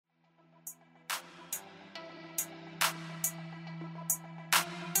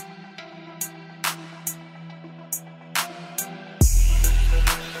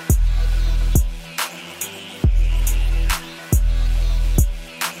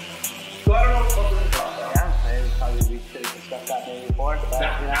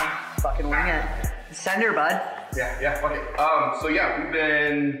Send her, bud. Yeah, fuck it. So yeah, we've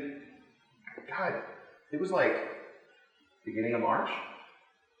been, God, it was like beginning of March,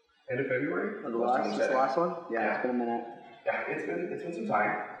 end of February. The last one? Yeah, it's been a minute. Yeah, it's been some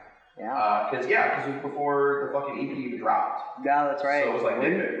time. Yeah. Because it was before the fucking EP even dropped. Yeah, that's right. So it was like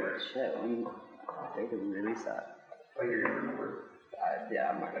mid-February. Shit, when did we release that? Like you're gonna remember.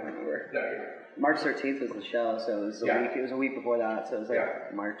 Yeah, I'm not gonna remember. No, yeah. March 13th was the show, so it was a week. It was a week before that, so it was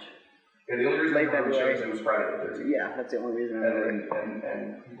like March. Yeah, the only reason I remember the show is it was Friday the 13th. Yeah, that's the only reason I remember.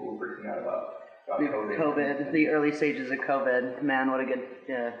 And people were freaking out about COVID, the early stages of COVID. Man, what a good,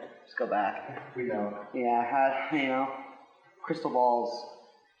 just go back. We know. Yeah, crystal balls.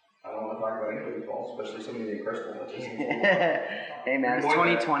 I don't want to talk about anybody's balls, especially somebody named Crystal. Hey man, it's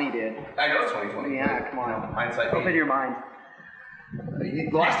 2020, dude. I know it's 2020. Yeah, come on. Hindsight. Open your mind. The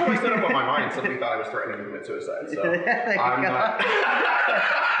last time I stood up on my mind, somebody thought I was threatening to commit suicide, so I'm not.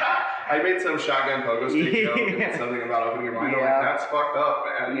 I made some shotgun pogo stick joke and something about opening your mind. I'm like, that's fucked up,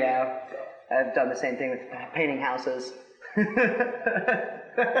 man. Yeah, I've done the same thing with painting houses.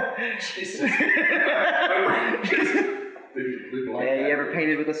 Jesus. Yeah, you ever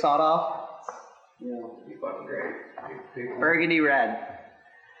painted with a sawed off? Yeah. You're fucking great. Burgundy red.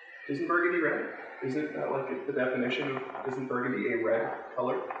 Isn't burgundy red? Isn't that like the definition of, isn't burgundy a red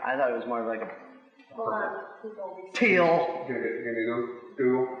color? I thought it was more of like a teal. You're gonna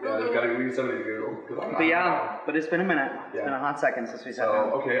Google? Yeah, we need somebody to Google. But it's been a minute. It's been a hot second since we sat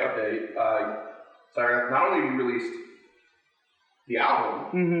down. Okay, update. Sorry, not only you released the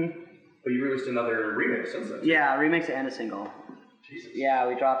album, but you released another remix since then. Yeah, a remix and a single. Jesus. Yeah,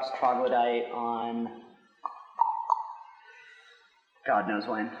 we dropped Troglodyte on God knows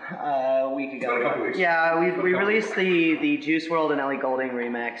when. A week ago. It's been a couple weeks. Yeah, we released the Juice WRLD and Ellie Goulding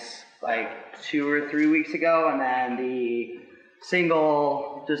remix like 2 or 3 weeks ago, and then the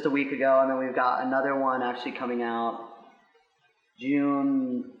single just a week ago, and then we've got another one actually coming out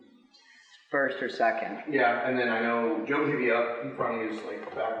June 1st or 2nd. Yeah, and then I know Joe hit me up in front of you,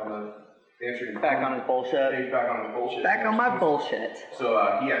 like back on the answering. Back on his bullshit. He's back on his bullshit. Back on my bullshit. So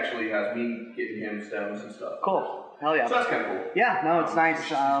he actually has me getting him stems and stuff. Cool. Hell yeah. So that's kind of cool. Yeah, no, it's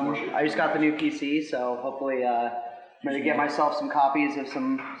nice. I just got the new PC, so hopefully I'm going to get myself some copies of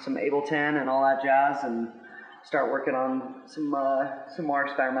some Ableton and all that jazz and start working on some more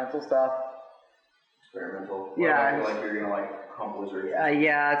experimental stuff. Experimental? Yeah. I feel like you're going to like hump wizards.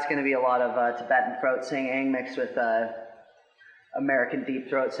 Yeah, it's going to be a lot of Tibetan throat singing mixed with American deep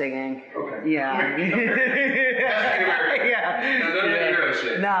throat singing. Okay. Yeah. Yeah. No, none of that Euro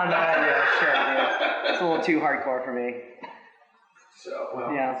shit. No, shit, dude. It's a little too hardcore for me. So,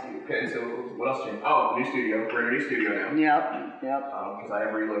 well, yeah. Let's see. Okay, so what else changed? Oh, new studio. We're in a new studio now. Yep. Because I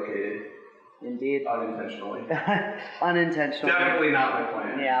have relocated. Indeed. Unintentionally. Unintentionally. Definitely not my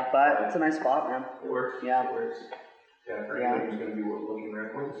plan. Yeah, but it's a nice spot, man. It works. Yeah. It works. Yeah, for anybody who's going to be looking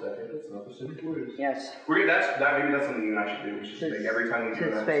around for a second, that's not the Pacific Blues. Yes. Maybe that's something you and I should do. We should just make every time we do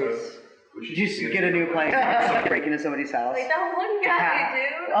an episode. We should just get a new place. Break into somebody's house. Like that one guy,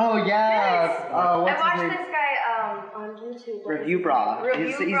 dude. Oh, yeah. Yes. Oh, what's I watched his name? this guy on YouTube. Review Bra.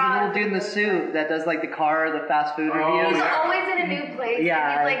 He's the little dude in the suit that does like the fast food reviews. He's always in a new place.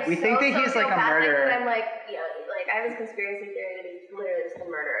 Yeah, and he's, like, we think that he's like a murderer. And I'm like, I have this conspiracy theory that he's literally just a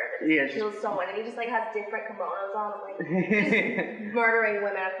murderer. That he kills someone, and he just like has different kimonos on, like just murdering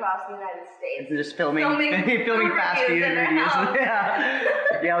women across the United States. Just filming fast food reviews.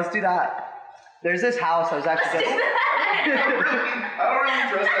 Yeah, let's do that. There's this house I was actually just. I don't really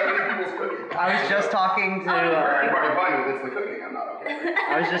trust that many people's cooking. I was just talking to. It's the cooking. I'm not okay.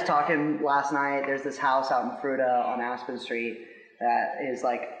 I was just talking last night. There's this house out in Fruta on Aspen Street that is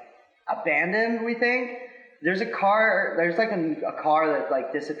like abandoned. We think there's a car. There's like a car that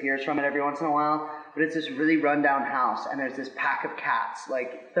like disappears from it every once in a while. But it's this really rundown house, and there's this pack of cats,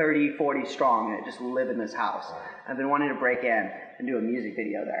 like 30, 40 strong, that just live in this house. I've been wanting to break in and do a music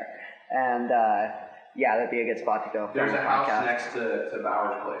video there. And that'd be a good spot to go. There's a house next to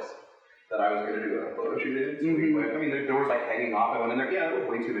Bauer's place that I was going to do a photo shoot in. So I mean, the doors like hanging off. I went in there. Yeah, there was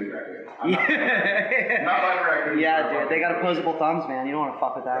way too many raccoons. I'm not buying raccoons. Yeah, dude, they got opposable thumbs, man. You don't want to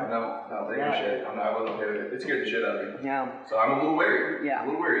fuck with them. No, they got shit. I wasn't okay with it. It scared the shit out of me. Yeah. So I'm a little wary. Yeah. A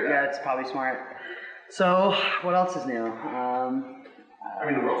little wary of that. Yeah, it's probably smart. So, what else is new? I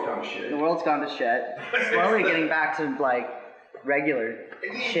mean, the world's gone to shit. The world's gone to shit. Slowly getting back to like regular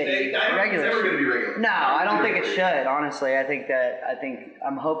shit. It's never going to be regular. No, I don't think it should, honestly.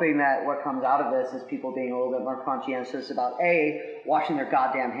 I'm hoping that what comes out of this is people being a little bit more conscientious about washing their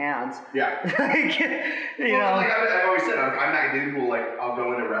goddamn hands. Yeah. you know. Like I've always said, I'm that dude who, like, I'll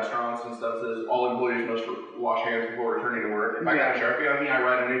go into restaurants and stuff that says all employees must wash hands before returning to work. If I got a Sharpie on me, I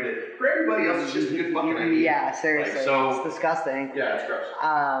write underneath it. For everybody else, it's just a good fucking idea. Yeah, seriously. Like, so, it's disgusting. Yeah, it's gross.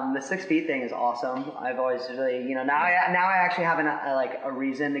 The 6 feet thing is awesome. I've always really, now I actually have a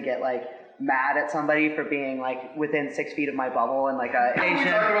reason to get like mad at somebody for being like within 6 feet of my bubble and like a Asian. We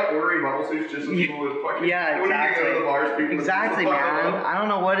talk about ordering bubble suits just as people with fucking. Yeah, exactly. When you go to the bars, people exactly, man. I don't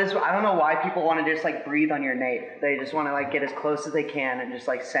know why people want to just like breathe on your nape. They just want to like get as close as they can and just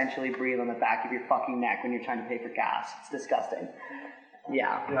like sensually breathe on the back of your fucking neck when you're trying to pay for gas. It's disgusting.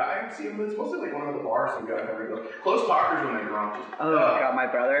 Yeah. Yeah, I see them. It's mostly like one of the bars. Some guy never goes. Close talkers when they're drunk. Just, God, my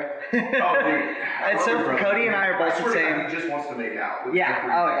brother. Oh, dude. It's so Cody and I are both the same. He just wants to make out.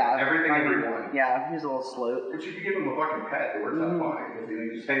 Everything, everyone. Yeah, he's a little slow. But if you give him a fucking pet, it works out fine. Because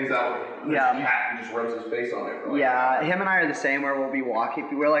he just hangs out with his cat and just rubs his face on it. Him and I are the same. Where we'll be walking.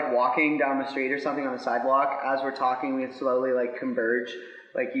 If we're like walking down the street or something on the sidewalk, as we're talking, we slowly like converge.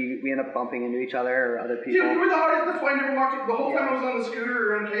 Like we end up bumping into each other or other people. Dude, you were the hardest. That's why I never walked. The whole time I was on the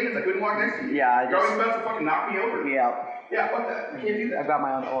scooter or on canes, I couldn't walk next to you. Yeah, you're always about to fucking knock me over. Yeah. Yeah, fuck that. You can't do that. I've got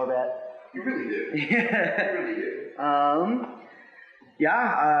my own orbit. You really do. You really do.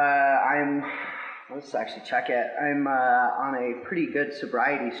 Let's actually check it. I'm on a pretty good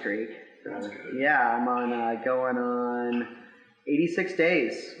sobriety streak. That's good. Yeah, I'm on going on 86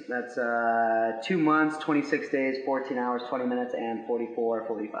 days. That's 2 months, 26 days, 14 hours, 20 minutes, and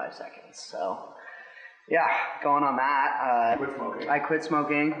 45 seconds. So, yeah, going on that. Quit smoking. I quit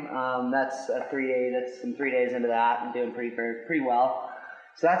smoking. That's a 3 day. I'm 3 days into that. I'm doing pretty well.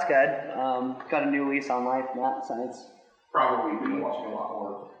 So that's good. Got a new lease on life in that sense. Probably been watching a lot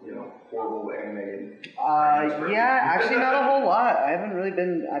more, horrible anime. Yeah, actually not a whole lot.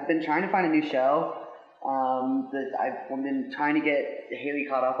 I've been trying to find a new show. I've been trying to get Haley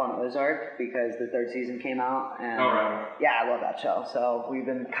caught up on Ozark because the 3rd season came out. And right. Yeah, I love that show. So we've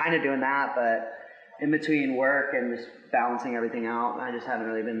been kind of doing that, but in between work and just balancing everything out, I just haven't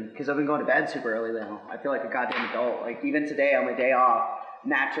really been, because I've been going to bed super early though. I feel like a goddamn adult. Like even today on my day off,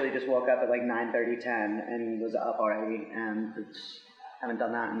 naturally just woke up at like 9:30, 10 and was up already, and haven't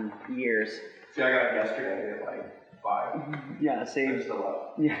done that in years. See, I got up yesterday at like 5. Yeah, see. I'm still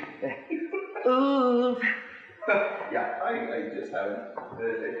up. Yeah. Ooh. Yeah, I just haven't.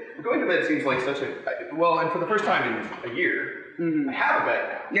 Going to bed seems like such a... Well, and for the first time in a year, I have a bed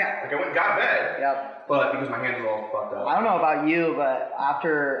now. Yeah. Like I went and got a bed. Yep. But because my hands are all fucked up. I don't know about you, but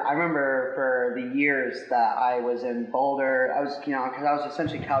I remember for the years that I was in Boulder, I was, because I was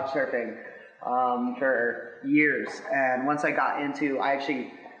essentially couch surfing for years. And once I got into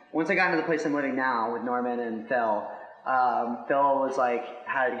the place I'm living now with Norman and Phil, Phil was like,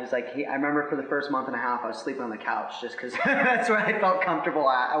 I remember for the first month and a half I was sleeping on the couch just because that's where I felt comfortable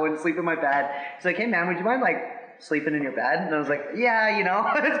at. I wouldn't sleep in my bed. He's like, hey man, would you mind like sleeping in your bed? And I was like, yeah,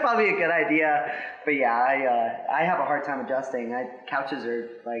 it's probably a good idea. But yeah, I have a hard time adjusting. Couches are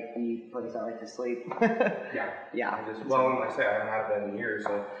like the place I like to sleep. Yeah. Yeah. Like I say, I haven't had a bed in years,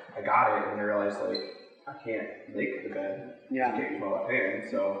 so I got it and I realized like I can't make the bed. Yeah. I can't use my left hand,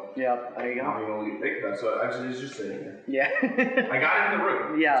 so yeah, there you go. I'm not even able to make the bed, so it's just sitting here. Yeah. I got it in the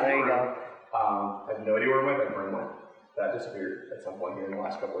room. Yeah, there you go. I have no idea where my bed frame went. That disappeared at some point here in the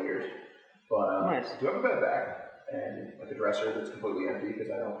last couple of years. But nice. I do have a bed back and like a dresser that's completely empty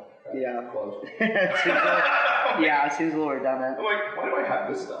because I don't have clothes. It seems a little redundant. I'm like, why do I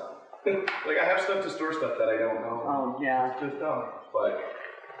have this stuff? Like I have stuff to store stuff that I don't know. Oh, yeah. It's just dumb. But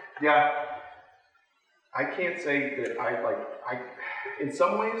yeah, I can't say that I in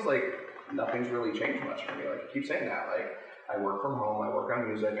some ways, like, nothing's really changed much for me. Like, I keep saying that. Like, I work from home, I work on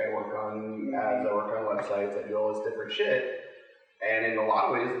music, I work on ads, I work on websites, I do all this different shit. And in a lot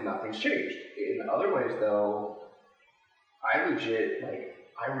of ways, nothing's changed. In other ways, though, I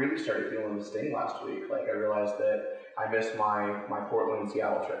really started feeling the sting last week. Like, I realized that I missed my Portland and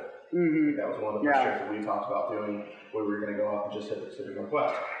Seattle trip. Mm-hmm. That was one of the first trips that we talked about doing, where we were going to go up and just hit the Pacific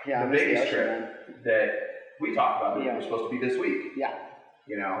Northwest. Yeah, the biggest trip that we talked about that was supposed to be this week. Yeah.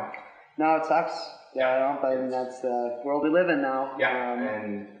 No, it sucks. Yeah, but I mean, that's the world we live in now. Yeah,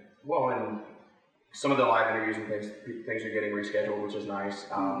 and some of the live interviews and things are getting rescheduled, which is nice.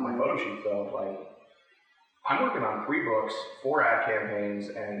 My photo shoot, though, like, I'm working on 3 books, 4 ad campaigns,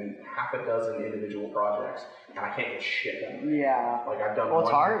 and half a dozen individual projects, and I can't get shit done. Yeah. Like, I've done it's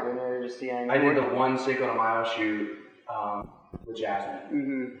hard when you're just, I did the one Cinco de Mayo shoot with Jasmine.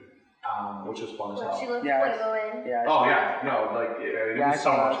 Mm-hmm. which was fun as When hell. she looked in. Yeah. Oh yeah, no, like it was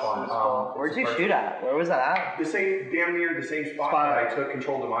so much fun. Cool. Where'd you shoot at? Where was that at? Damn near the same spot that I took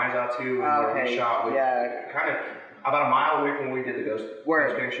Controlled Demise out to, and where we shot. Kind of about a mile away from where we did the ghost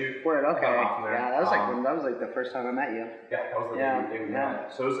gang shoot. Word. Okay. Yeah, that was like the first time I met you. Yeah, that was the day we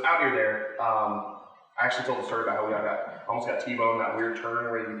met. So it was out near there. I actually told the story about how we almost got T-boned that weird turn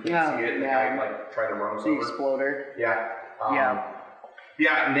where you can't see it, and the guy like tried to run us over. The exploder. Yeah.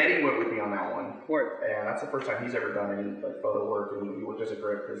 Yeah, Nettie went with me on that one. Word. And that's the first time he's ever done any like photo work, and he worked as a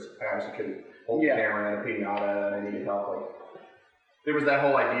grip because I obviously couldn't hold the camera and a pinata, and I needed help. Like, there was that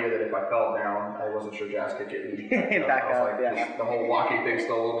whole idea that if I fell down, I wasn't sure Jazz could get me back up. The whole walking thing's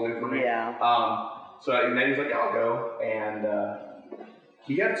still a little new for me. Yeah. So Nettie's like, I'll go, and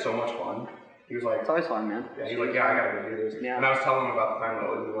he had so much fun. He was like, it's always fun, man. Yeah, he's like, I gotta go do this. Yeah. And I was telling him about the time that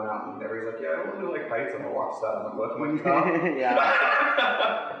we went out, and everybody's like, I want to do like heights, and I walked stuff on the cliff. I'm like, oh. Yeah.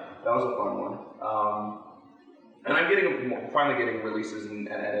 That was a fun one. And I'm finally getting releases and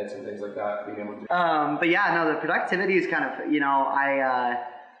edits and things like that, being able to do. But yeah, no, the productivity is kind of, I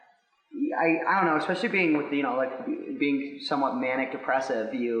don't know, especially being with, like being somewhat manic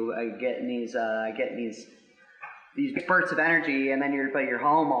depressive, you get in these spurts of energy, and then you're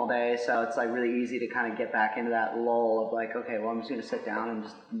home all day, so it's like really easy to kind of get back into that lull of like, okay, well, I'm just going to sit down and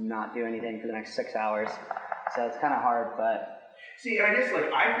just not do anything for the next 6 hours. So it's kind of hard, but... See, and I guess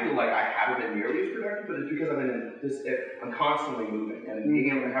like I feel like I haven't been nearly as productive, but it's because I've been I'm constantly moving,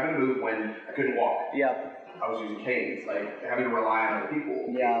 and having to move when I couldn't walk. Yep. I was using canes, like having to rely on other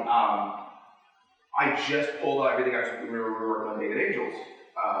people. Yeah. I just pulled out everything. We were working on David Angel's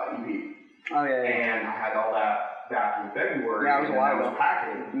EP. Oh yeah. And I had all that back in February. Yeah, it was a while ago. I was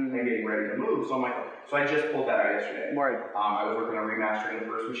packing and getting ready to move, so I just pulled that out yesterday. Word. I was working on remastering the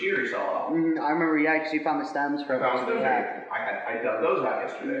first Machinery Cell album. I remember, because you found the stems for. I dug those out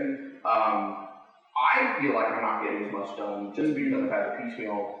yesterday. I feel like I'm not getting as much done just because I've had to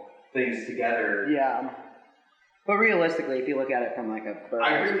piecemeal things together. Yeah. But realistically, if you look at it from like a bird's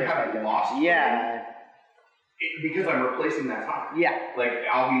I really haven't lost. Yeah. Because I'm replacing that time. Yeah. Like,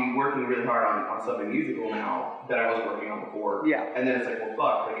 I'll be working really hard on something musical now that I wasn't working on before. Yeah. And then it's like,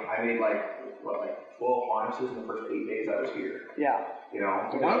 well, fuck. Like, I made like 12 harnesses in the first 8 days I was here. Yeah.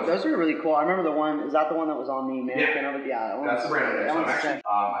 Those are really cool. I remember the one, is that the one that was on the mannequin? Yeah. That's the brand new. So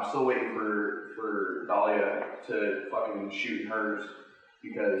I'm still waiting for Dahlia to fucking shoot hers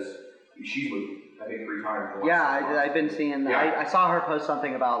because she's moving. I think 3 times. I've been seeing that. I saw her post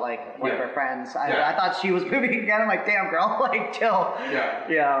something about like one of her friends. I thought she was moving again. I'm like, damn girl, like chill.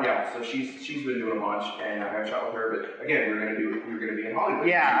 Yeah. So she's been doing a bunch, and I got shot with her. But again, we were gonna be in Hollywood.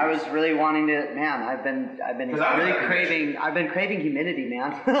 Yeah, I was really wanting to. Man, I've been really craving. I've been craving humidity,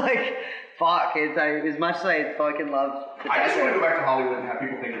 man. Like, fuck. It's as much as I fucking love. I just want to go back to Hollywood and have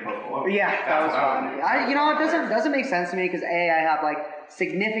people think you're Post Malone. Yeah, that was fun. It doesn't make sense to me because A, I have like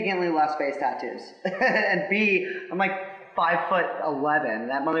significantly less face tattoos, and B, I'm like 5'11".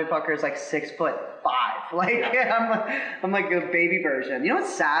 That motherfucker is like 6'5". Like I'm like a baby version. You know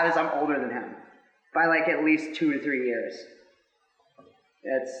what's sad is I'm older than him by like at least 2 to 3 years.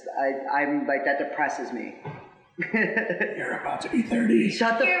 I'm like, that depresses me. You're about to be 30.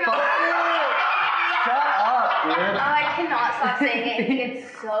 Shut the fuck up. Shut up, dude. Oh, I cannot stop saying it. He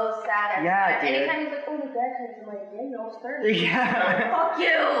gets so sad. Yeah, dude. Anytime he's like, oh, the bed hurts, I'm like, yeah, you're almost 30. Yeah. Fuck you.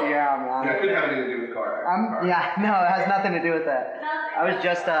 Yeah, man. Yeah, it couldn't have anything to do with car. No, it has nothing to do with that. Nothing. I was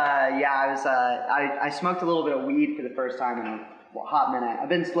just, I smoked a little bit of weed for the first time in a hot minute. I've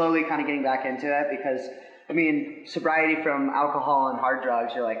been slowly kind of getting back into it because, sobriety from alcohol and hard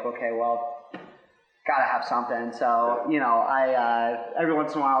drugs, you're like, okay, well, gotta have something. So, I every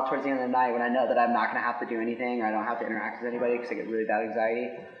once in a while towards the end of the night when I know that I'm not gonna have to do anything or I don't have to interact with anybody because I get really bad anxiety,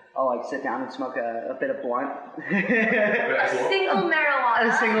 I'll like sit down and smoke a bit of blunt. A single marijuana. I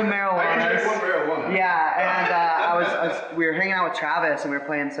just one marijuana. Yeah, and we were hanging out with Travis and we were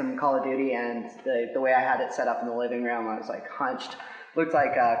playing some Call of Duty, and the way I had it set up in the living room, I was like hunched, looked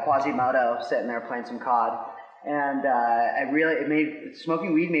like Quasimodo sitting there playing some COD, and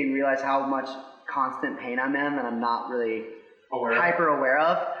smoking weed made me realize how much constant pain I'm in that I'm not really hyper aware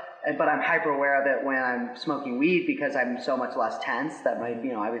of. But I'm hyper aware of it when I'm smoking weed because I'm so much less tense that my,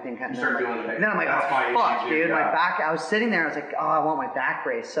 everything kind of. Then I'm like, oh fuck, dude, my back. I was sitting there, I was like, oh, I want my back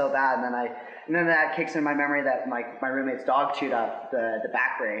brace so bad, and then that kicks in my memory that my roommate's dog chewed up the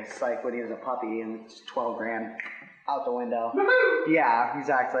back brace like when he was a puppy, and it's $12,000 out the window. Yeah,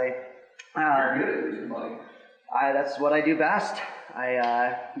 exactly. You're good at losing money. That's what I do best.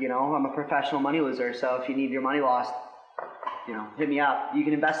 I'm a professional money loser, so if you need your money lost, hit me up. You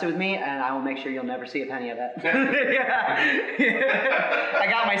can invest it with me, and I will make sure you'll never see a penny of it. I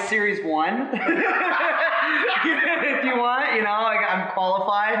got my Series 1. If you want, I'm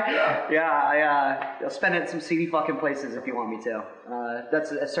qualified. I'll spend it in some seedy fucking places if you want me to.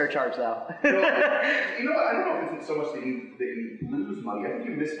 That's a surcharge, though. Well, I don't know if it's so much that you lose money. I think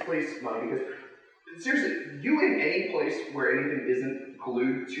you misplace money because, seriously, you in any place where anything isn't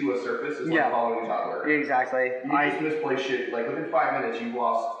glued to a surface is like following a toddler. Exactly. You just misplace shit. Like, within 5 minutes, you've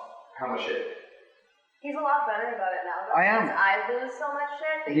lost how much shit? He's a lot better about it now. I am. I lose so much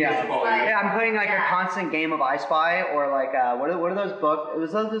shit. I'm playing like a constant game of I Spy, or like what are those books?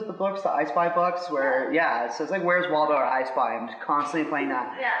 Was those the books, the I Spy books? Where so it's like Where's Waldo or I Spy. I'm just constantly playing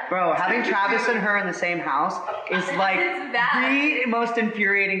that. Yeah. Bro, having Travis and her in the same house is like the most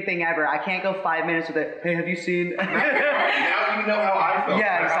infuriating thing ever. I can't go 5 minutes with it. Hey, have you seen? Now you know how I felt.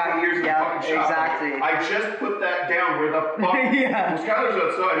 Yeah, exactly. Exactly. I just put that down. Where the fuck? Well, Skyler's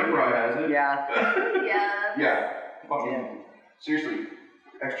outside. He probably has it. Yeah. Fucking seriously,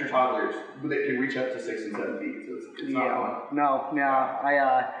 extra toddlers that can reach up to 6 and 7 feet. So it's not fun. No.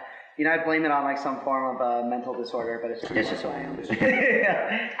 I blame it on like some form of mental disorder, but it's just who I am. I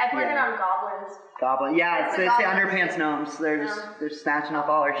blame it on goblins. It's the underpants gnomes. They're snatching up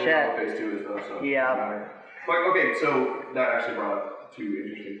all our shit. Phase 2 is though. So But okay, so that actually brought up 2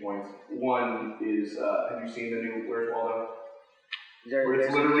 interesting points. One is, have you seen the new Where's Waldo? Where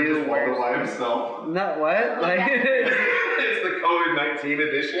it's literally just Waldo by himself. No, what? Like it's the COVID-19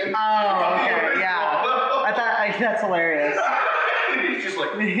 edition. Oh, okay, yeah. I thought that's hilarious. He's just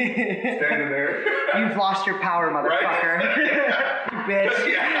like standing there. You've lost your power, motherfucker. You bitch.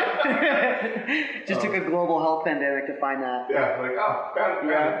 Just took a global health pandemic to find that. Yeah, like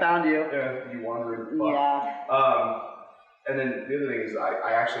found you. Yeah, you wandering fuck. Yeah. And then the other thing is,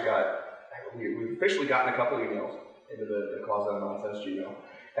 I actually we've officially gotten a couple emails into the Closet of Nonsense Gmail.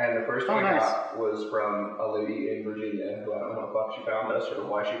 And the first one I got was from a lady in Virginia who I don't know how the fuck she found us or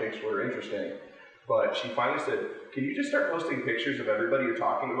why she thinks we're interesting. But she finally said, can you just start posting pictures of everybody you're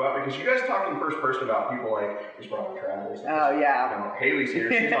talking about? Because you guys talk in first person about people like, just brought up Travis. Haley's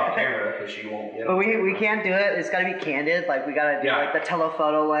here, she's off camera because she won't get But we can't do it. It's got to be candid. Like, we got to do like the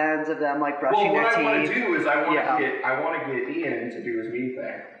telephoto lens of them like brushing their teeth. What I want to do is I want to get Ian to do his me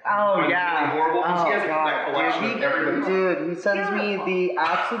thing. Oh, yeah. Horrible. He has that collection of everybody. Dude, he sends me the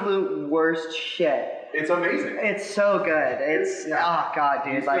absolute worst shit. It's amazing. It's so good. Oh god,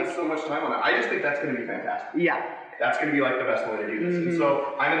 dude. He spends so much time on it. I just think that's going to be fantastic. Yeah. That's going to be like the best way to do this. And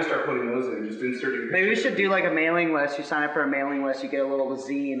so I'm going to start putting those in, just inserting pictures. Maybe we should do like a mailing list. You sign up for a mailing list, you get a little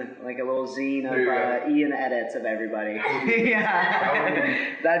zine of Ian edits of everybody.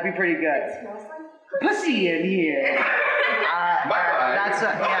 That'd be pretty good. It smells like pussy in here.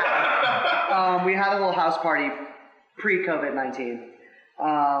 We had a little house party pre-COVID-19.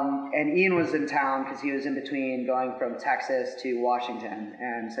 And Ian was in town because he was in between going from Texas to Washington,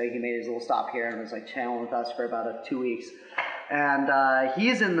 and so he made his little stop here and was like chilling with us for about 2 weeks. And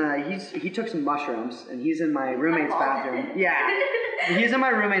he took some mushrooms, and he's in my roommate's bathroom. Yeah, he's in my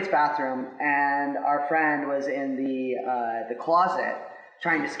roommate's bathroom, and our friend was in the closet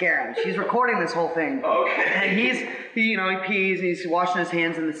trying to scare him. She's recording this whole thing. Okay. And he pees, and he's washing his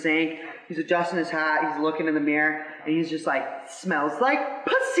hands in the sink. He's adjusting his hat, he's looking in the mirror, and he's just like, smells like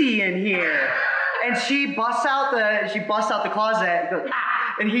pussy in here. And she busts out the closet and goes,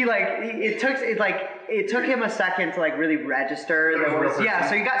 ah! And it took him a second to like really register that was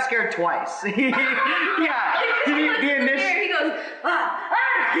so he got scared twice. The initial he goes,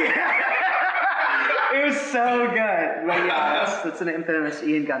 It was so good. But that's an infamous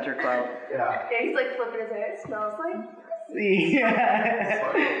Ian Gunter quote. Yeah. He's like flipping his hair. It smells like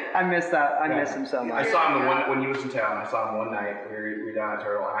I miss that. I miss him so much. I saw him when he was in town. I saw him one night. We were down at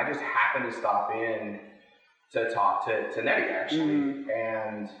Turtle, and I just happened to stop in to talk to Nettie actually,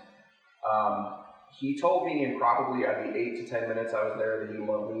 and he told me in probably 8 to 10 minutes I was there that he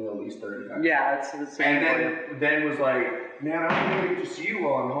loved me at least 30 times. Yeah, it's and then was like, man, I'm gonna get to see you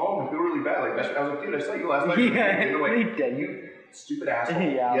while I'm home. I feel really bad. Like I was like, dude, I saw you last night. Yeah, you did. You stupid asshole.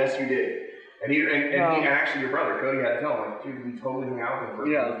 Yes, you did. And he actually your brother Cody had to tell him, like, dude, we totally hung out with him for a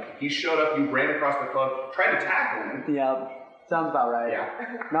minute. He showed up, you ran across the club, tried to tackle him. Yeah. Sounds about right. Yeah.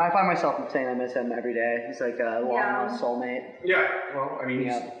 No, I find myself saying I miss him every day. He's like a long-lost soulmate. Yeah. Well, I mean,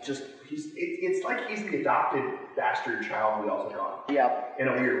 it's like he's the adopted bastard child we all took on. Yep. In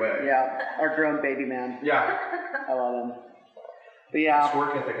a weird way. Yeah. Our grown baby man. Yeah. I love him. But yeah. Best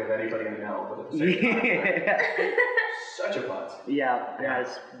work ethic of anybody I know, but at the same time, Such a putz. Yeah,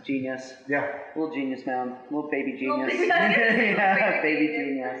 it's genius. Yeah. Little genius, man. Little baby genius. Baby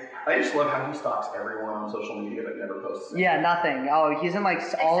genius. I just love how he stalks everyone on social media but never posts anything. Yeah, nothing. Oh, he's in like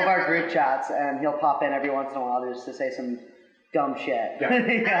all of our group chats, and he'll pop in every once in a while just to say some dumb shit. Yeah. And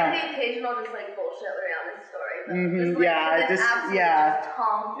the occasional just like bullshit around his story. Just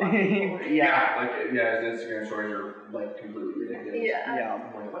Tom. His Instagram stories are like completely ridiculous. Yeah. I'm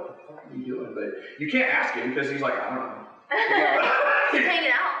like, what the fuck are you doing? But you can't ask him because he's like, I don't know. He's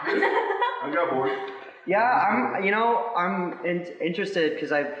hanging out. I got bored. Yeah, I'm interested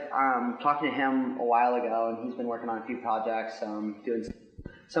because I've talking to him a while ago, and he's been working on a few projects, doing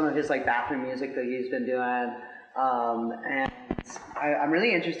some of his like bathroom music that he's been doing, and I'm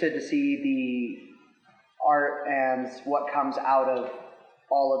really interested to see the art and what comes out of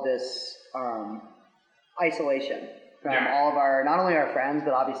all of this isolation from all of our, not only our friends,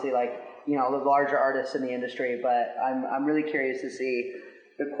 but obviously like, the larger artists in the industry. But I'm really curious to see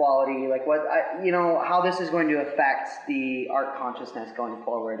the quality, like how this is going to affect the art consciousness going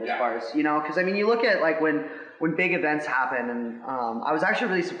forward as far as, because I mean, you look at like when big events happen, and I was actually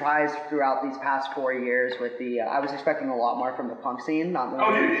really surprised throughout these past 4 years with I was expecting a lot more from the punk scene. I'm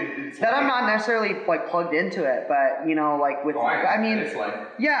not necessarily like plugged into it, but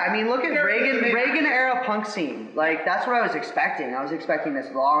look at Reagan era punk scene. Like that's what I was expecting. I was expecting this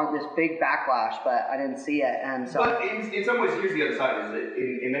big backlash, but I didn't see it. And so, but in some ways, here's the other side: is that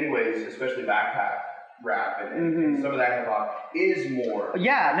in many ways, especially backpack rap and some of that hip hop is more.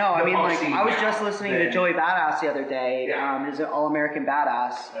 Yeah, no, I mean, like I was just listening to Joey Badass the other day. His All American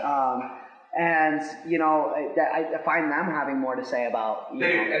Badass. And I find them having more to say about.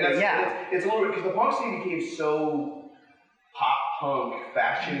 It's a little bit because the punk scene became so pop punk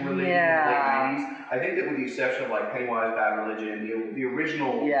fashion related in the late 90s. I think that with the exception of like Pennywise, Bad Religion, the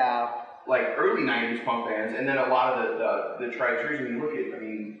original like early 90s punk bands, and then a lot of the tried trees. When you look at,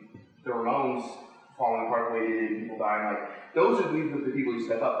 the Ramones falling apart the way they did, people dying, like those are the people who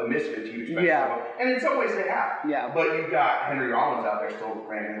step up, the Misfits you expect to step up. And in some ways they have. Yeah. But you've got Henry Rollins out there still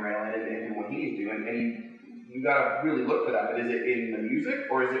ranting and railing and doing what he's doing, and you gotta really look for that. But is it in the music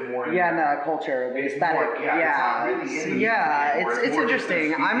or is it more in the culture, the aesthetic? More, it's not really in the it's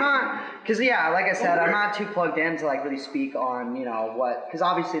interesting. I'm not, because like I said, I'm not too plugged in to like really speak on what, because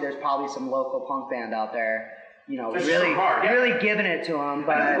obviously there's probably some local punk band out there, really giving it to them.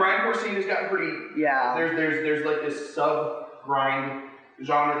 But the grindcore scene has gotten pretty. Yeah. There's like this sub grind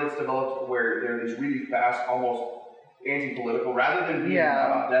genre that's developed where they're these really fast, almost anti-political, rather than being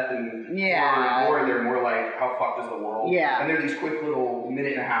about death and war, they're more like how fucked is the world. Yeah. And they're these quick little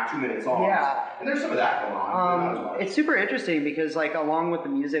 1.5, 2 minute songs. Yeah. And there's some of that going on. It's super interesting because like along with the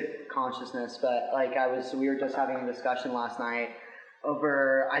music consciousness, but like we were just having a discussion last night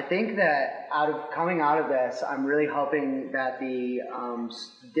over, I think that coming out of this, I'm really hoping that the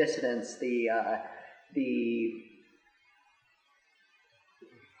dissidents,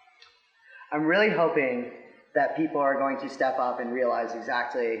 I'm really hoping that people are going to step up and realize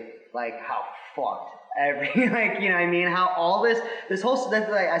exactly like how fucked how all this whole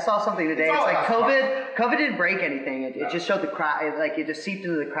I saw something today. It's like COVID didn't break anything. It just showed the crack. It just seeped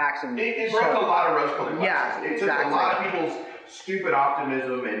into the cracks and it broke a lot of rose-colored glasses. Yeah, it took a lot of people's stupid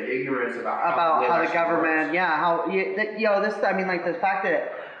optimism and ignorance about how the government works. The fact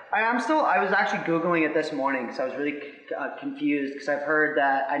that I was actually Googling it this morning because I was really confused because I've heard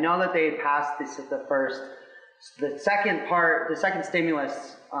that I know that they had passed the second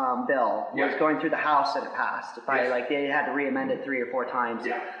stimulus bill was going through the House and it passed. They had to re-amend it 3 or 4 times.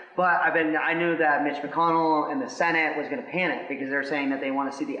 Yeah. But I knew that Mitch McConnell and the Senate was going to panic because they're saying that they want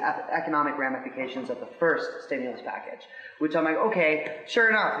to see the economic ramifications of the first stimulus package. Which I'm like, okay, sure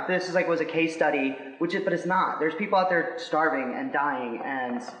enough, if this was a case study, but it's not. There's people out there starving and dying,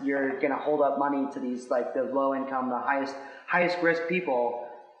 and you're going to hold up money to these the low income, the highest risk people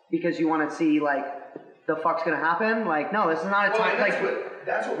because you want to see the fuck's going to hapen. No, this is not a time.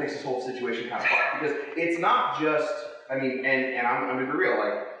 That's what makes this whole situation kind of fun because it's not just. And I'm going to be real.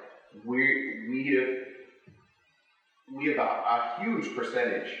 We have a huge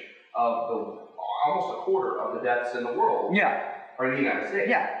percentage of almost a quarter of the deaths in the world are in the United States.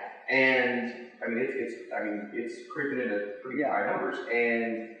 Yeah. And it's creeping into pretty high numbers.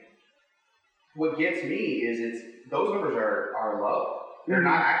 And what gets me is those numbers are low. They're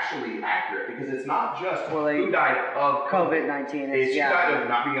not actually accurate because it's not just who died of COVID-19. It's who died of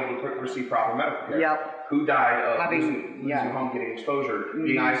not being able to receive proper medical care. Yep. Who died of losing home, getting exposure,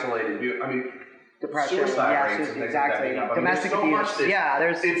 being isolated. Depression, suicide rates, and things like that. Domestic abuse.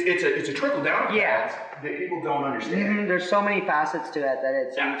 It's a trickle down effect that people don't understand. There's so many facets to it that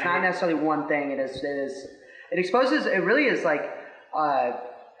it's not necessarily one thing. It is it exposes. It really is like.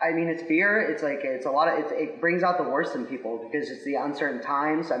 I mean, it's fear. It's like it's a lot of. It brings out the worst in people because it's the uncertain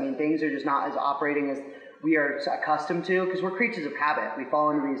times. I mean, things are just not as operating as we are accustomed to because we're creatures of habit. We fall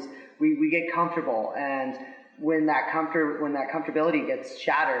into these. We get comfortable, and when that comfortability gets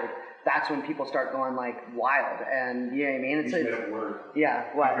shattered, that's when people start going like wild. And you know what I mean? It's a word. Yeah.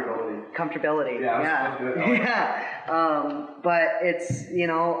 What? Comfortability. Yeah. But it's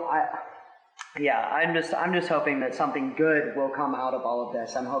I'm just hoping that something good will come out of all of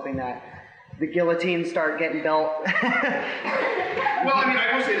this. I'm hoping that the guillotines start getting built. Well, I mean,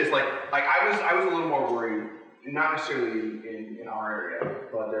 I will say this, like I was a little more worried, not necessarily in our area,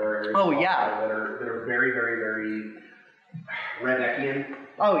 but there are areas that are very, very, very redneckian.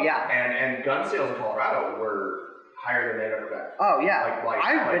 Oh yeah. And gun sales in Colorado were higher than they've ever been. Oh yeah.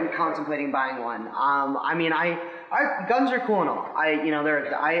 I've been contemplating buying one. I mean, guns are cool and all.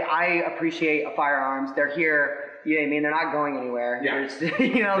 I appreciate firearms. They're here. You know what I mean? They're not going anywhere. Yeah.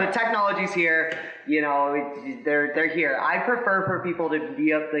 The technology's here. They're here. I prefer for people to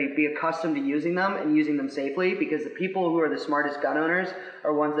be accustomed to using them and using them safely because the people who are the smartest gun owners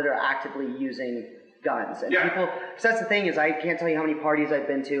are ones that are actively using guns. And people, because that's the thing is I can't tell you how many parties I've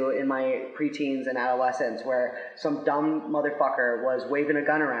been to in my preteens and adolescence where some dumb motherfucker was waving a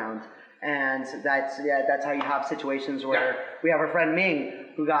gun around. And that's how you have situations where we have our friend Ming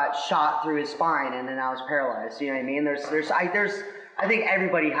who got shot through his spine and then now is paralyzed. You know what I mean? I think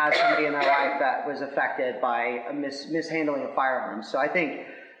everybody has somebody in their life that was affected by a mishandling of firearms. So I think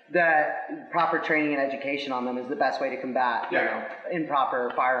that proper training and education on them is the best way to combat improper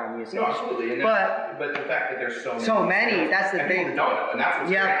firearm usage. No, absolutely. And but the fact that there's so many, that's the thing. People don't know, and that's what's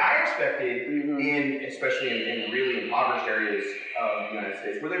great. I expected especially in really impoverished areas of the United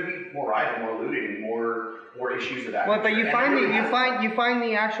States, where there'd be more riot, more looting, more issues of that. Well, but you find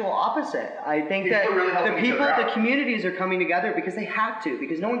the actual opposite. I think that the communities are coming together because they have to,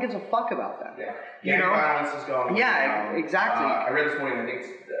 because no one gives a fuck about them. Yeah. Violence is going on. Yeah, exactly. I read this morning, I think,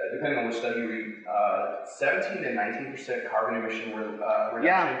 depending on which study you read, 17 to 19% carbon emission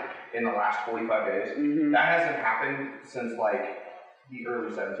reduction in the last 45 days. Mm-hmm. That hasn't happened since like the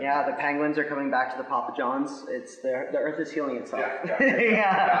early 70s. Yeah, the penguins are coming back to the Papa Johns. It's the Earth is healing itself.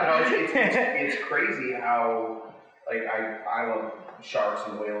 It's crazy how I love sharks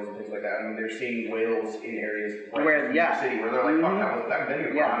and whales and things like that. I mean, they're seeing whales in areas in the city where they're like, fuck that, haven't been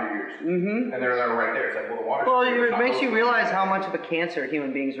here for 100 years. Mm-hmm. And they're right there. It's like, well, the water's it makes you realize how much of a cancer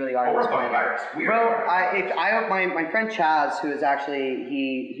human beings really are. We're a fucking virus. My friend Chaz, who is actually,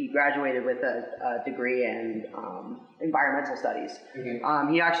 he graduated with a degree in environmental studies.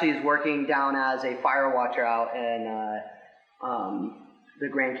 Mm-hmm. He actually is working down as a fire watcher out in the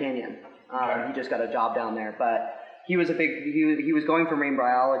Grand Canyon. He just got a job down there, but he was he was going for marine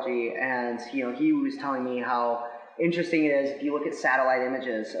biology, and he was telling me how interesting it is if you look at satellite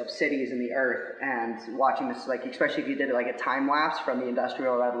images of cities in the earth and watching this, like especially if you did like a time lapse from the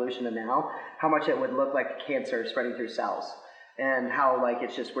Industrial Revolution to now, how much it would look like cancer spreading through cells, and how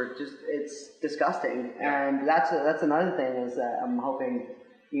it's disgusting. And that's another thing is that I'm hoping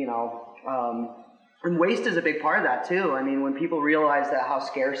and waste is a big part of that too. I mean, when people realize that how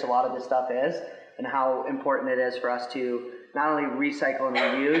scarce a lot of this stuff is and how important it is for us to not only recycle and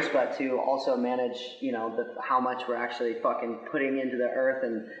reuse, but to also manage, how much we're actually fucking putting into the earth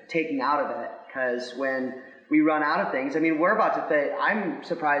and taking out of it. Because when we run out of things, I mean, we're about to face, I'm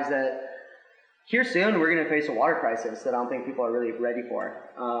surprised that here soon we're going to face a water crisis that I don't think people are really ready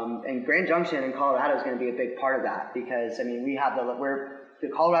for. And Grand Junction in Colorado is going to be a big part of that because, I mean, the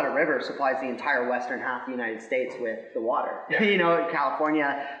Colorado River supplies the entire western half of the United States with the water. Yeah.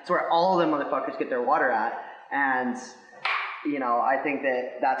 California, it's where all of them motherfuckers get their water at. And, I think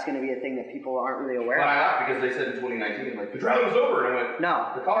that's going to be a thing that people aren't really aware of. I laughed because they said in 2019, the drought was over. And I went,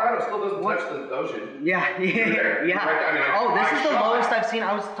 no. The Colorado still doesn't touch the ocean. Yeah. This is the lowest I've seen.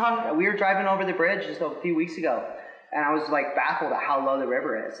 We were driving over the bridge just a few weeks ago. And I was baffled at how low the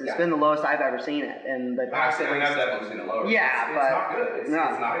river is. It's been the lowest I've ever seen it. And I've definitely seen it lower. Yeah, it's not good.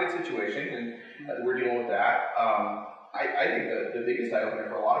 It's not a good situation, and we're dealing with that. I think the biggest eye opener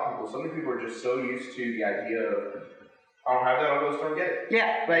for a lot of people. So many people are just so used to the idea of, I don't have that, I'll go to the store and get it.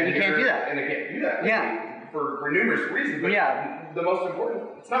 Yeah, but you can't do that. And they can't do that. Yeah. For numerous reasons. But the most important,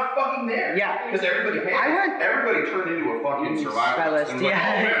 it's not fucking there. Yeah. Because everybody everybody turned into a fucking survivalist.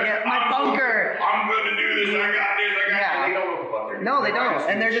 My bunker. I'm going to do this. I got this. And they don't know what the fuck they're doing. No, they don't.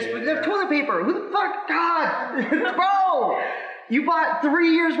 And they're toilet paper. Who the fuck? God. Bro. You bought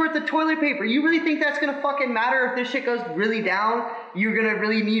 3 years worth of toilet paper. You really think that's gonna fucking matter if this shit goes really down? You're gonna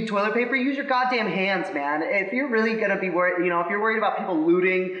really need toilet paper? Use your goddamn hands, man. If you're really gonna be worried, if you're worried about people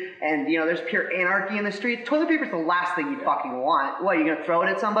looting and, there's pure anarchy in the streets, toilet paper's the last thing you fucking want. What, are you gonna throw it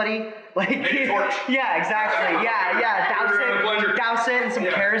at somebody? Like, yeah, exactly. Yeah. Douse it in some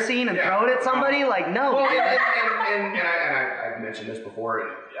kerosene and throw it at somebody? Like, no. Well, and I've mentioned this before.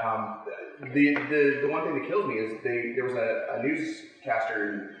 The one thing that kills me is there was a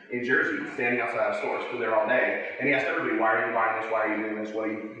newscaster in Jersey standing outside of stores, stood there all day, and he asked everybody, why are you buying this? Why are you doing this? What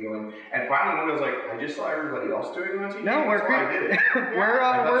are you doing? And finally one was like, I just saw everybody else doing it on TV. No, that's why I did it.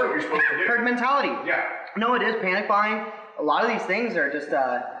 That's what you're supposed to do. Herd mentality. Yeah. No, it is panic buying. A lot of these things are just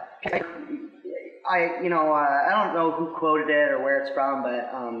I don't know who quoted it or where it's from,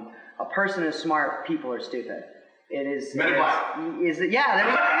 but a person is smart, people are stupid. It is. Men in Black. Is it? Yeah, there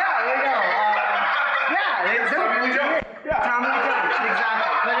we go. Tommy Lee Jones,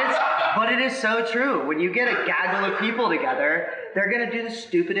 exactly. But it is so true. When you get a gaggle of people together, they're gonna do the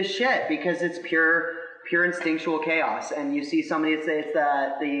stupidest shit because it's pure instinctual chaos. And you see somebody, it's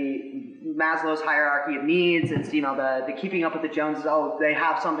the Maslow's hierarchy of needs. It's the keeping up with the Joneses. Oh, they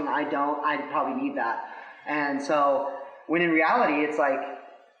have something I don't. I probably need that. And so when in reality, it's like.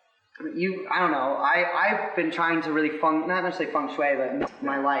 I don't know. I've been trying to really not necessarily feng shui, but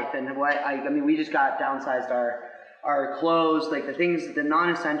my life and we just got downsized our clothes, like the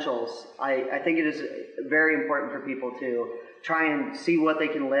non-essentials. I think it is very important for people to try and see what they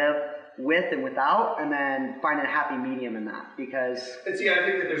can live with and without, and then find a happy medium in that. Because I think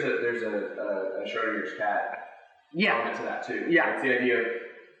that there's a Schrodinger's cat element to that too. Yeah, it's the idea of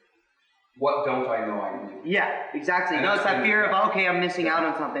what don't I know I need? Yeah, exactly. And it's that fear of, okay, I'm missing out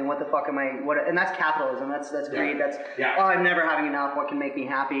on something. What the fuck am I? And that's capitalism. That's greed. That's I'm never having enough. What can make me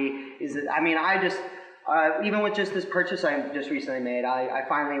happy? Even with just this purchase I just recently made, I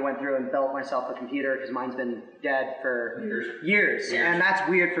finally went through and built myself a computer because mine's been dead for years. And that's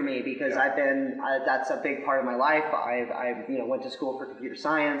weird for me because that's a big part of my life. I went to school for computer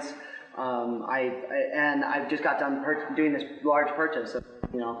science. I've just got done doing this large purchase of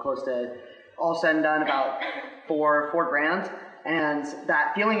close to all said and done about $4 grand, and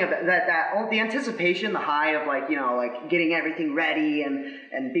that feeling of the anticipation, the high of like getting everything ready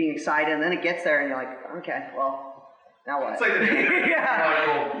and being excited, and then it gets there and you're like, okay, well, now what? It's like the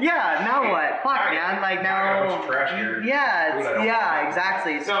now what? Fuck, man, like now.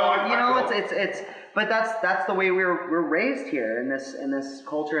 Exactly. So but that's the way we're raised here in this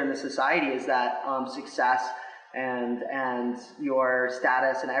culture, in this society, is that success and your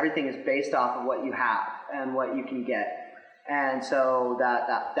status and everything is based off of what you have and what you can get. And so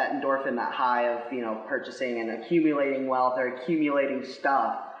that endorphin, that high of purchasing and accumulating wealth or accumulating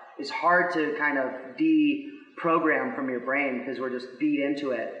stuff is hard to kind of deprogram from your brain because we're just beat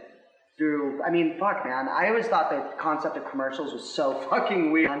into it. Fuck, man. I always thought the concept of commercials was so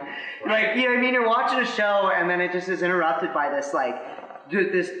fucking weird. Like, you're watching a show and then it just is interrupted by this,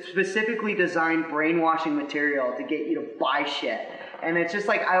 this specifically designed brainwashing material to get you to buy shit. And it's just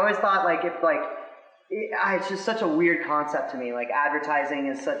I always thought it's just such a weird concept to me. Like, advertising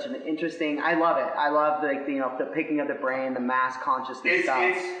is such an interesting. I love it. I love the picking of the brain, the mass consciousness stuff.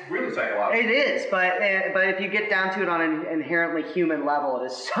 It's really psychological. It is, but if you get down to it on an inherently human level, it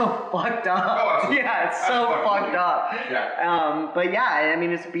is so fucked up. Oh, absolutely. Yeah, it's so fucked up. Yeah. But yeah,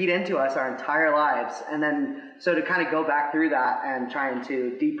 it's beat into us our entire lives, and then so to kind of go back through that and trying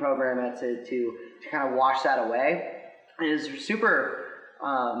to deprogram it to kind of wash that away is super.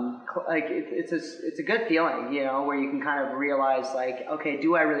 It's a good feeling, where you can kind of realize okay,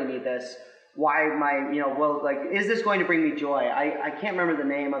 do I really need this? Why am I, is this going to bring me joy? I can't remember the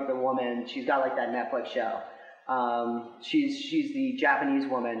name of the woman. She's got that Netflix show. She's the Japanese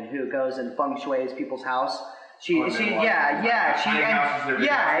woman who goes and feng shuis people's house. Exactly.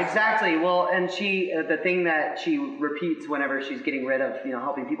 Well, and the thing that she repeats whenever she's getting rid of,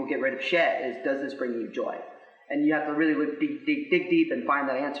 helping people get rid of shit is, does this bring you joy? And you have to really dig deep and find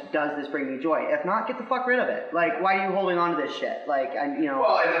that answer. Does this bring me joy? If not, get the fuck rid of it. Why are you holding on to this shit? Well, and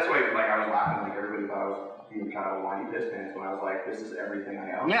that's why, I was laughing. Everybody thought I was being kind of a whiny piss pants when I was like, this is everything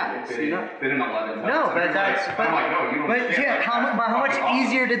I own. Yeah, fit in 11 times. No, but that's. I'm like, no, you don't understand. How much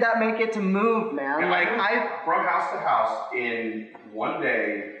easier did that make it to move, man? Yeah, from house to house in one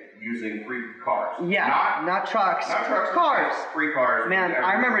day. Using free cars. Yeah, not trucks. Not trucks. Cars. Free cars. Man,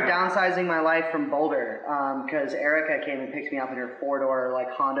 I remember downsizing my life from Boulder because Erica came and picked me up in her 4-door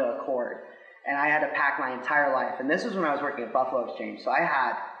Honda Accord, and I had to pack my entire life. And this was when I was working at Buffalo Exchange, so I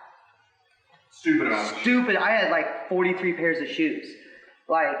had stupid amounts. I had 43 pairs of shoes.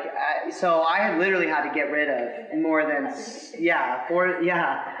 So I literally had to get rid of more than, I've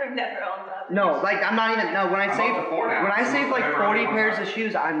never owned that. No, like I'm not even, no, when I say like 40 pairs of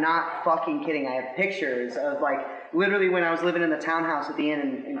shoes, I'm not fucking kidding. I have pictures of like, literally when I was living in the townhouse at the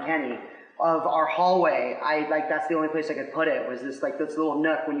inn in Kenny, of our hallway, that's the only place I could put it, was this little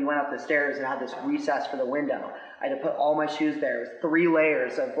nook. When you went up the stairs, it had this recess for the window. I had to put all my shoes there. It was 3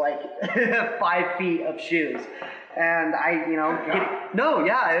 layers of like 5 feet of shoes. And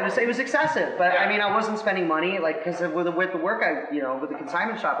it was excessive. But I mean, I wasn't spending money, like, because with the work with the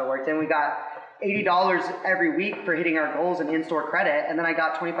consignment shop I worked in, we got $80 every week for hitting our goals in in-store credit, and then I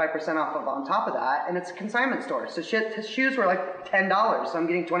got 25% off on top of that, and it's a consignment store. So shoes were like $10, so I'm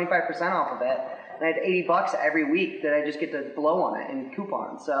getting 25% off of it, and I had $80 every week that I just get to blow on it in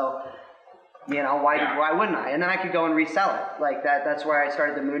coupons. So, why wouldn't I? And then I could go and resell it. Like that's where I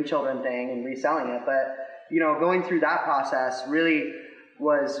started the Moon Children thing and reselling it. But going through that process really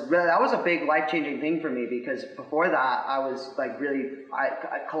that was a big life-changing thing for me, because before that I was like really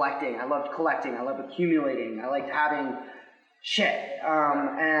collecting. I loved collecting. I loved accumulating. I liked having shit,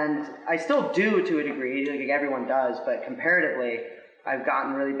 and I still do to a degree, like everyone does, but comparatively I've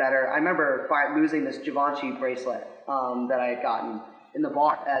gotten really better. I remember losing this Givenchy bracelet that I had gotten in the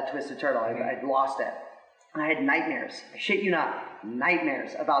bar at Twisted Turtle. I'd lost it. And I had nightmares. I shit you not,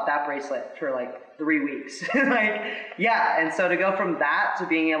 nightmares about that bracelet for like 3 weeks. And so to go from that to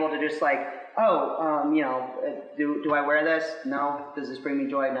being able to just like, do I wear this? No. Does this bring me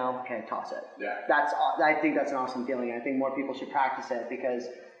joy? No. Okay, toss it. Yeah. I think that's an awesome feeling. I think more people should practice it, because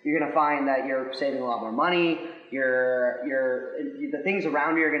you're gonna find that you're saving a lot more money. The things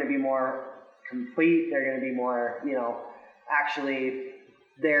around you are gonna be more complete. They're gonna be more, actually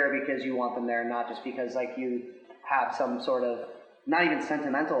there because you want them there, not just because like you have some sort of, not even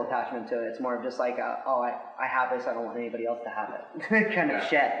sentimental attachment to it. It's more of just like, I have this, I don't want anybody else to have it kind of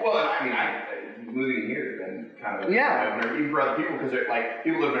shit. Well, I mean, moving here has been kind of even for other people, because like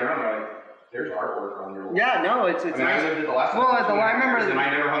people living around, they're like, there's artwork on your wall. Yeah, no, it's nice. I lived at the last I remember, and I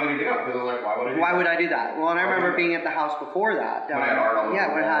never hung anything up, because I was like, why would I do that? Well, and I remember being at the house before that. When I had art all over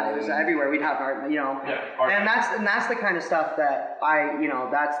when it was everywhere. We'd have art, art. And that's the kind of stuff that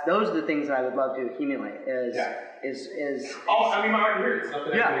those are the things that I would love to accumulate. My art here, it's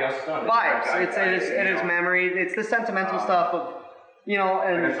something everybody else has done. Vibes. It is memory. It's the sentimental stuff of. And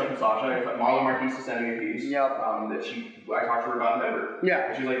I got stuff from Sasha. Marla Marquise is sending a piece. Yep. I talked to her about in Denver. Yeah.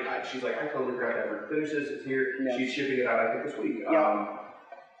 And she's like, I totally forgot to ever finish this. It's here. Yep. She's shipping it out, I think, this week. Yep.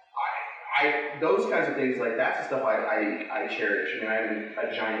 Those kinds of things, like that's the stuff I cherish. I mean, I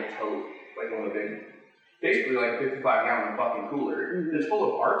have a giant tote, like one of the big, basically like 55-gallon fucking cooler. It's full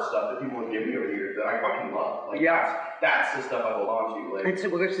of art stuff that people have given me over here that I fucking love. Like that's the stuff I hold on to. Like,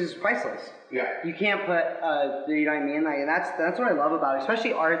 which is priceless. Yeah. You can't put, you know what I mean? Like that's what I love about it,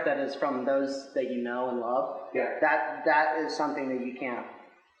 especially art that is from those that you know and love. Yeah. That is something that you can't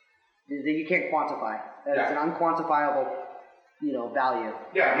quantify. It's an unquantifiable, value.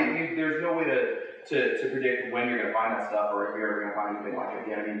 Yeah, there's no way to predict when you're going to find that stuff, or if you're ever going to find anything like it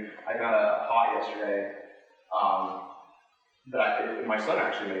again. I mean, I got a pot yesterday that my son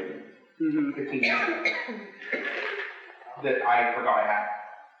actually made 15 years ago that I forgot I had.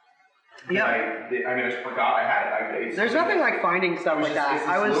 Yeah. I just forgot I had it. There's nothing like finding stuff like that. It's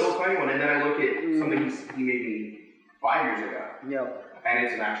this little tiny one, and then I look at something he made me 5 years ago. Yep. And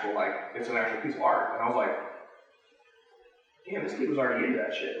it's an actual piece of art, and I was like, damn, this kid was already into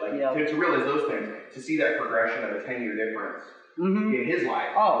that shit. Like, to realize those things, to see that progression of a 10-year difference in his life.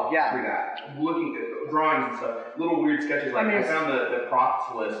 Oh, yeah. Through that. Looking at drawings and stuff, little weird sketches. Like, I found the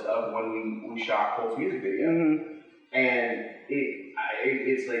props list of when we shot Colt's music video. And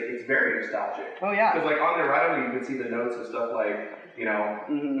it's very nostalgic. Oh, yeah. Because, like, on there, right under, you can see the notes and stuff like,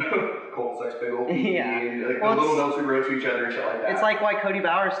 Colt Sex Big Ol' Yeah. And, like, the little notes we wrote to each other and shit like that. It's like why Cody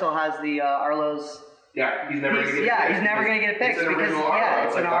Bauer still has the Arlo's. Yeah, he's never going to get it fixed. Yeah, he's never going to get it fixed. It's an original Arlo.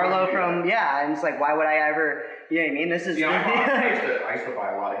 It's like, an Arlo from, and it's like, why would I ever, you know what I mean? This is... I used to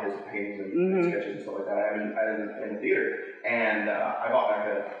buy a lot of his paintings and sketches and stuff like that. I had in the theater, and I bought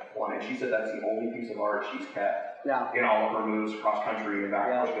Becca one, and she said that's the only piece of art she's kept in all of her moves across country and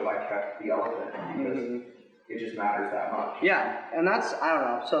back, because I kept the elephant, because it just matters that much. Yeah, and that's, I don't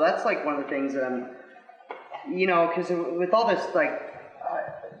know, so that's like one of the things that I'm, because with all this, like,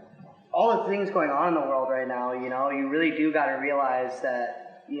 all the things going on in the world right now, you really do got to realize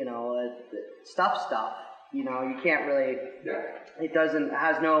that, stuff, you can't really, it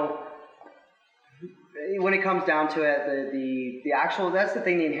has no when it comes down to it, the actual, that's the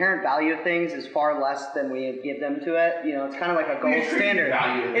thing, the inherent value of things is far less than we give them to it. You know, it's kind of like a gold standard.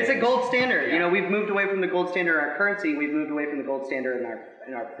 It's a gold standard. Yeah. You know, we've moved away from the gold standard in our currency. We've moved away from the gold standard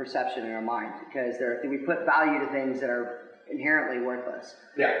in our perception, in our mind, because we put value to things that are inherently worthless.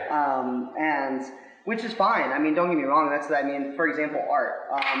 Yeah. And which is fine. I mean, don't get me wrong. For example, art.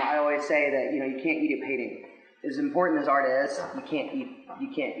 I always say that, you know, you can't eat a painting. As important as art is, you can't eat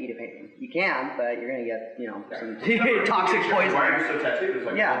a painting. You can, but you're gonna get, you know, some toxic poison. Why are you so tattooed? It's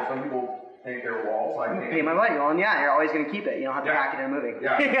like, well, some people paint their walls. I paint my butt. Well, yeah, you're always gonna keep it. You don't have to hack it in a movie.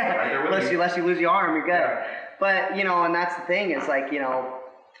 Yeah. Right, unless you lose your arm, you're good. Yeah. But you know, and that's the thing. Is like, you know,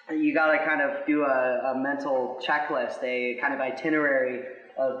 you gotta kind of do a mental checklist, a kind of itinerary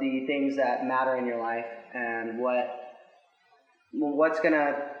of the things that matter in your life and what's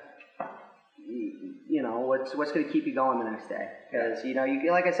gonna. You know, what's going to keep you going the next day? Because, you know,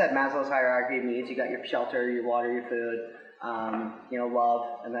 you like I said, Maslow's hierarchy of needs. You got your shelter, your water, your food, you know,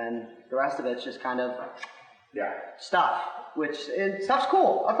 love, and then the rest of it's just kind of stuff. Stuff's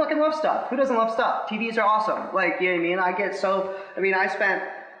cool. I fucking love stuff. Who doesn't love stuff? TVs are awesome. Like, you know what I mean? I spent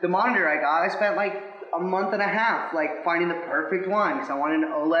the monitor I spent like a month and a half like finding the perfect one because I wanted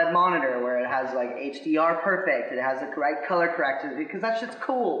an OLED monitor where it has like HDR perfect, it has the right color correction, because that shit's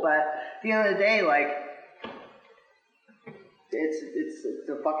cool. But at the end of the day, like it's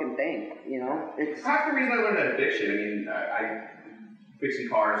a fucking thing, you know. It's half the reason I learned that addiction. I mean, I fixing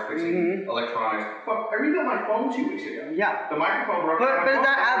cars, fixing electronics. Fuck, I rebuilt my phone 2 weeks ago. Yeah. The microphone broke. But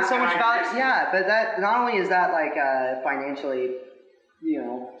that adds so much value. Yeah, but that not only is that like financially, you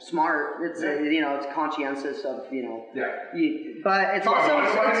know, smart. It's you know, it's conscientious of, you know. Yeah. But it's also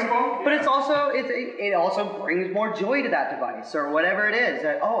it also brings more joy to that device or whatever it is.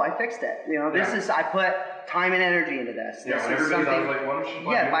 That, oh, I fixed it. You know, I put time and energy into this. Yeah. When everybody's always like, why don't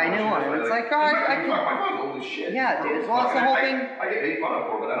you buy a new one? And it's like, all right, my phone's old as shit. Yeah, dude. Well, it's the whole thing. I get made fun of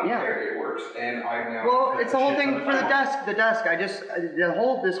for it, but I don't care. It works, and I now. Well, it's the whole thing for the desk. The desk.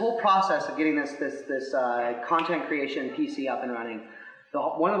 This whole process of getting this content creation PC up and running.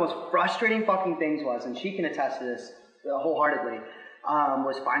 One of the most frustrating fucking things was, and she can attest to this wholeheartedly,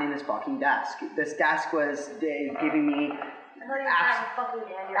 was finding this fucking desk. This desk was giving me.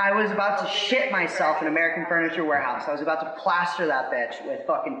 I was about to shit myself in American Furniture Warehouse. I was about to plaster that bitch with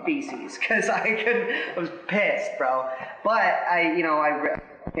fucking feces because I was pissed, bro. But I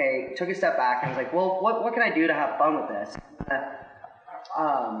took a step back and I was like, well, what can I do to have fun with this?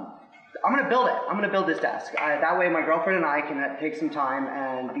 I'm going to build it. I'm going to build this desk. That way my girlfriend and I can take some time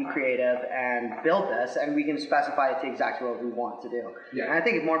and be creative and build this, and we can specify it to exactly what we want to do. Yeah. And I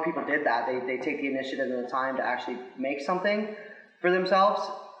think if more people did that, they take the initiative and the time to actually make something for themselves,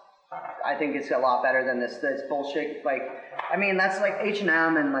 I think it's a lot better than this bullshit. Like, I mean, that's like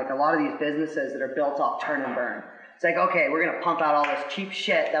H&M and like a lot of these businesses that are built off turn and burn. It's like, okay, we're going to pump out all this cheap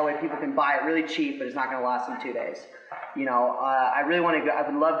shit. That way people can buy it really cheap, but it's not going to last them 2 days. You know, I really want to. I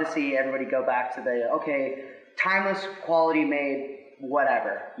would love to see everybody go back to the timeless, quality made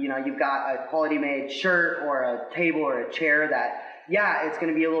whatever. You know, you've got a quality made shirt or a table or a chair that, it's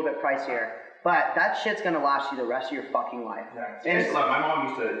going to be a little bit pricier, but that shit's going to last you the rest of your fucking life. Yeah. And my mom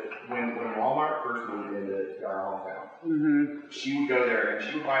used to, when Walmart first moved into our hometown, she would go there and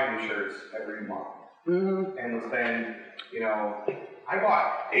she would buy new shirts every month, and would spend, you know. I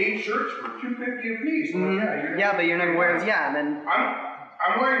bought 8 shirts for $2.50 a piece. Like, but you're never wearing. Yeah, and then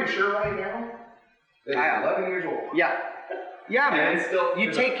I'm wearing a shirt right now. That is 11 years old. Yeah, man. And still,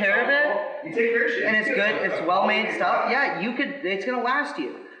 you take care of it. You take care of shit, and it's good. It's well-made stuff. Yeah, it's gonna last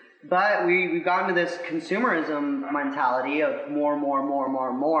you. But we've gotten to this consumerism mentality of more.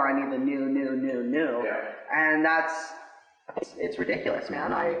 I need the new. Yeah. And it's ridiculous,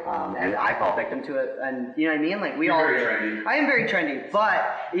 man. And I fall victim to it, and you know what I mean. Like I am very trendy,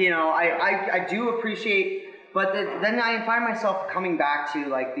 but you know, I do appreciate. But then I find myself coming back to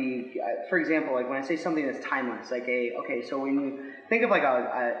like for example, like when I say something that's timeless, like so when you think of like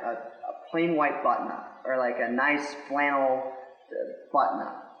a plain white button-up or like a nice flannel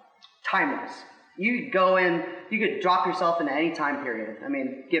button-up, timeless. You go in, you could drop yourself into any time period. I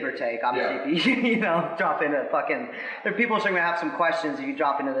mean, give or take. Obviously, if you drop into fucking. There are people who are going to have some questions if you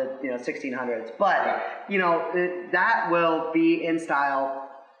drop into the 1600s, but that will be in style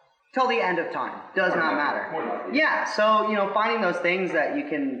till the end of time. Does not matter. Yeah. So finding those things that you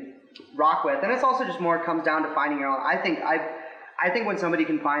can rock with, and it's also just more comes down to finding your own. I think when somebody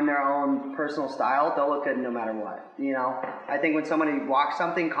can find their own personal style, they'll look good no matter what. I think when somebody walks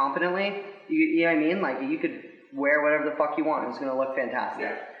something confidently, you know what I mean? Like you could wear whatever the fuck you want, and it's gonna look fantastic.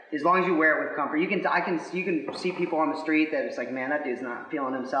 Yeah. as long as you wear it with comfort. You can see people on the street that it's like, man, that dude's not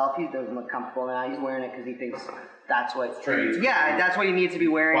feeling himself. He doesn't look comfortable now. He's wearing it because he thinks that's what. Yeah, that's what he needs to be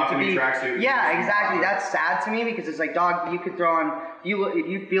wearing. Yeah, exactly. That's sad to me because it's like, dog, you could throw on if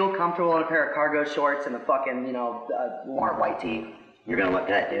you feel comfortable in a pair of cargo shorts and a fucking warm white tee. You're gonna look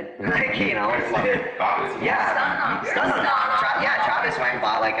good, dude. Like, it's Travis went and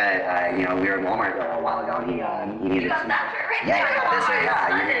bought like we were in Walmart a little while ago, and he needed some.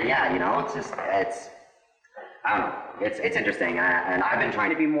 It's just, I don't know, it's interesting, and I've been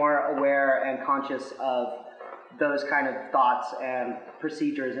trying to be more aware and conscious of those kind of thoughts and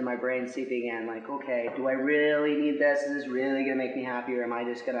procedures in my brain seeping in, like, okay, do I really need this? Is this really gonna make me happy, or am I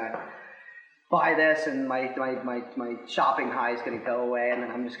just gonna buy this and my shopping high is gonna go away, and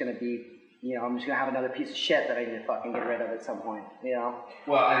then I'm just gonna be, I'm just gonna have another piece of shit that I need to fucking get rid of at some point,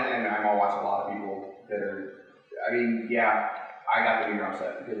 Well, and I watch a lot of people that are, I got the meter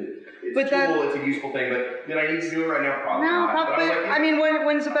upset because it's a tool, it's a useful thing, but did I need to do it right now? Probably not.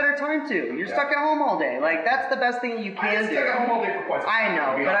 When's a better time to? You're stuck at home all day. Like, that's the best thing you can do. I'm stuck at home all day for quite some time. I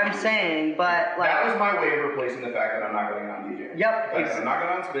know, but I'm saying, but like... That was my way of replacing the fact that I'm not going out and DJing. Yep. I'm not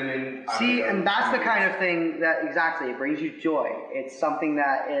going out spinning. See, and that's the kind of thing that, exactly, it brings you joy. It's something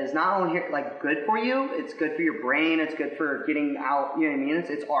that is not only good for you, it's good for your brain, it's good for getting out, you know what I mean?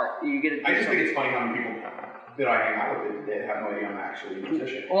 It's art. You get I just think it's funny how many people that I hang out with that have no idea I'm actually a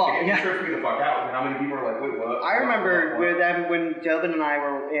musician. Well, it trips me the fuck out. And how many people are like, wait, what? I remember when Jobin and I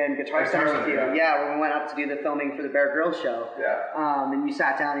were in Guitar Center with you. Yeah, when we went up to do the filming for the Bear Grylls show. Yeah. And you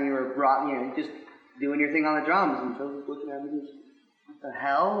sat down and you were just doing your thing on the drums, and Joe was looking at me, what the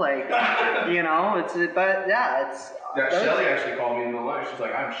hell? Like, it's. Yeah, Shelly actually called me in the night. She's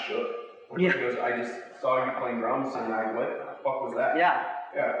like, I'm shook. She goes, I just saw you playing drums, and what the fuck was that? Yeah.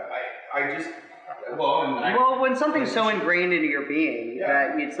 Yeah, I just. When something's so ingrained into your being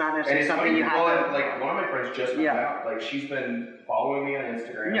that it's not necessarily something you have to... Like, one of my friends just moved out. Like, she's been following me on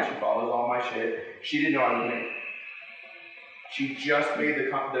Instagram. Yeah. She follows all my shit. She didn't know I was doing it. She just made the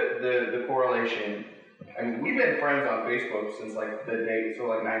correlation. I mean, we've been friends on Facebook since, like, the day, so,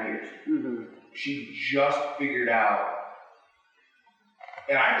 like, 9 years. Mm-hmm. She just figured out...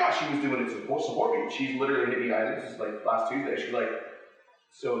 And I thought she was doing it to support me. She's literally hit me, this is, like, last Tuesday. She's like...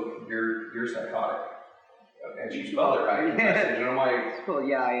 So you're psychotic, and she spelled it right. And I'm like, well,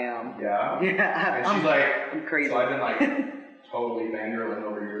 yeah, I am. Yeah. And she's like, I'm crazy. So I've been like totally fangirling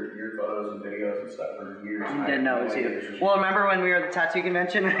over your photos and videos and stuff for years. You didn't know it was you. Well, remember when we were at the tattoo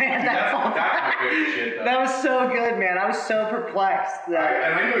convention? That's my favorite shit, though. That was so good, man. I was so perplexed. And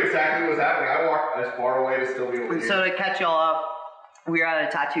I knew exactly what was happening. I walked as far away to still be able to hear. So to catch y'all up, we were at a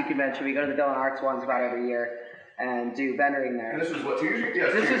tattoo convention. We go to the Dillon Arts ones about every year and do vendoring there. And this was what, 2 years ago?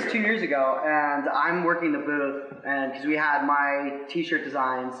 Yes, this was 2 years ago, and I'm working the booth, and because we had my t-shirt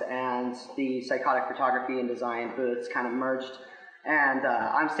designs and the psychotic photography and design booths kind of merged, and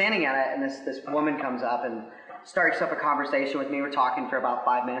I'm standing at it, and this woman comes up and starts up a conversation with me. We're talking for about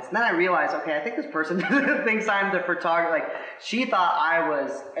 5 minutes, and then I realized, okay, I think this person thinks I'm the photographer. Like, she thought I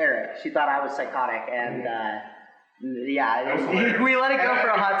was Eric. She thought I was psychotic, and we let it go for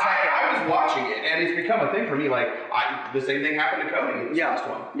a hot second. I was watching it, and it's become a thing for me. Like, the same thing happened to Cody in this last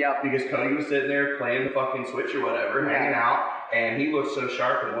one. Yeah. Because Cody was sitting there playing the fucking Switch or whatever, hanging out, and he looked so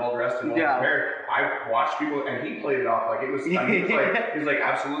sharp and well dressed and well prepared. I watched people, and he played it off like it was. I mean, he was like,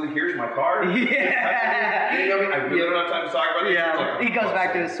 absolutely, here's my card. Yeah. You know what I mean? I really don't have time to talk about it. Yeah. Like, he goes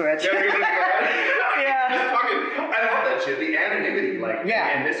back to his Switch. Yeah. I love that shit. The anonymity,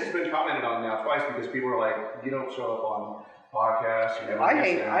 and this has been commented on now twice because people are like, you don't show up on podcasts.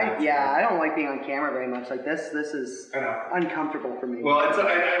 I don't like being on camera very much. Like this is uncomfortable for me. Well, I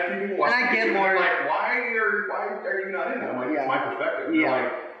think people watch I get more like, why are you not in it? I'm like, it's my perspective. Yeah. They're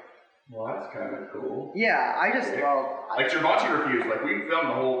like, well, that's kind of cool. Yeah, like Cervantes refused. Like we filmed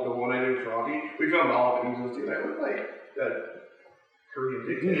the one I did with Cervantes. We filmed all of it. He was like, I look like Korean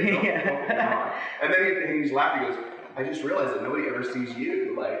dictator. And then he's laughing. He goes, I just realized that nobody ever sees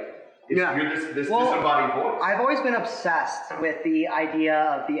you. Like, you're this disembodied voice. I've always been obsessed with the idea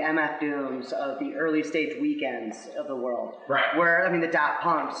of the MF Dooms, of the early stage weekends of the world. Right. Where, I mean, the Daft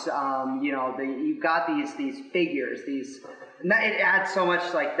Punks, you've got these figures, it adds so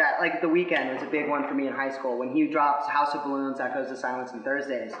much like that. Like, The Weeknd was a big one for me in high school. When he dropped House of Balloons, Echoes of Silence, and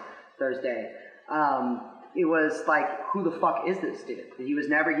Thursday, it was like, who the fuck is this dude? He had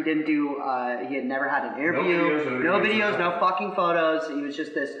never had an interview, no videos, no fucking photos. He was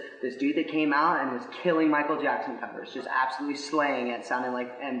just this dude that came out and was killing Michael Jackson covers, just absolutely slaying it, sounding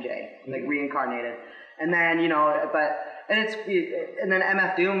like MJ, like reincarnated. And then, and then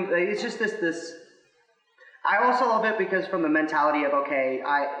MF Doom, it's just this, I also love it because from the mentality of, okay,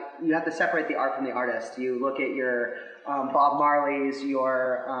 you have to separate the art from the artist. You look at your Bob Marley's,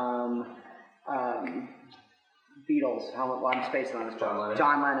 your Beatles, I'm spacing on this.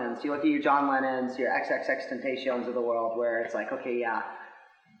 John Lennon's. You look at your John Lennon's, your XXXTentacions of the world, where it's like, okay, yeah,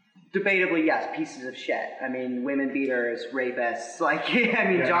 debatably, yes, pieces of shit. I mean, women beaters, rapists. Like, I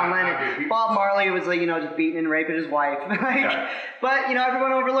mean, John Lennon, Bob Marley was like, just beating and raping his wife. But,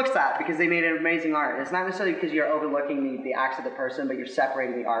 everyone overlooks that because they made an amazing art. It's not necessarily because you're overlooking the acts of the person, but you're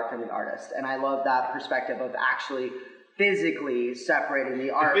separating the art from the artist. And I love that perspective of actually physically separating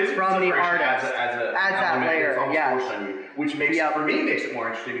the art from the artist. Adds that layer, forced on you, which makes, for me, makes it more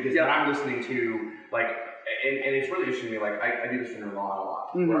interesting because then I'm listening to, like, and it's really interesting to me, like, I do this in Nirvana a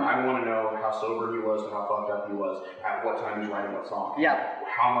lot, where I want to know how sober he was and how fucked up he was, at what time he's writing what song.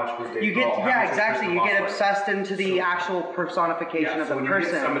 How much was Dave Grohl, exactly. You get obsessed into the actual personification of the person.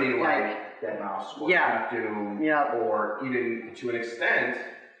 You get somebody like Deadmau5 or Doom, or even, to an extent,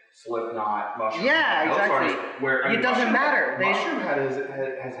 Slipknot, Mushroom. Exactly. Where, it doesn't matter. Mushroom has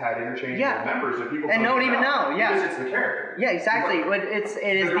had interchangeable members that people don't even know. Because it's the character. Yeah, exactly.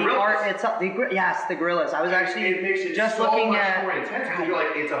 It is the art itself. The Gorillas. I was actually it makes it just so looking much at more intense because you're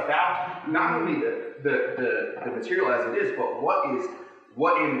like, it's about not only the material as it is, but what influenced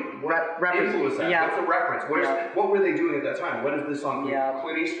that? What's the reference? What were they doing at that time? What is this song?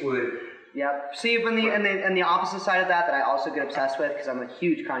 Clint Eastwood. Yep. See, and the opposite side of that I also get obsessed with because I'm a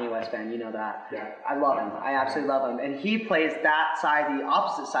huge Kanye West fan. You know that. Yeah. I love him. I absolutely love him, and he plays that side, the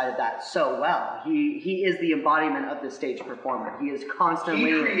opposite side of that, so well. He is the embodiment of the stage performer. He is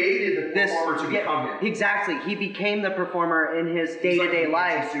constantly. He created the performer to become him. Exactly. He became the performer in his day-to-day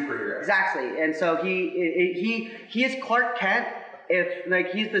life. He's a superhero. Exactly, and so he is Clark Kent.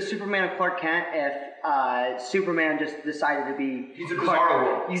 If he's the Superman of Clark Kent, if Superman just decided to be he's a Bizarro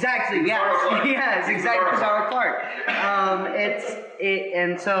world. Exactly. Yes, exactly. Bizarro Clark.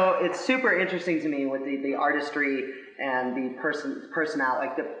 And so it's super interesting to me with the artistry and the personality,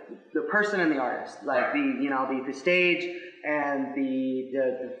 like the person and the artist, like the stage and the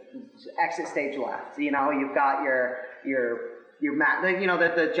exit stage left. You've got your mat,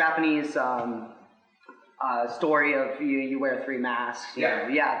 the Japanese. Story of you wear 3 masks.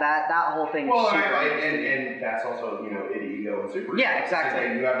 That whole thing. Well, and that's also ego and super. Yeah,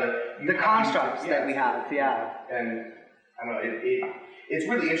 exactly. You have the constructs that we have. Yeah. And I don't know. It's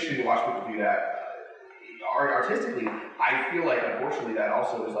really interesting to watch people do that. Artistically, I feel like unfortunately that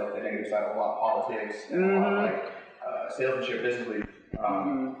also is like the negative side of a lot of politics and a lot of like salesmanship, business leaders.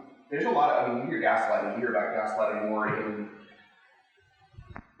 There's a lot of you hear gaslighting. You hear about gaslighting more in.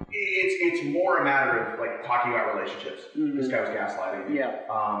 It's more a matter of like talking about relationships. This guy was gaslighting.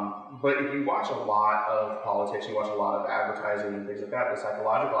 But if you watch a lot of politics, you watch a lot of advertising and things like that, the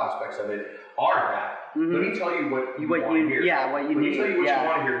psychological aspects of it are that. Let me tell you what you want to hear. Yeah, what you need. Let me tell you what you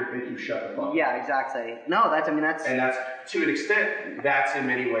want to hear to make you shut the fuck up. Yeah, exactly. No, that's. And that's to an extent, that's in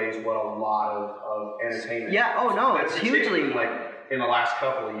many ways what a lot of entertainment. Yeah. Oh no, it's hugely like in the last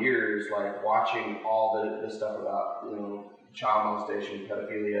couple of years, like watching all the stuff about child molestation,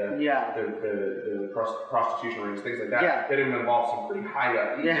 pedophilia, the prostitution rings, things like that, that involve some pretty high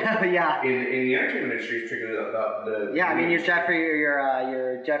up people. In the entertainment industry, particularly about the. I mean, your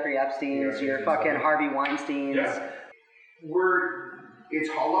Jeffrey Epstein's, your fucking Harvey Weinstein's. It's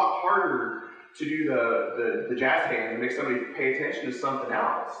a lot harder to do the jazz hand and make somebody pay attention to something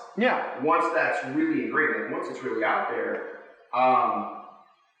else. Once that's really ingrained, like once it's really out there,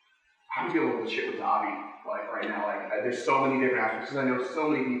 I'm dealing with the shit with Dobby. Like right now, like there's so many different aspects because I know so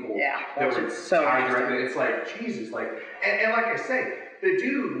many people that were so tied directly. It's like Jesus, like and like I say, the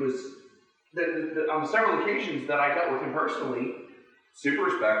dude was on several occasions that I dealt with him personally, super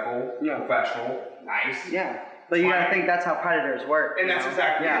respectful, professional, nice. But you gotta think that's how predators work. And that's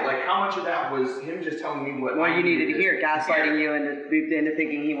exactly it. Like how much of that was him just telling me what you needed to hear, gaslighting you into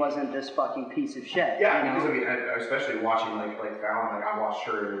thinking he wasn't this fucking piece of shit. Because I mean, especially watching like Fallon, like I watched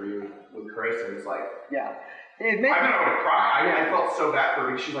her interview with Chris, and it's like I mean, I would have cried. I felt so bad for her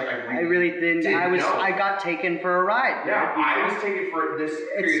because she's like, I really didn't. I got taken for a ride. I was taken for this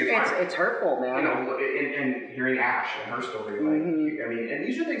period of time. It's hurtful, man. And hearing Ash and her story, like I mean, and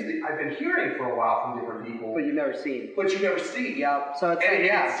these are things that I've been hearing for a while from different people, but you've never seen. Yeah. So it's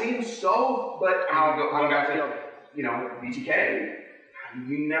it seems so. But going back to BTK,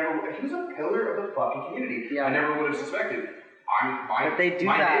 he was a pillar of the fucking community. I never would have suspected. My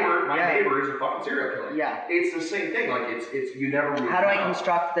neighbor is a fucking serial killer. It's the same thing. Like it's you never. Really How do I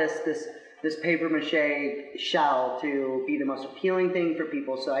construct this this paper mache shell to be the most appealing thing for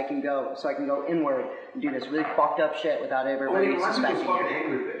people, so I can go inward and do this really fucked up shit without everybody suspecting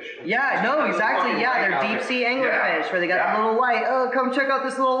anglerfish. Yeah, no, exactly. Yeah, they're deep sea anglerfish where they got the little light. Oh, come check out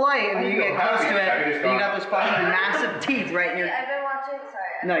this little light, and then you get close to it, and you got those fucking massive teeth right in your. I've been watching.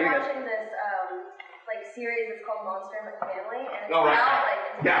 Sorry, I've been watching this like series. It's called Monster McFamily, and it's about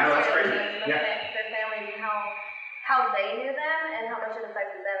like that's crazy. Their family and how they knew them and how much it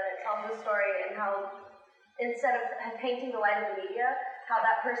affected them. And it tells the story and how instead of painting the light of the media, how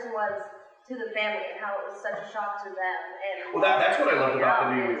that person was to the family and how it was such a shock to them. And well, that's what I loved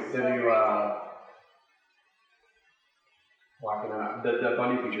about the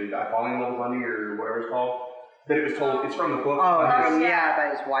Bundy feature, Falling in Love with Bundy or whatever it's called. That it was told, it's from the book. By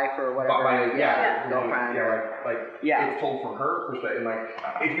his wife or whatever. Girlfriend. It's told from her perspective. And like,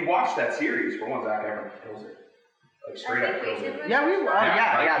 if you watch that series, for one, Zac Efron kills it. Like straight up kills it. Yeah, we He killed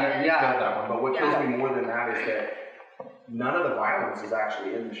that one. But what kills me more than that is that none of the violence is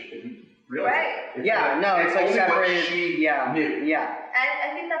actually in the shit. Right. It's like separated. She knew. And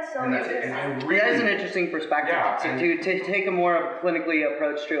I think that's so interesting. That is an interesting perspective to take a more clinically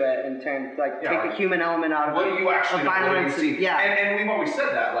approach to it and take the human element out of what do you actually violence. And we've always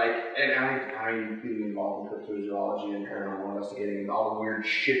said that, like, and I being involved in cryptozoology and paranormal investigating and all the weird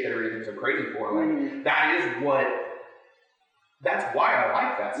shit that everything's so crazy for, like, that's why I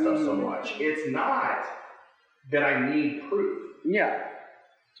like that stuff so much. It's not that I need proof. Yeah.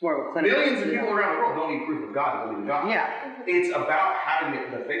 It's more of a clinical. Millions of people around the world don't need proof of God to believe in God. Yeah. It's about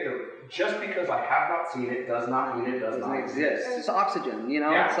having the faith of just because I have not seen it does not mean it does not exist. It's oxygen,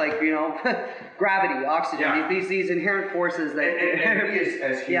 it's like, gravity, oxygen, these inherent forces that and we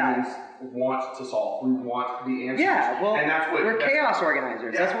as humans want to solve. We want the answers. Yeah, well, and that's what we're chaos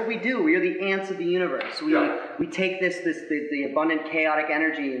organizers. That's what we do. We are the ants of the universe. We take the abundant chaotic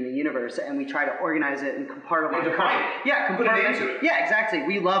energy in the universe and we try to organize it and compartmentalize it. Put it into it. Yeah, exactly.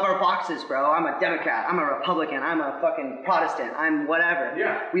 We love our boxes, bro. I'm a Democrat. I'm a Republican. I'm a fucking Protestant. I'm whatever.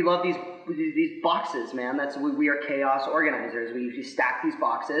 Yeah. We love these boxes, man. We are chaos organizers. We stack these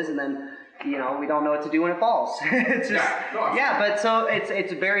boxes and then we don't know what to do when it falls. It's just, but so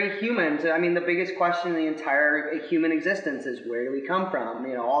it's very human. The biggest question in the entire human existence is where do we come from?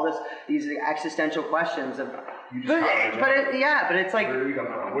 All these existential questions of. But it's like. Where do we come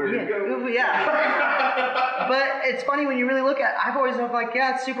from? Where do we go? Yeah. But it's funny when you really look at. I've always felt like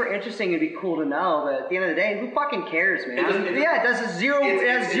it's super interesting. It'd be cool to know, but at the end of the day, who fucking cares, man? It has zero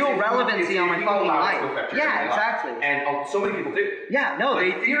relevancy on my fucking life. Yeah, exactly. And so many people do. Yeah, no,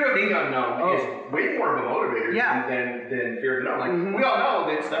 fear of the unknown is way more of a motivator than fear of the unknown. Like we all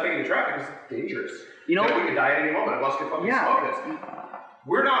know that stepping into traffic is dangerous. That we could die at any moment. A bus could fucking smoke us.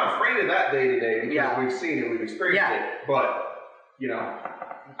 We're not afraid of that day to day because we've seen it, we've experienced it. But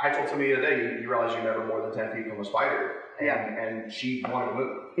I told somebody the other day, you realize you're never more than 10 feet from a spider. And she wanted to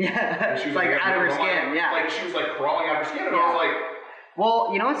move. Yeah. And she was like out of her skin. Like she was like crawling out of her skin, and I was like.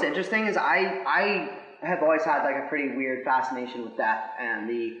 Well, what's interesting is I have always had like a pretty weird fascination with death and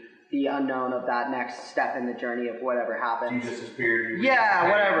the unknown of that next step in the journey of whatever happens. You disappeared.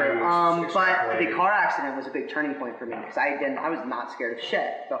 Whatever. But the car accident was a big turning point for me because I was not scared of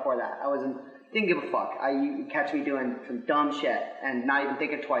shit before that. Didn't give a fuck. You catch me doing some dumb shit and not even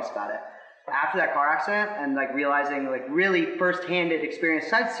thinking twice about it. After that car accident and like realizing like really first-hand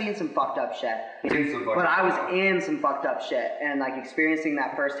experience, I'd seen some fucked up shit, but I was in some fucked up shit and like experiencing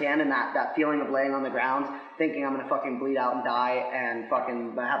that firsthand and that feeling of laying on the ground, thinking I'm gonna fucking bleed out and die and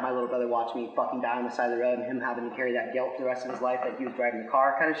fucking have my little brother watch me fucking die on the side of the road and him having to carry that guilt for the rest of his life that he was driving the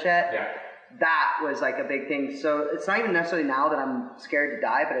car kind of shit. Yeah. That was like a big thing. So it's not even necessarily now that I'm scared to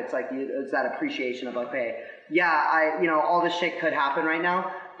die, but it's like it's that appreciation of like, hey, all this shit could happen right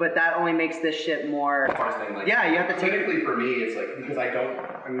now, but that only makes this shit more. You have to take. Clinically for me, it's like because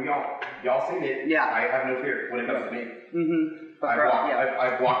y'all seen it. Yeah. I have no fear when it comes to me. Mm-hmm.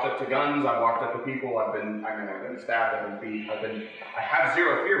 I've walked up to guns. I've walked up to people. I've been stabbed. I've been beat. I have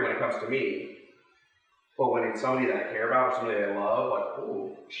zero fear when it comes to me. But when it's somebody that I care about or somebody that I love, like,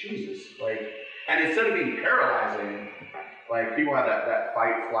 oh, Jesus. Like, and instead of being paralyzing, like, people have that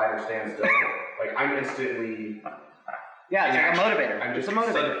fight, flight, or stand still. Like, I'm instantly... Yeah, it's like a motivator. I'm just a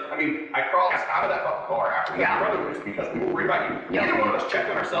motivator. I crawled out of that fucking car after my brother was because we were worried about you. Neither one of us checked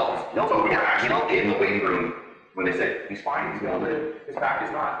on ourselves. So we were actually in the waiting room when they said, he's fine, he's going to live. His back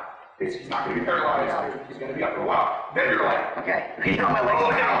is not. He's not going to be paralyzed. He's going to be up for a while. Then you're like, okay, my legs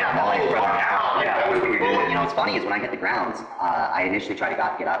out. That was what you're doing. You know what's funny is when I hit the ground, I initially tried to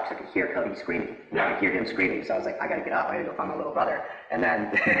get up because I could hear Cody screaming. I could hear him screaming, so I was like, I gotta get up. I gotta go find my little brother. And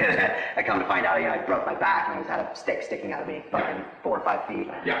then I come to find out, I broke my back and I had a stick sticking out of me, fucking 4 or 5 feet.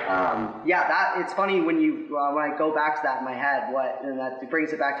 It's funny when I go back to that in my head, and that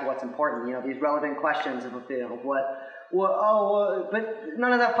brings it back to what's important. These relevant questions of but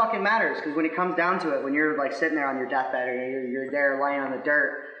none of that fucking matters, because when it comes down to it, when you're like sitting there on your deathbed or you're there lying on the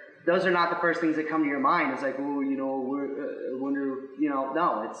dirt, those are not the first things that come to your mind. It's like, no,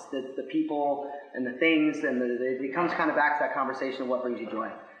 it's the people and the things, and it comes kind of back to that conversation of what brings you joy.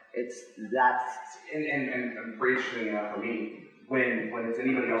 And for interesting for me, when it's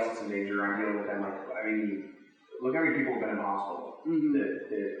anybody else that's in danger, I'm dealing with them. Look how many people have been in the hospital.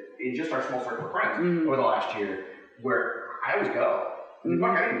 In just our small circle of friends over the last year, where I always go. I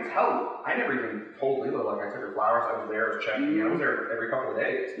didn't even tell you. I never even told Lila, like I took her flowers, I was there, I was checking in, I was there every couple of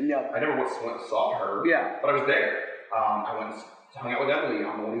days. I never went and saw her, but I was there. I went and hung out with Emily,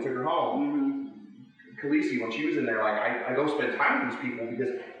 I'm the one who took her home. Khaleesi, when she was in there, like I go spend time with these people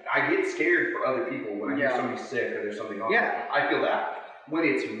because I get scared for other people when I hear somebody's sick or there's something on. I feel that. When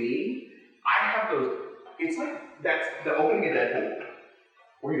it's me, I have those, it's like that's the opening of Deadpool,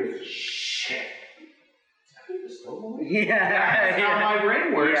 where he goes, shit. That's how my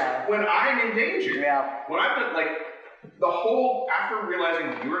brain works when I'm in danger. When I've been after realizing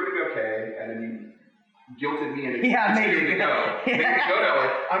you were going to be okay, and then you guilted me into continuing to go. Made me go to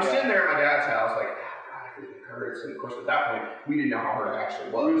I'm sitting there at my dad's house, like, God, everything hurts. And of course, at that point, we didn't know how hard it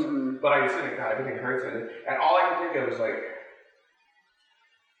actually was. But I was sitting, God, everything hurts. And all I could think of was like,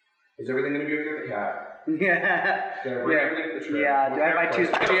 is everything going to be okay with the cat? Did I bring everything to the trip? Do I buy 2?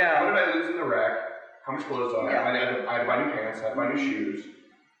 What did I lose in the wreck? How much clothes do I have? I had to buy new pants, I had to buy new shoes,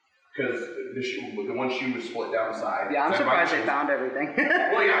 because the one shoe was split down the side. I'm surprised they found everything.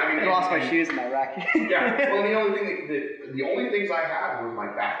 I lost my shoes in my rack. The only things I had was my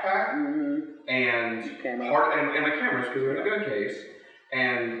backpack and my cameras, because they're in a gun case,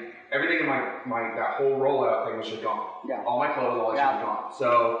 and everything in that whole rollout thing was just gone. All my clothes, all that shit was gone.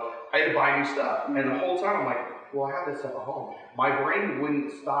 So I had to buy new stuff, and the whole time I'm like, well, I have this stuff at home. My brain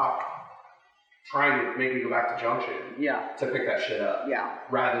wouldn't stop trying to make me go back to Junction to pick that shit up.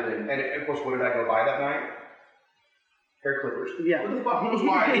 Rather than, and of course, what did I go buy that night? Hair clippers. What the fuck was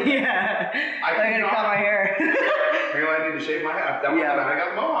my... I gotta cut my hair. Apparently I need to shave my head. That was the night I got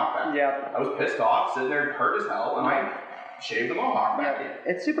the mohawk back. I was pissed off, sitting there hurt as hell, and I shaved the mohawk back in.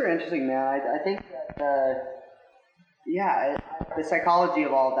 It's super interesting, man. I think that, the psychology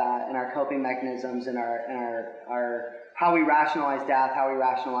of all of that, and our coping mechanisms, and our how we rationalize death, how we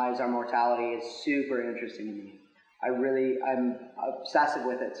rationalize our mortality is super interesting to me. I'm obsessive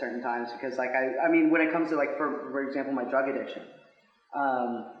with it certain times, because when it comes to for example, my drug addiction,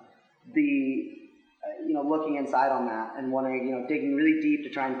 looking inside on that and wondering, digging really deep to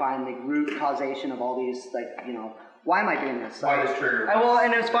try and find the root causation of all these, why am I doing this? Why this trigger?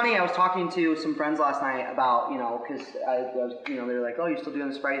 And it was funny, I was talking to some friends last night about, because I was, they were like, oh, you're still doing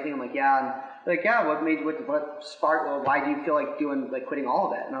the sobriety thing? I'm like, yeah. And they're like, what sparked, why do you feel like quitting all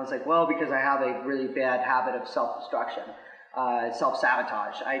of it? And I was like, well, because I have a really bad habit of self-destruction,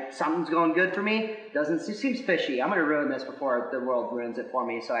 self-sabotage. Something's going good for me, it seems fishy. I'm going to ruin this before the world ruins it for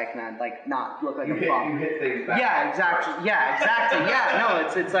me, so I can not look like a bum. You hit things back. Yeah, exactly.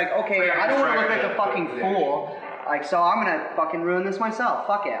 No, it's like, okay, I don't want to look like a fucking fool. So I'm going to fucking ruin this myself.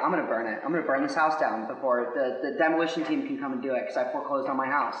 Fuck it. I'm going to burn it. I'm going to burn this house down before the demolition team can come and do it, because I foreclosed on my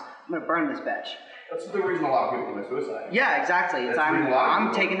house. I'm going to burn this bitch. That's the reason a lot of people commit suicide. Yeah, exactly.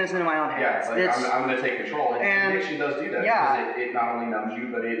 I'm taking this into my own hands. I'm going to take control. And addiction does do that. Because it not only numbs you,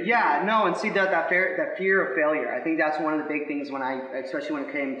 but it... and see that fear of failure. I think that's one of the big things especially when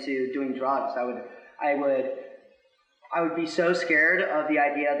it came to doing drugs. I would be so scared of the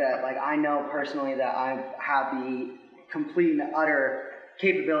idea that, I know personally that I have the complete and utter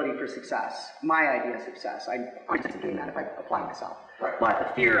capability for success. My idea of success. I'm just doing that if I apply myself. Right. But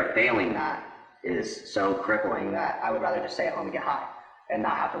the fear of failing that is so crippling that I would rather just stay at home and get high and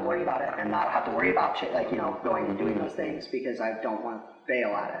not have to worry about it, and not have to worry about shit going and doing those things, because I don't want to fail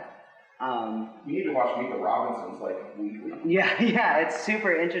at it. You need to watch Meet the Robinsons weekly. Yeah, it's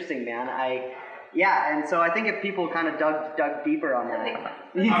super interesting, man. And so I think if people kind of dug deeper on that.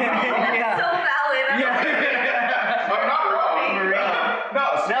 So valid. I'm not wrong.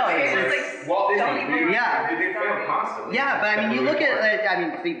 No, it's Walt Disney. They fail constantly. Yeah, but you look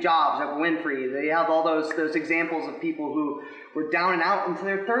at Steve Jobs, Winfrey. They have all those examples of people who were down and out into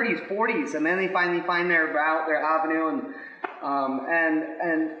their 30s, 40s, and then they finally find their route, their avenue, and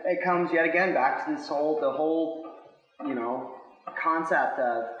And it comes yet again back to the whole, you know, concept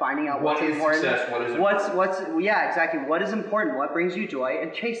of finding out what's important. Success, what is important. Yeah, exactly. What is important? What brings you joy?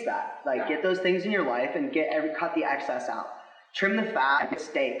 And chase that. Like, get those things in your life and cut the excess out. Trim the fat, get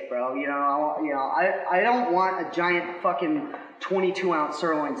steak, bro. I don't want a giant fucking 22-ounce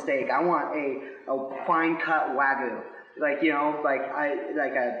sirloin steak. I want a fine cut Wagyu. Like, you know, like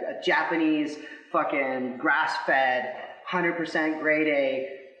a Japanese fucking grass-fed, 100% grade A,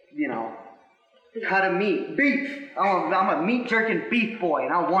 you know, cut of meat, beef. I'm a meat jerking beef boy,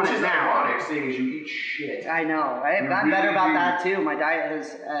 and I want it now. Which is ironic, seeing as you eat shit. I know. I've gotten better about that too. My diet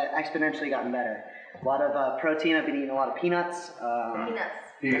has exponentially gotten better. A lot of protein. I've been eating a lot of peanuts.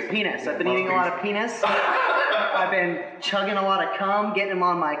 Penis. I've been eating a lot of penis. I've been chugging a lot of cum, getting them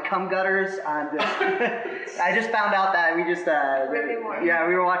on my cum gutters. I just found out that we just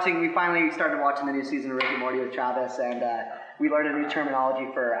we finally started watching the new season of Rick and Morty with Travis, and we learned a new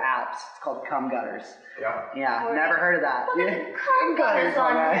terminology for apps. It's called cum gutters. Yeah, never heard of that. Cum gutters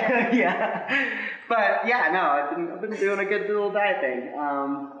on there. Yeah, but yeah, no, I've been doing a good little diet thing.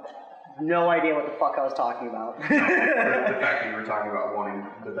 No idea what the fuck I was talking about. The fact that you were talking about wanting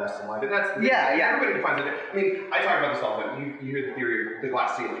the best in life. And that's everybody defines it. I mean, I talk about this all the time. You hear the theory of the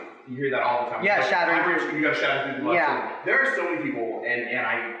glass ceiling. You hear that all the time. Yeah, shattering through. You got to shatter through the glass ceiling. There are so many people, and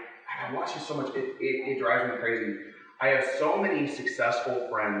I watch this so much, it drives me crazy. I have so many successful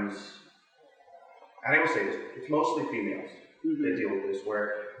friends, and I will say this, it's mostly females that deal with this,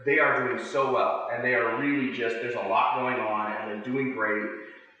 where they are doing so well, and they are really just, there's a lot going on, and they're doing great.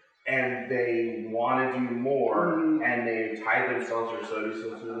 And they want to do more, and they tie themselves or so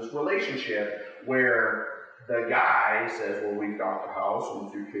to this relationship where the guy says, well, we've got the house and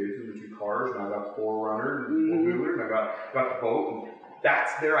the 2 kids and the 2 cars, and I got the 4Runner and the 4-wheeler, and I got the boat. And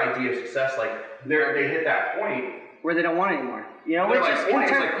that's their idea of success. Like, they hit that point where they don't want it anymore. You know, which is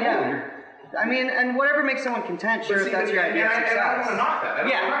content. I mean, and whatever makes someone content, sure, if that's your idea of success. And I don't want to knock that. I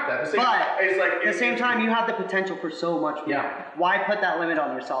don't want to knock that. But it's like, at the same time, you have the potential for so much more. Yeah. Why put that limit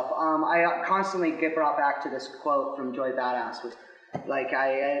on yourself? I constantly get brought back to this quote from Joy Badass. Like,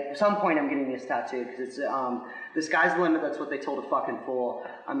 at some point, I'm getting this tattoo because it's the sky's the limit. That's what they told a fucking fool.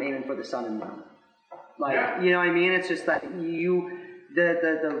 I'm aiming for the sun and moon. Like, you know what I mean? It's just that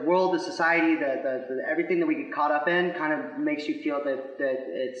the world, the society, the everything that we get caught up in kind of makes you feel that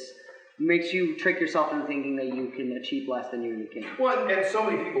it's makes you trick yourself into thinking that you can achieve less than you can. Well, and so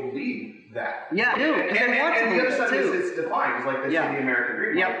many people believe that. Yeah, do. And the other side is it's defined. It's like this is the American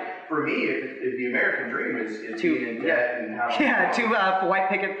dream. Yep. Like, for me, if the American dream is being in debt and having white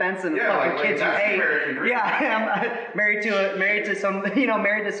picket fence and fucking kids you hate. Yeah, I'm married to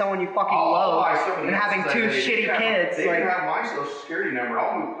someone you fucking love and having 2 shitty kids. They can have my social security number.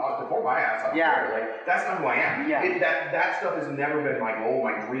 I'll move to pull my ass out there. Like, that's not who I am. Yeah. That stuff has never been my goal,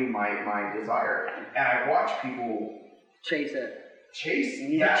 my dream, my desire. And I watch people chase it. Chase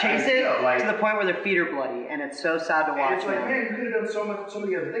it to the point where their feet are bloody, and it's so sad to watch. It's like, man, you could have done so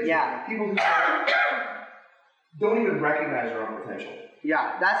many other things. Yeah. People who don't even recognize their own potential.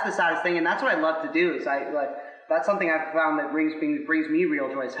 Yeah, that's the saddest thing, and that's what I love to do. Is that's something I've found that brings me real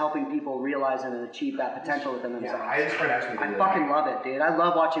joy, is helping people realize and achieve that potential within themselves. Yeah, I had this friend ask me. I fucking love it, dude. I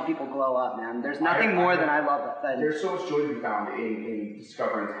love watching people glow up, man. There's nothing more than I love that. There's so much joy to be found in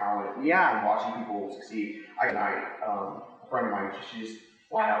discovering talent. And watching people succeed. A friend of mine, she just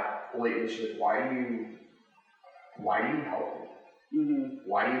flat out blatantly, she's like, why do you help me?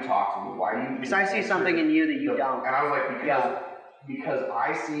 Why do you talk to me? Why do you? Because I see something in you that you don't. And I was like, because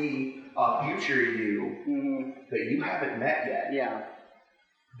I see a future you that you haven't met yet. Yeah.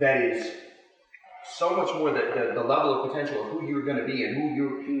 That is so much more the level of potential of who you're going to be and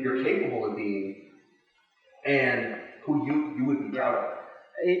who you're capable of being, and who you would be proud of.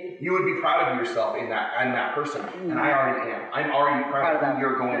 You would be proud of yourself in that person, and I already am. I'm already proud of who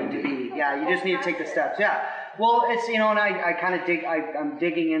you're going to be. Yeah, you just need to take the steps. Yeah. Well, it's, and I kind of I'm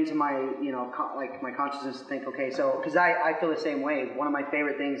digging into my, my consciousness to think, okay, so, because I feel the same way. One of my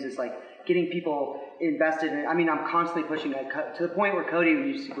favorite things is, like, getting people invested in, I'm constantly pushing that, to the point where Cody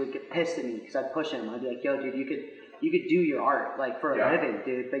would get pissed at me, because I'd push him. I'd be like, yo, dude, you could do your art, like, for a living,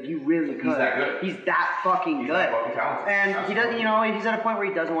 dude. Like, you really could. He's that good. He's that fucking good. That fucking talented. And he doesn't, he's at a point where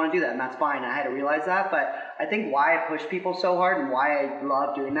he doesn't want to do that, and that's fine. I had to realize that, but I think why I push people so hard and why I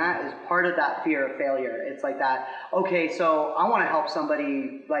love doing that is part of that fear of failure. It's like that, okay, so I want to help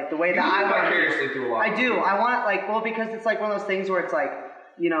somebody, like, the way that I want to. Vicariously through a lot. I do. I want, because it's like one of those things where it's like,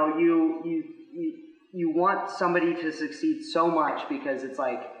 you want somebody to succeed so much because it's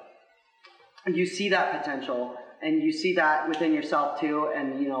like, you see that potential, and you see that within yourself too,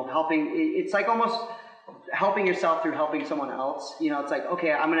 and helping. It's like almost helping yourself through helping someone else. You know, it's like,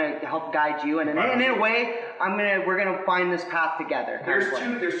 okay, I'm gonna help guide you, and in a way, we're gonna find this path together.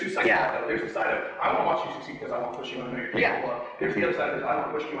 There's two sides of that though. There's the side of I want to watch you succeed because I want to push you on your capable. There's the other side of I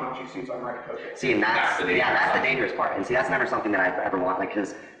want to push you on you succeed so I'm right to coach it. See, and that's the dangerous part. And see, that's never something that I ever want. Like,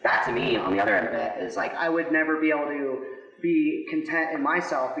 because that to me, on the other end of it, is like I would never be able to be content in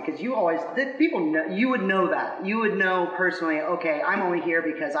myself because you would know that. You would know personally, okay, I'm only here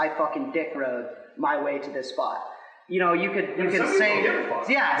because I fucking dick rode my way to this spot. You know, you could say,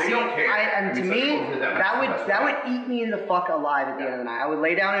 yeah, they see, don't care. and to me, that would eat me the fuck alive at the end of the night. I would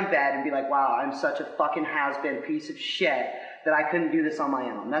lay down in bed and be like, wow, I'm such a fucking has-been piece of shit that I couldn't do this on my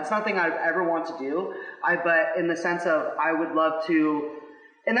own. That's nothing I'd ever want to do. But in the sense of, I would love to.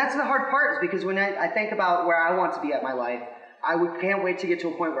 And that's the hard part, is because when I think about where I want to be at my life, can't wait to get to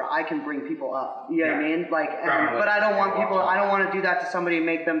a point where I can bring people up. You know what I mean? Like, but I don't want to do that to somebody and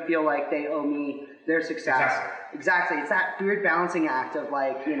make them feel like they owe me their success. Exactly. It's that weird balancing act of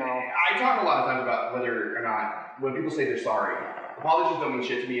like, you know. I talk a lot of times about whether or not, when people say they're sorry, apologies don't mean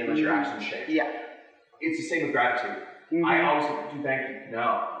shit to me unless your actions change. Yeah. It's the same with gratitude. I always do thank you.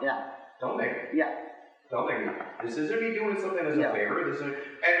 No. Yeah. Don't thank me. Yeah. Don't thank me. This isn't me doing something as a favor.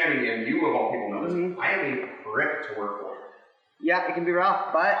 And you of all people know this. I am a prick to work for. Yeah, it can be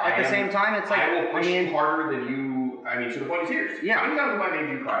rough, but at the same time, it's like I will push harder than you. I mean, to the point of tears. Yeah. How many times have I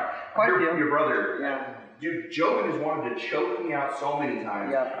made you cry? Your brother. Yeah. Dude, Joven has wanted to choke me out so many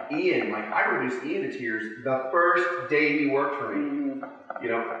times. Yeah. Ian, I reduced Ian to tears the first day he worked for me. You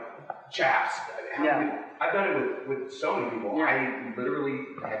know, chaps. I've done it with so many people. Yeah. I literally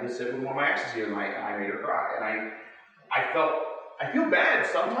had to sit with one of my exes here and I made her cry. And I feel bad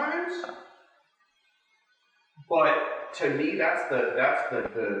sometimes, but to me, that's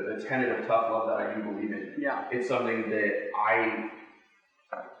the tenet of tough love that I do believe in. Yeah. It's something that my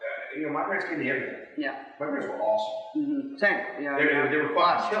parents gave me everything. Yeah. My parents were awesome. Same. Yeah. They were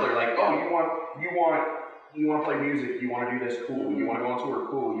fucking killer. Like, you want to play music, you want to do this, cool. You want to go on tour,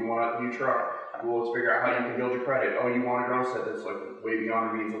 cool. You want a new truck, cool. Let's figure out how you can build your credit. Oh, you want a drum set that's like way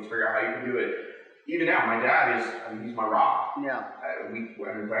beyond your means. Let's figure out how you can do it. Even now, my dad he's my rock. Yeah.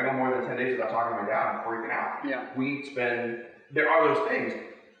 If I go more than 10 days without talking to my dad, I'm freaking out. Yeah. There are those things.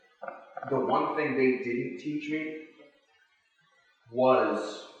 The one thing they didn't teach me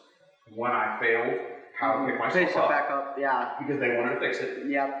was when I failed, how to pick myself back up. Yeah. Because they wanted to fix it.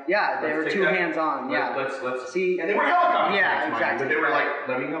 Yeah. Yeah, they were too hands-on. Yeah. Let's see. And they were helicopters. Yeah, exactly. But they were like,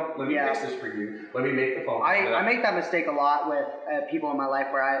 let me fix this for you. Let me make the phone. I make that mistake a lot with people in my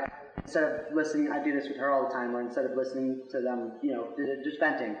life where instead of listening, I do this with her all the time, where instead of listening to them, just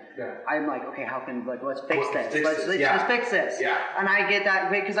venting, I'm like, okay, let's fix this. Let's just fix this. Yeah. And I get that,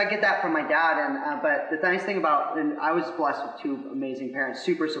 because I get that from my dad, but the nice thing and I was blessed with two amazing parents,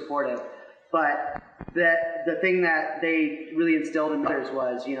 super supportive, but the thing that they really instilled in others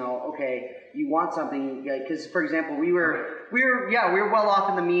was, okay, you want something, because for example, we were well off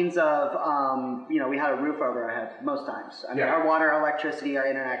in the means of, we had a roof over our head most times. I mean, our water, our electricity, our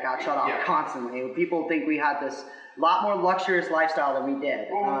internet got shut off constantly. People think we had this lot more luxurious lifestyle than we did.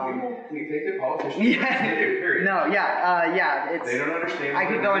 We think that politicians period. No, they don't understand. I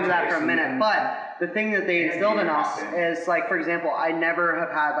could go into that for a minute, but the thing that they instilled in us is, like, for example, I never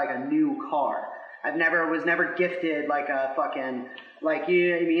have had like a new car. Was never gifted like a fucking, like, you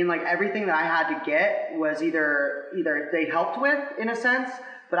know what I mean? Like, everything that I had to get was either they helped with, in a sense,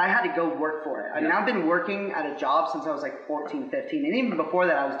 but I had to go work for it. I mean, I've been working at a job since I was like 14, 15, and even before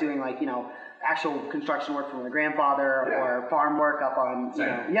that I was doing like, actual construction work for my grandfather or farm work up on,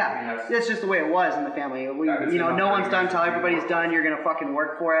 it's just the way it was in the family. No one's done till everybody's done. You're gonna fucking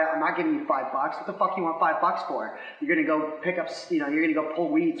work for it. I'm not giving you $5. What the fuck you want $5 for? You're gonna go pick up, you're gonna go pull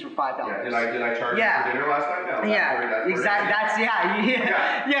weeds for $5. Yeah. Did I charge you for dinner last night? No. Yeah, exactly.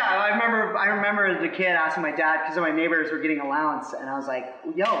 I remember as a kid asking my dad, because my neighbors were getting allowance, and I was like,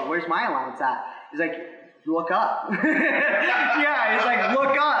 yo, where's my allowance at? He's like, look up. He's like,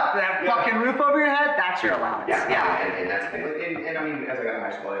 look up. That fucking roof over your head, that's your allowance. And that's the thing. And I mean, as I got in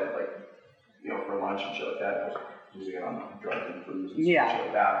high school, I had for lunch and shit like that, I was using it on drugs and foods and shit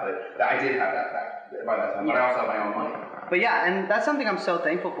like that. But I did have that back by that time. But I also have my own money. But and that's something I'm so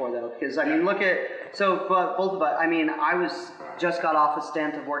thankful for, though, because I mean, but both of us, I mean, I just got off a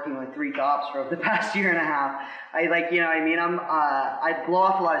stint of working like 3 jobs for the past year and a half. I I blow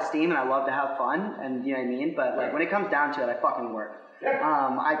off a lot of steam and I love to have fun, and you know what I mean? But like when it comes down to it, I fucking work.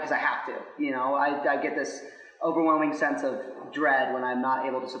 Because I have to, I get this overwhelming sense of dread when I'm not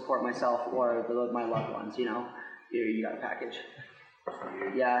able to support myself or my loved ones, you got a package.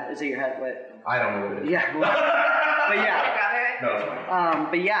 Yeah, is it your head? What? I don't know what it is. Yeah, well, but yeah. No, it's fine.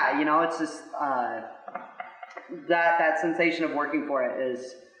 But yeah, it's just, that sensation of working for it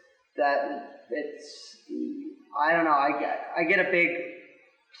is that it's, I don't know, I get a big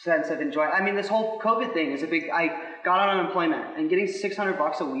sense of enjoyment. I mean, this whole COVID thing is I got on unemployment, and getting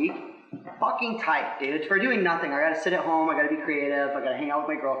 $600 a week, fucking tight, dude. For doing nothing. I gotta sit at home, I gotta be creative, I gotta hang out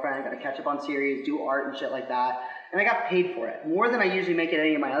with my girlfriend, I gotta catch up on series, do art and shit like that. And I got paid for it, more than I usually make at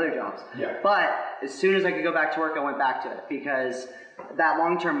any of my other jobs. Yeah. But as soon as I could go back to work, I went back to it, because that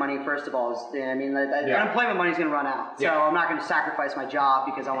long-term money, first of all, is, I mean, unemployment money is going to run out. So I'm not going to sacrifice my job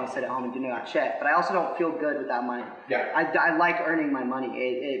because I want to sit at home and do that shit. But I also don't feel good with that money. Yeah. I like earning my money.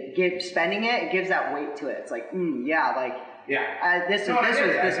 It gives, spending it gives that weight to it. It's like, this was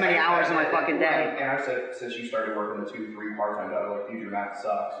this many hours of my fucking day. And I've said since you started working the 2-3 part-time jobs, like, dude, your math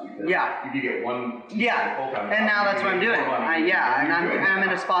sucks. Because if you get one full-time and now job, that's what I'm doing. And I'm in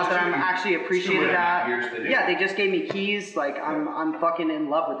a spot that I'm actually appreciated at. Yeah, they just gave me keys. Like, I'm fucking in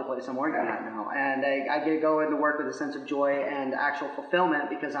love with the place I'm working at now. And I get to go into work with a sense of joy and actual fulfillment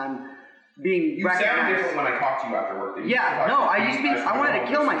because I'm being recognized. You sound different when I talk to you after work. I used to be, I wanted to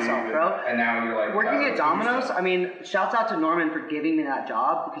kill myself, bro. And now you're like... Working at Domino's, I mean, shouts out to Norman for giving me that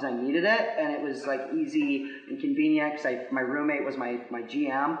job because I needed it, and it was like easy and convenient because my roommate was my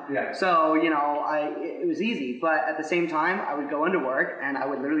GM. Yeah. So, it was easy, but at the same time, I would go into work and I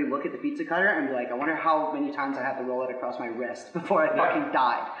would literally look at the pizza cutter and be like, I wonder how many times I have to roll it across my wrist before I fucking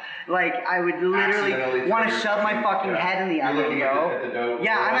died. Like, I would literally want to shove my fucking head in the oven, bro.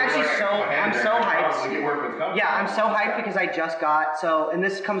 I'm actually I'm so hyped. Yeah, I'm so hyped because I just got, and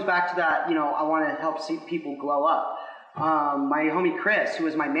this comes back to that, I want to help see people glow up. My homie Chris, who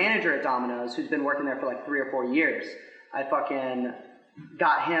was my manager at Domino's, who's been working there for like 3 or 4 years, I fucking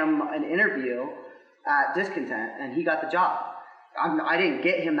got him an interview at Discontent, and he got the job. I didn't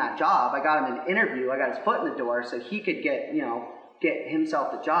get him that job. I got him an interview. I got his foot in the door so he could get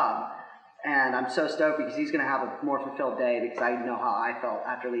himself the job. And I'm so stoked because he's going to have a more fulfilled day because I know how I felt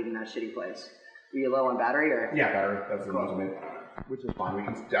after leaving that shitty place. Were you low on battery or? Yeah, battery. That's the most of it. Which is fine.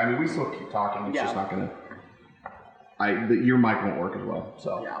 We still keep talking. It's just not going to. Your mic won't work as well.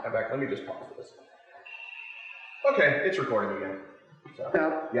 So, in fact, let me just pause this. Okay, it's recording again. So,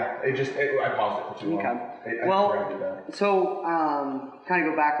 I paused it for too long. Kind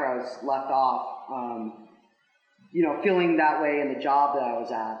of go back where I was left off. Feeling that way in the job that I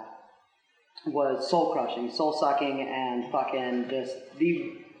was at was soul crushing, soul sucking, and fucking just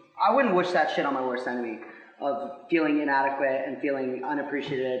I wouldn't wish that shit on my worst enemy, of feeling inadequate and feeling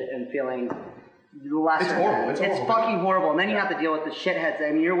unappreciated and feling lesser. It's horrible. It's fucking horrible. And then you have to deal with the shitheads.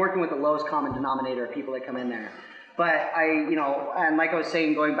 I mean, you're working with the lowest common denominator of people that come in there. But and like I was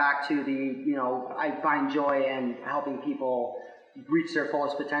saying, going back to I find joy in helping people reach their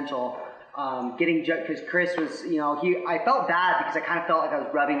fullest potential. Because Chris was, I felt bad because I kind of felt like I was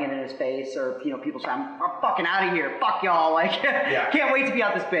rubbing it in his face, or, people saying, I'm fucking out of here, fuck y'all, like, can't wait to be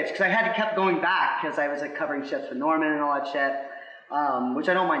out this bitch, because I had to kept going back, because I was, like, covering shifts for Norman and all that shit, which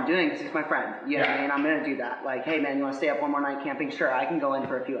I don't mind doing, because he's my friend, you know what I mean, I'm gonna do that, like, hey man, you wanna stay up one more night camping? Sure, I can go in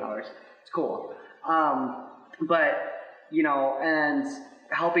for a few hours, it's cool, and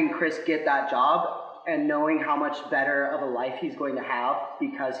helping Chris get that job, and knowing how much better of a life he's going to have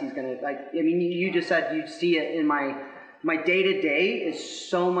because he's going to, you just said you see it in my day-to-day is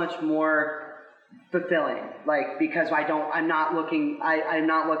so much more fulfilling, because I'm not looking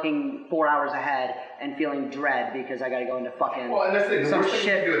 4 hours ahead and feeling dread because I got to go into fucking some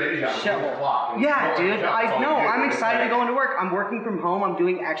shit. Yeah, dude, I'm excited to go into work. I'm working from home. I'm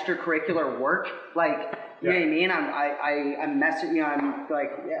doing extracurricular work, you know what I mean? I'm messing, I'm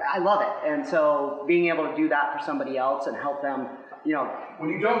like, I love it. And so being able to do that for somebody else and help them, when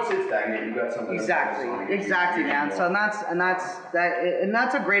you don't sit stagnant, you've got something. Exactly, man. So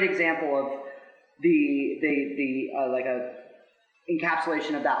that's a great example of the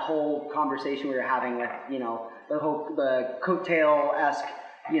encapsulation of that whole conversation we were having with, the coattail-esque,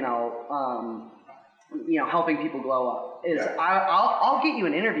 helping people glow up. I'll get you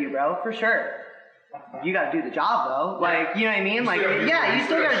an interview, bro, for sure. You gotta do the job though, you know what I mean? You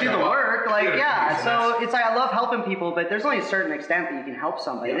still gotta do the work, so it's I love helping people, but there's only a certain extent that you can help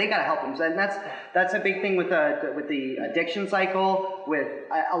somebody. They gotta help them, and that's a big thing with the addiction cycle, with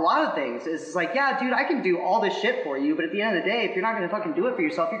a lot of things. It's like, dude, I can do all this shit for you, but at the end of the day, if you're not gonna fucking do it for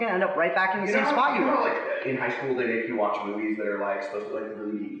yourself, you're gonna end up right back in the same spot you were. In high school, they make you watch movies that are supposed to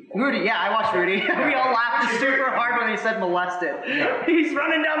Rudy, I watched Rudy. We all laughed super hard when they said molested. Yeah. He's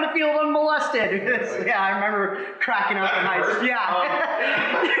running down the field unmolested. I remember cracking up in high school.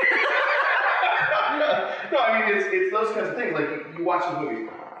 No, I mean, it's those kinds of things. You watch those movies.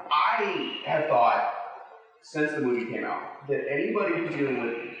 I have thought, since the movie came out, that anybody who's dealing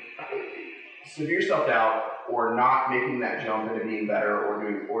with severe self-doubt, or not making that jump into being better,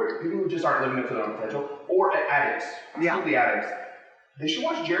 or people who just aren't living up to their own potential, or addicts, absolutely addicts, they should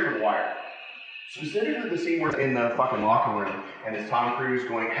watch Jerry Maguire. Specifically the scene where it's in the fucking locker room, and it's Tom Cruise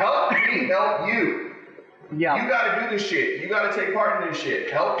going, help me, help you. Yeah. You gotta do this shit. You gotta take part in this shit.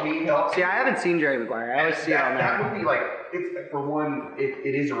 Help me, help See, I haven't seen Jerry Maguire. I always see it on there. That movie, like, it's, for one,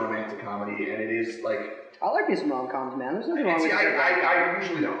 it is a romantic comedy, and it is, like... I like me some rom-coms, man. There's nothing wrong with it. I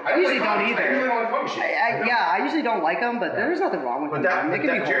usually don't. I usually don't either. I usually don't like funny shit. I usually don't like them, but there's nothing wrong with them. But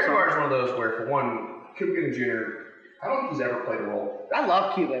Jerry Maguire is one of those where, for one, Cuba Gooding Jr., I don't think he's ever played a role. I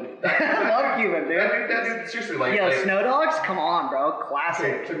love Cuban. I love Cuban, dude. That dude, seriously, like... Yo, Snow Dogs? Come on, bro.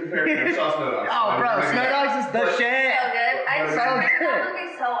 Classic. Okay, to be fair, I saw Snow Dogs. Oh, bro, Snow Dogs is the shit. So good. I just remember that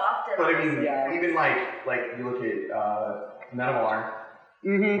movie so often. But I mean, even like you look at Men of Valor,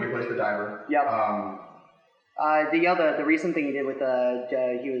 where he plays the diver. Yep. The recent thing he did with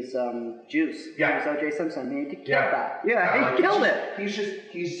he was Juice. Yeah. He was O.J. Simpson. He killed that. Yeah, he killed it.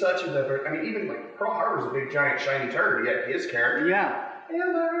 He's such a diverse. I mean, even like Pearl Harbor's a big giant shiny turd. Yet his character. Yeah.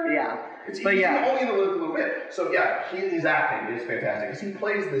 Yeah. He's only in the loop a little bit. So yeah, his acting is fantastic because he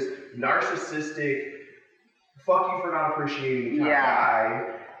plays this narcissistic, fuck you for not appreciating me kind of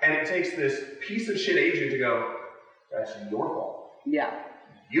guy, and it takes this piece of shit agent to go, that's your fault. Yeah.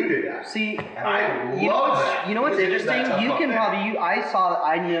 You did that. See, and I love that. You know what's interesting? You can probably. I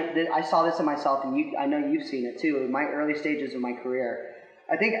saw this in myself, and I know you've seen it too. In my early stages of my career,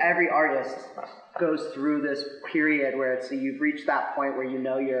 I think every artist goes through this period where you've reached that point where you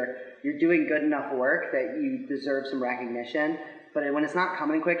know you're doing good enough work that you deserve some recognition. But when it's not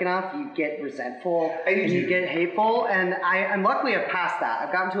coming quick enough, you get resentful and you get hateful. And I'm luckily I've passed that.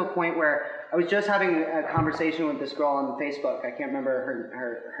 I've gotten to a point where I was just having a conversation with this girl on Facebook. I can't remember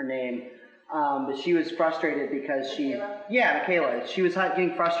her name, but she was frustrated because Michaela. She was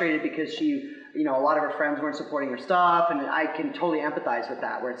getting frustrated because a lot of her friends weren't supporting her stuff, and I can totally empathize with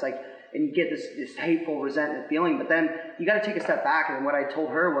that. Where it's like, and you get this hateful, resentment feeling, but then you got to take a step back. And what I told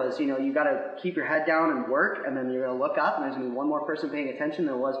her was, you got to keep your head down and work, and then you're going to look up, and there's going to be one more person paying attention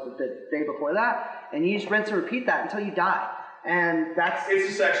than there was the day before that, and you just rinse and repeat that until you die. And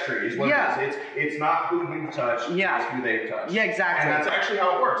it's a sex tree, is what it is. It's not who you've touched, it's who they've touched. Yeah, exactly. And that's actually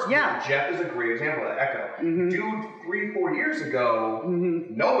how it works. Yeah. Jeff is a great example of that. Ekoh. Dude, 3-4 years ago,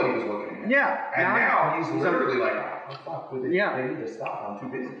 nobody was looking at him. Yeah. And now he's literally like, oh fuck, they need to stop, I'm too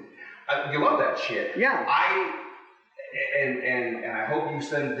busy. You love that shit. Yeah. And I hope you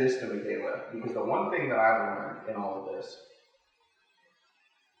send this to Michaela, because the one thing that I've learned in all of this,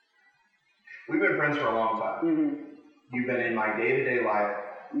 we've been friends for a long time. You've been in my day-to-day life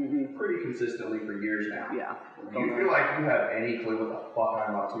pretty consistently for years now. Yeah. Do you feel like you have any clue what the fuck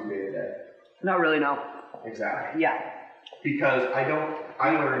I'm up to day-to-day? Not really, no. Exactly. Yeah. Because I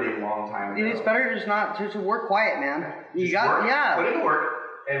learned a long time ago. It's better just to work quiet, man. Put in the work.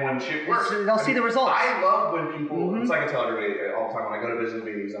 And when shit works, they'll see the results. I love when people, it's like I tell everybody all the time when I go to business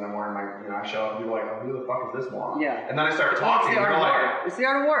meetings and I'm wearing I show up and people are like, oh, who the fuck is this moron? Yeah. And then I start talking and they're like, it's the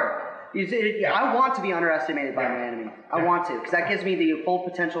art of war. I want to be underestimated by my enemy. I want to, because that gives me the full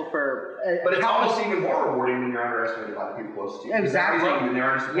potential for... but it's almost even more rewarding when you're underestimated by the people closest to you. Exactly. When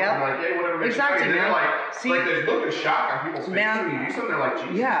they're underestimated, you're like, hey, whatever makes you happy. And they're like there's look of shock on people's faces when you do something, they're like,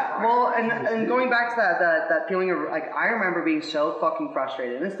 Jesus. Yeah, well, and going back to that feeling of, like, I remember being so fucking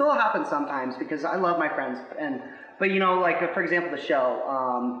frustrated, and it still happens sometimes, because I love my friends, but like, for example, the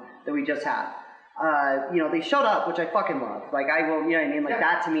show that we just had. They showed up, which I fucking love. Like, I will, you know what I mean? Like,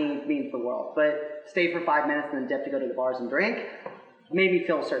 that to me means the world. But stay for 5 minutes and then dip to go to the bars and drink made me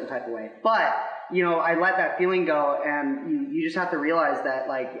feel a certain type of way. But, I let that feeling go, and you just have to realize that,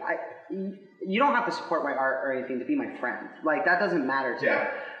 like, you don't have to support my art or anything to be my friend. Like, that doesn't matter to me.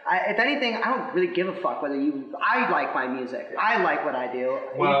 If anything, I don't really give a fuck whether I like my music. I like what I do.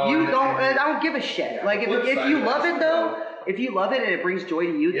 Well, I don't give a shit. Like, if you love it, though... If you love it and it brings joy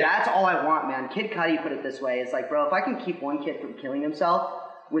to you, that's all I want, man. Kid Cudi put it this way. It's like, bro, if I can keep one kid from killing himself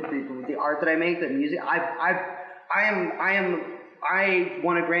with the art that I make, the music, I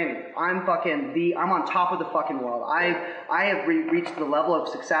won a Grammy. I'm on top of the fucking world. I have reached the level of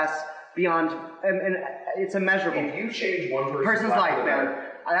success beyond, and it's immeasurable. If you change one person's life, man,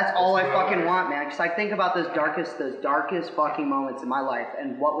 that's all I fucking want, man. Because I think about those darkest fucking moments in my life,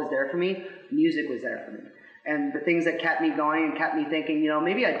 and what was there for me? Music was there for me. And the things that kept me going and kept me thinking,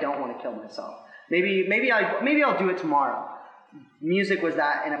 maybe I don't want to kill myself. Maybe I'll do it tomorrow. Music was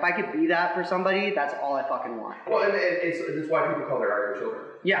that, and if I could be that for somebody, that's all I fucking want. Well, and it's why people call their art their children.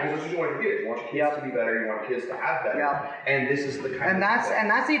 Yeah. Because that's what you want your kids. You want your kids to be better. You want kids to have better. Yeah. And this is the kind and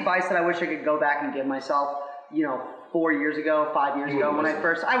that's the advice that I wish I could go back and give myself, 4 years ago, 5 years ago, when I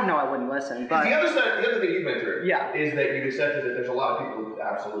first, I wouldn't listen. But the other thing you've been through is that you've accepted that there's a lot of people with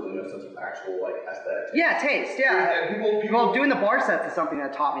absolutely no sense of actual like aesthetics. Yeah, taste. Yeah. And people doing the bar sets is something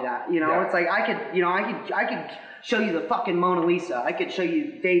that taught me that. You know, it's like I could show you the fucking Mona Lisa. I could show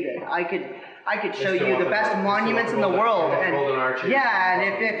you David. I could show you the best monuments in the world. And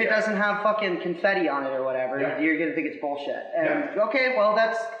if it doesn't have fucking confetti on it or whatever, you're gonna think it's bullshit. And okay, well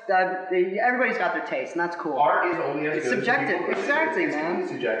that's everybody's got their taste, and that's cool. Art is only as it's good subjective. As exactly, it's man.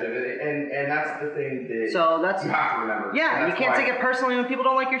 It's subjective, and that's the thing that you have to remember. Yeah, you can't take it personally when people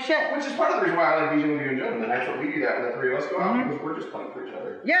don't like your shit. Which is part of the reason why I like DJing with you and Jonathan. That's what we do that when the three of us go out because we're just playing for each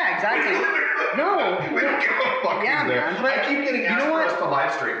other. Yeah, exactly. No, we don't give a fuck. Yeah, man. But I keep getting asked for us to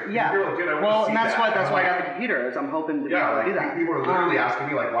live stream. Yeah. Like, dude, well, and that's why I got the computer. Is I'm hoping to be able to do that. People are literally asking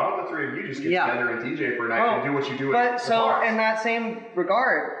me like, why don't the three of you just get together and DJ for a night and do what you do? But so in that same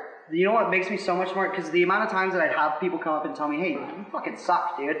regard, you know what makes me so much more, because the amount of times that I'd have people come up and tell me, hey, you fucking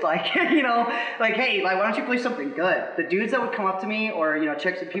suck, dude. Like, you know, like, hey, like, why don't you play something good? The dudes that would come up to me, or, you know,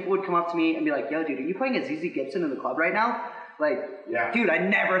 chicks and people would come up to me and be like, yo, dude, are you playing a ZZ Gibson in the club right now? Like, dude, I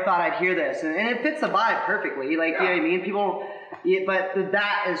never thought I'd hear this. And it fits the vibe perfectly. Like, you know what I mean? People, but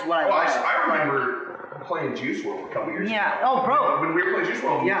that is what I like. I remember playing Juice WRLD a couple years ago. Yeah. Oh, bro. When we were playing Juice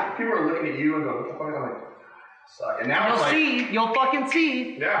WRLD, people were looking at you and going, what the fuck? I'm like, suck. And now you'll fucking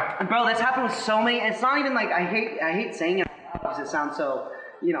see. Yeah. And bro, that's happened with so many. It's not even like I hate saying it because it sounds so,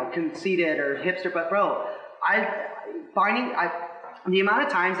 you know, conceited or hipster. But bro, the amount of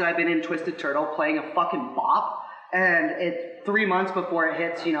times that I've been in Twisted Turtle playing a fucking bop, and it's 3 months before it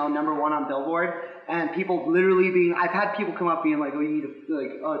hits, you know, #1 on Billboard, and people literally being, I've had people come up being like, oh, you need to,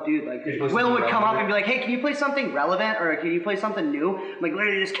 like, oh, dude, like, Will would come up and be like, hey, can you play something relevant, or can you play something new? I'm like,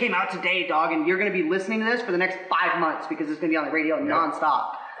 literally, this came out today, dog, and you're going to be listening to this for the next 5 months because it's going to be on the radio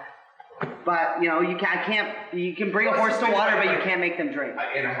nonstop. But, you know, you can bring a horse to water, but you can't make them drink.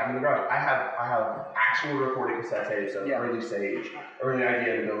 And I have in the garage. I have actual recording cassette tapes of early Sage, early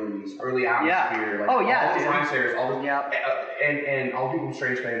Idea Abilities, early Atmosphere, like all those rhyme sayers, all those, and all people from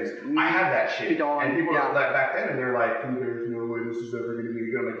Strange Things. I have that shit. And people back then, and they're like, there's no way this is ever going to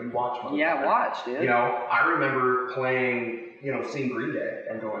be good. I'm like, you watch, motherfucker. Yeah, watch, dude. You know, I remember playing, you know, seeing Green Day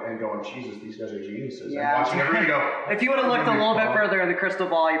and going, Jesus, these guys are geniuses. Yeah. And watching everybody go. If you would have looked a little bit further in the crystal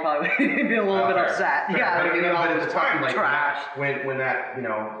ball, you probably would be a little bit upset. Fair. Yeah, but at the time, like trash. When that, you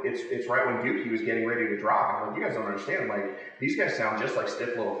know, it's right when Dookie was getting ready to drop. I'm like, you guys don't understand. Like, these guys sound just like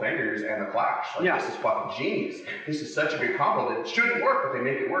Stiff Little Fingers and The Clash. Like, this is fucking genius. This is such a good combo that it shouldn't work, but they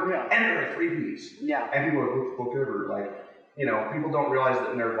make it work. Yeah. And they're like 3 Ps. Yeah. And people are like, what the fuck ever? Like, you know, people don't realize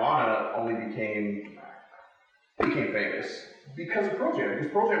that Nirvana only became famous because of Pearl Jam.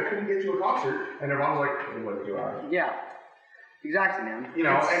 Because Pearl Jam couldn't get to a concert, and Nirvana was like, what do I? Yeah. Exactly, man. You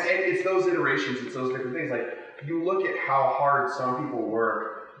know, and it's those iterations, it's those different things. Like, you look at how hard some people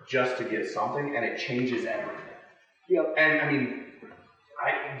work just to get something, and it changes everything. Yep. And, I mean,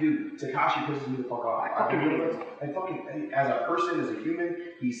 Tekashi pisses me the fuck off. I fucking, as a person, as a human,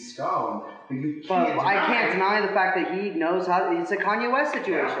 he's scum. But you can't I can't deny the fact that he knows how. It's a Kanye West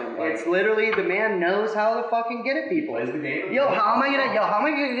situation. Yeah, it's literally the man knows how to fucking get at people. Plays the game. How am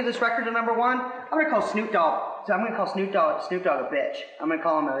I gonna get this record to #1? I'm gonna call Snoop Dogg. I'm gonna call Snoop Dogg a bitch. I'm gonna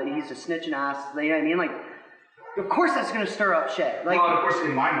call him he's a snitching ass. You know what I mean? Like, of course that's gonna stir up shit. Like, well, of course,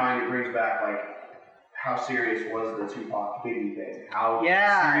 in my mind, it brings back like, how serious was the Tupac Biggie thing? How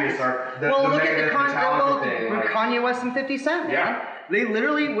serious are the look at Metallica thing? Kanye West and 50 Cent, man. Yeah. They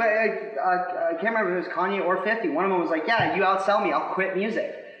literally, I can't remember if it was Kanye or 50. One of them was like, yeah, you outsell me, I'll quit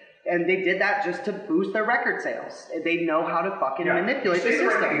music. And they did that just to boost their record sales. They know how to fucking manipulate the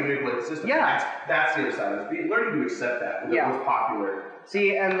system. Yeah. That's the other side of it. Learning to accept that was popular.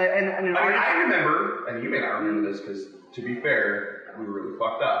 See, I remember, and you may not remember this because, to be fair, we were really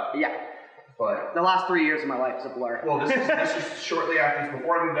fucked up. Yeah. But the last 3 years of my life is a blur. Well, this is shortly after,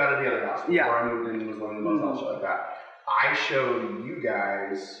 before I moved out of the other house. Before I moved in and was living in the motel, shit like that. I showed you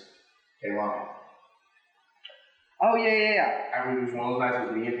guys K-Line. Oh, yeah. I mean, it was one of those nights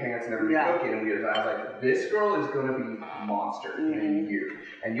with me and Pants and everybody cooking, and I was like, this girl is going to be a monster in a year.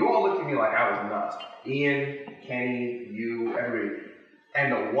 And you all looked at me like I was nuts. Ian, Kenny, you, everybody.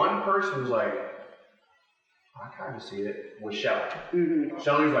 And the one person was like, I kind of see it, was Shelly.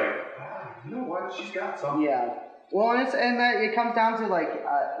 Shelly was like, you know what? She's got something. Yeah. Well, it comes down to like,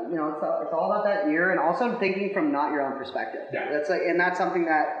 you know, it's all about that ear, and also thinking from not your own perspective. Yeah. That's something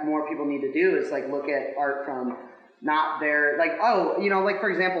that more people need to do is like look at art from not their like for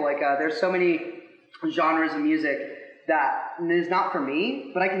example, like there's so many genres of music that is not for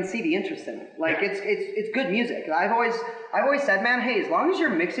me, but I can see the interest in it. Like it's good music. I've always said, man, hey, as long as your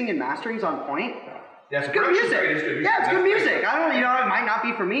mixing and mastering's on point, Yeah, it's good music. It's good music. Yeah, it's good music. I don't, it might not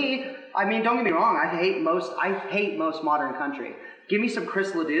be for me. I mean, don't get me wrong. I hate most modern country. Give me some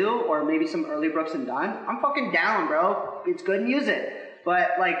Chris Ledoux or maybe some early Brooks and Dunn. I'm fucking down, bro. It's good music.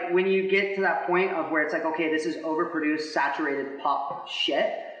 But like when you get to that point of where it's like, okay, this is overproduced, saturated pop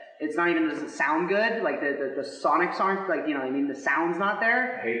shit. It's not even, doesn't sound good. Like the sonics aren't, like, you know what I mean? The sound's not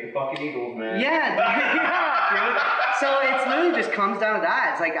there. I hate the fucking Eagles, man. Yeah, dude. So it's literally just comes down to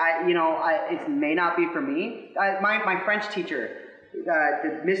that. It's like, it may not be for me. My French teacher,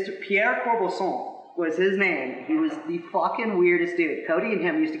 Mr. Pierre Corbusson was his name. He was the fucking weirdest dude. Cody and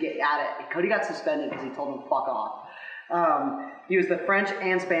him used to get at it. Cody got suspended because he told him to fuck off. He was the French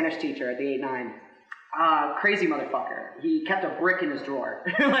and Spanish teacher at the 8-9. Crazy motherfucker. He kept a brick in his drawer.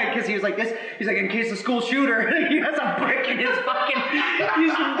 Like, cause he was like this, he's like, in case the school shooter, he has a brick in his fucking,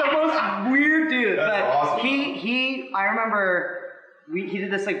 he's the most weird dude. That's but awesome. I remember, he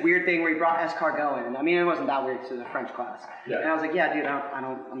did this like weird thing where he brought escargot in. I mean, it wasn't that weird to the French class. Yeah. And I was like, yeah, dude,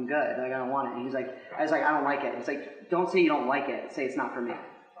 I'm good. Like, I don't want it. And I was like, I don't like it. It's like, don't say you don't like it. Say it's not for me.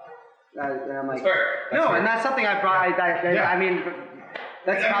 And I'm like, that's fair. No, and that's something I brought, I mean,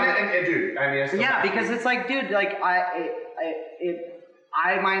 that's how. And dude, I mean, yeah, because it's like, dude, like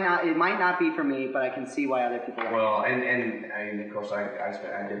it might not be for me, but I can see why other people like it. Well, and I mean, of course, I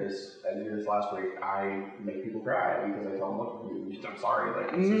did this last week. I make people cry because I tell them, look, I'm sorry,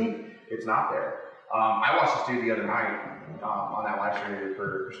 like it's not there. I watched this dude the other night on that live stream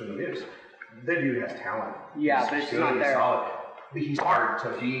for Swim the News. The dude has talent. Yeah, but it's not there. Solid. But he's hard to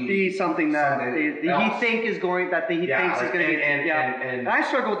be something that he thinks is going to be. And I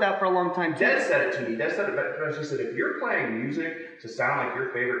struggled with that for a long time too. Des said it to me. Des said it, but she said, if you're playing music to sound like your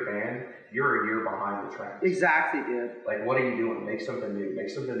favorite band, you're a year behind the trend. Exactly, dude. Like, what are you doing? Make something new. Make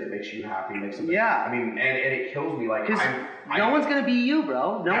something that makes you happy. Make something. Yeah. I mean, and it kills me. Like, no one's gonna be you,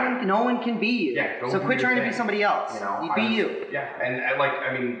 bro. No one can be you. Yeah. So quit trying to be somebody else. You be you. Yeah. And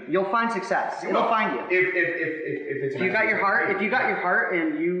I mean, you'll find success. It'll find you. If you got your heart, if you got your heart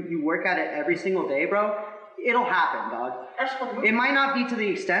and you work at it every single day, bro, it'll happen, dog. It might not be to the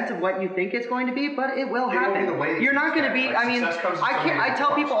extent of what you think it's going to be, but it will happen. You're not going to be, I mean, I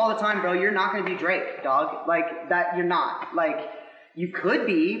tell people all the time, bro, you're not going to be Drake, dog. Like, that, you're not. Like, you could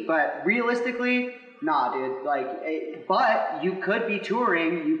be, but realistically, nah, dude. Like, but you could be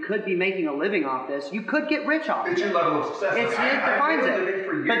touring, you could be making a living off this, you could get rich off it. It's your level of success. It defines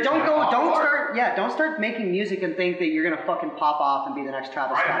it. But don't start making music and think that you're gonna fucking pop off and be the next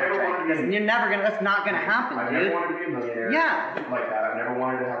Travis Scott or Drake. You're never gonna. That's not gonna happen, dude. I never wanted to be a millionaire. Yeah. Like that. I never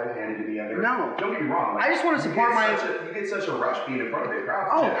wanted to have it handed to me. No. Don't get me wrong. Like, I just want to support you get such a rush being in front of a crowd.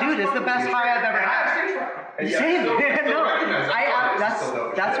 Oh, dude, it's the best high I've ever had. Same.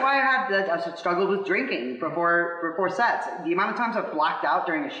 That's why I struggled with drinking before sets. The amount of times I've blacked out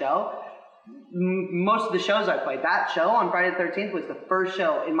during a show. Most of the shows I played, that show on Friday the 13th was the first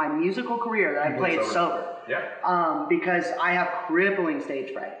show in my musical career that I played sober. Yeah. Because I have crippling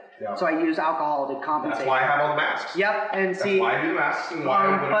stage fright. Yeah. So I use alcohol to compensate. That's why I have all the masks. Yep, and that's why I do the masks and why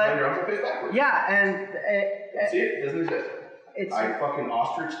I put drums on face backwards. Yeah, and see, it doesn't exist. I fucking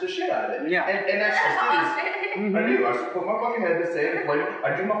ostrich the shit out of it. Yeah. And that's just it. I do. I just put my fucking head to say and play.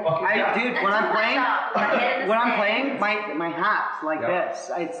 I do my fucking job. Dude, when I'm playing, my hat's like this.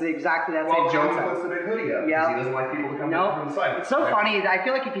 It's exactly that same Joe concept. puts the big hoodie up because he doesn't like people to come from the side. It's so funny. I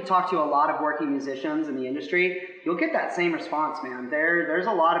feel like if you talk to a lot of working musicians in the industry, you'll get that same response, man. There's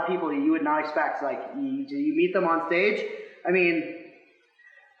a lot of people that you would not expect. Like, you meet them on stage. I mean,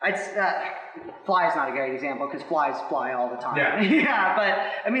 Fly's not a great example because flies fly all the time. Yeah, but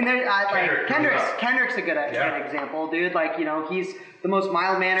I mean, Kendrick's a good example, dude. Like, you know, he's the most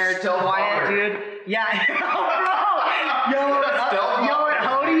mild-mannered, quiet dude. Yeah, bro. Yo, at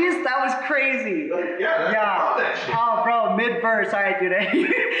Hody's, that was crazy. That shit. Oh, bro, mid-verse, all right, dude.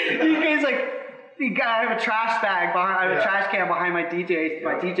 He guy's like. I have a trash bag behind. I have a trash can behind my DJ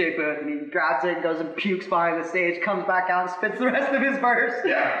booth, and he grabs it and goes and pukes behind the stage. Comes back out and spits the rest of his verse.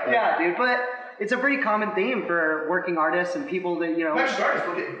 Yeah, dude. But it's a pretty common theme for working artists and people that Not just artists.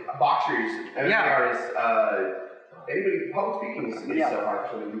 Look at boxers. Artists. Anybody public speaking is so hard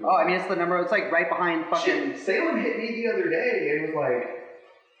for them. Oh, I mean, it's the number. It's like right behind fucking. Salem hit me the other day and was like,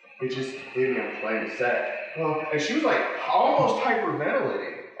 it just didn't even play the set. Well, and she was like almost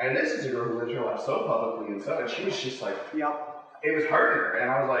hyperventilating. And this is a girl who lives her life so publicly and so, and she was just like, it was hurting her.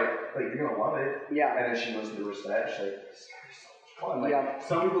 And I was like, you're going to love it. Yeah. And then she listened to her set. She's like, this is so much fun. Like,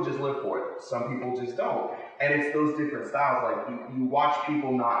 some people just live for it. Some people just don't. And it's those different styles. Like, you watch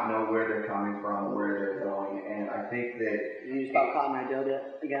people not know where they're coming from, where they're going. And I think that. You just about caught my Joe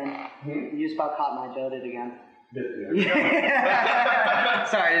it again. You just about caught my Joe it again.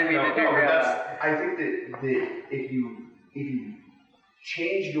 Sorry, I didn't mean to do that. I think that if you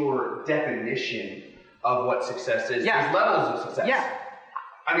change your definition of what success is, there's levels of success. Yeah.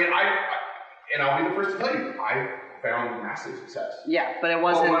 I mean, and I'll be the first to tell you, I found massive success. Yeah, but it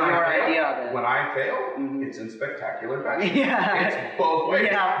wasn't your idea of it. When I fail, it's in spectacular fashion. Yeah. It's both ways.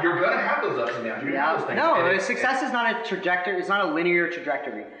 Yeah. You're going to have those ups and downs. You're going to have those things. No, success is not a trajectory. It's not a linear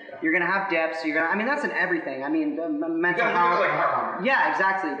trajectory. Yeah. You're going to have dips. I mean, that's in everything. I mean, mental health. Like a heart monitor. Yeah,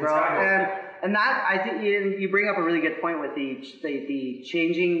 exactly, bro. And that, I think you bring up a really good point with the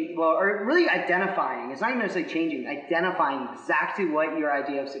changing, well, or really identifying. It's not even necessarily changing, identifying exactly what your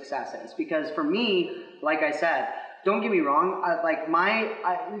idea of success is. Because for me, like I said, don't get me wrong,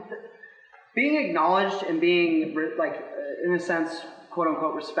 being acknowledged and being, in a sense, quote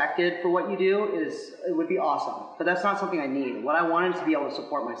unquote, respected for what you do it would be awesome. But that's not something I need. What I want is to be able to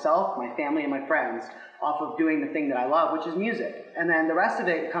support myself, my family, and my friends off of doing the thing that I love, which is music. And then the rest of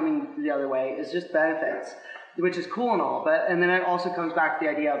it coming the other way is just benefits, which is cool and all. And then it also comes back to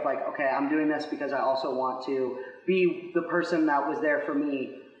the idea of like, okay, I'm doing this because I also want to be the person that was there for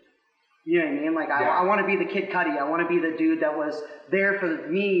me. You know what I mean? Like, I want to be the Kid Cudi. I want to be the dude that was there for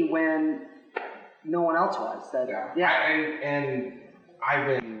me when no one else was. And I've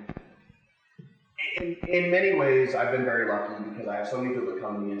been, in many ways, I've been very lucky because I have so many people that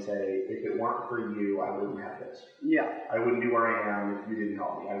come to me and say, if it weren't for you, I wouldn't have this. Yeah. I wouldn't be where I am if you didn't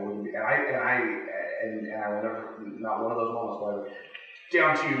help me. I wouldn't be, and I will never, not one of those moments where,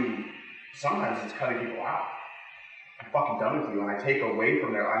 down to, sometimes it's cutting people out. I'm fucking done with you, and I take away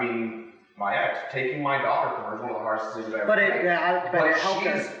from their, I mean, my ex, taking my daughter from her is one of the hardest decisions I ever made. But it helped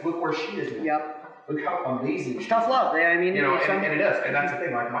us. Look where she is now. Yep. Look how amazing she is. Tough love. I mean, and it does. And that's the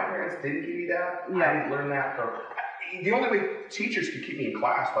thing. Like, my parents didn't give me that. Yeah. I didn't learn that from. The only way teachers could keep me in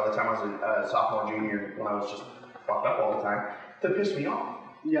class by the time I was a sophomore, junior, when I was just fucked up all the time, to piss me off.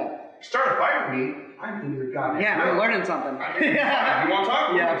 Yeah. Start a fight with me, I'm in your goddamn. Yeah, I'm learning something. You want to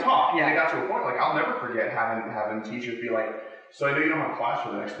talk? We can talk. Yeah. And it got to a point, like, I'll never forget having teachers be like, so I know you don't have class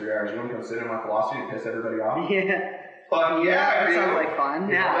for the next 3 hours. You want to come sit in my philosophy and piss everybody off? Yeah. But yeah, that sounds like fun.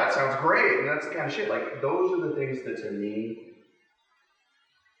 Yeah. That sounds great. And that's the kind of shit. Like, those are the things that to me,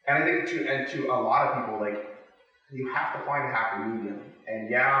 and I think to a lot of people, like, you have to find a happy medium. And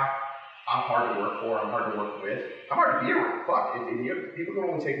yeah, I'm hard to work for, I'm hard to work with, I'm hard to be around. Fuck, people can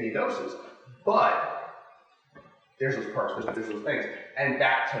only take me in doses. But there's those perks, there's those things. And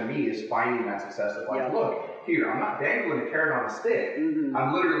that to me is finding that success of like, look, here, I'm not dangling a carrot on a stick. Mm-hmm.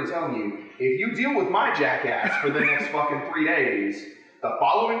 I'm literally telling you, if you deal with my jackass for the next fucking 3 days, the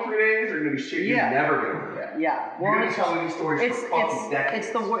following 3 days are going to be shit you're never going to forget. Yeah. Well, you're going to be telling these stories for fucking decades.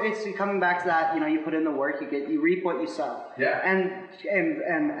 It's coming back to that, you put in the work, you reap what you sow. Yeah.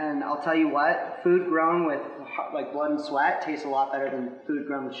 And I'll tell you what, food grown with like blood and sweat tastes a lot better than food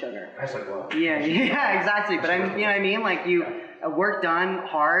grown with sugar. That's like what? Yeah, exactly. But you know what I mean? Like work done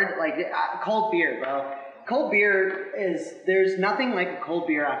hard, like cold beer, bro. Cold beer there's nothing like a cold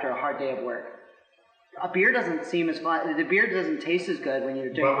beer after a hard day of work. A beer doesn't seem as fun. The beer doesn't taste as good when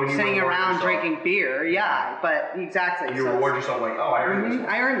you're sitting around drinking beer. Yeah, but exactly. You reward yourself like, oh, I earned this.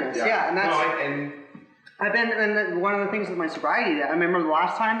 I earned this. Yeah, and that's. I've been, and one of the things with my sobriety, I remember the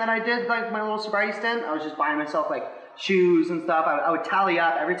last time that I did like my little sobriety stint, I was just buying myself like shoes and stuff. I would tally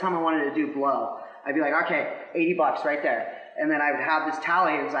up every time I wanted to do blow. I'd be like, okay, $80 right there. And then I would have this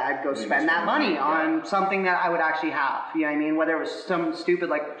tally, and I'd go spend that money on something that I would actually have. You know what I mean? Whether it was some stupid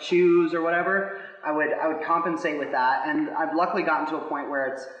like shoes or whatever, I would compensate with that. And I've luckily gotten to a point where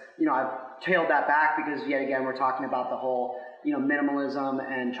it's, I've tailed that back because yet again we're talking about the whole, minimalism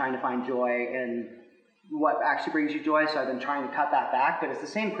and trying to find joy and what actually brings you joy. So I've been trying to cut that back, but it's the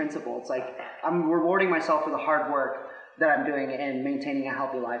same principle. It's like I'm rewarding myself for the hard work that I'm doing in maintaining a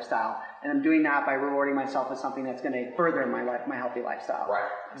healthy lifestyle. And I'm doing that by rewarding myself with something that's going to further my healthy lifestyle. Right.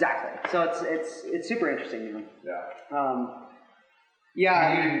 Exactly. So it's super interesting, Yeah.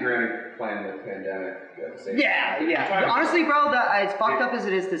 Yeah. You didn't really plan the pandemic at the same time. Yeah. Honestly, bro, as fucked up as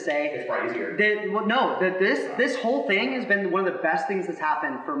it is to say, it's probably easier. This whole thing has been one of the best things that's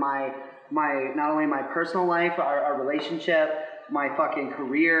happened for my not only my personal life, our relationship, my fucking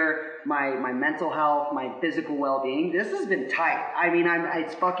career, my mental health, my physical well-being. This has been tight. I mean,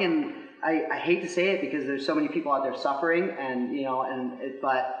 I hate to say it because there's so many people out there suffering,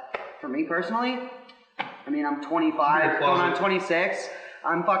 but for me personally, I mean, I'm 25, going on 26.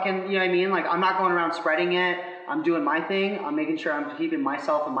 I'm fucking, you know what I mean? Like, I'm not going around spreading it. I'm doing my thing. I'm making sure I'm keeping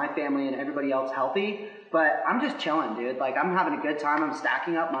myself and my family and everybody else healthy. But I'm just chilling, dude. Like, I'm having a good time. I'm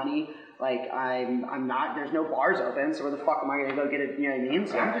stacking up money. Like I'm not. There's no bars open, so where the fuck am I gonna go get it? You know what I mean?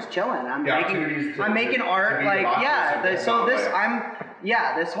 So I'm just chilling. I'm making art. Like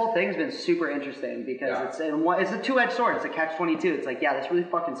this whole thing's been super interesting because it's a two-edged sword. It's a catch-22. It's like this really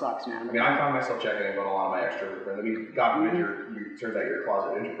fucking sucks, man. I mean, I found myself checking in on a lot of my extrovert friends. I mean, God forbid turns out you're a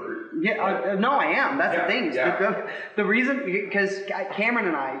closet introvert. Yeah, no, I am. That's the thing. Yeah. The reason, because Cameron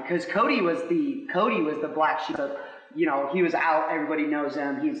and I, because Cody was the black sheep of. You know, he was out. Everybody knows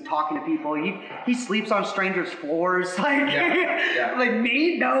him. He's talking to people. He sleeps on strangers' floors. Like, like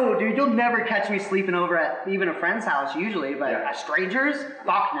me, no, dude. You'll never catch me sleeping over at even a friend's house usually. But at strangers,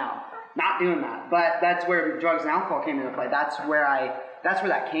 fuck no, not doing that. But that's where drugs and alcohol came into play. That's where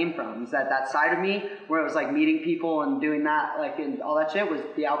that came from. Is that side of me where it was like meeting people and doing that, like, and all that shit was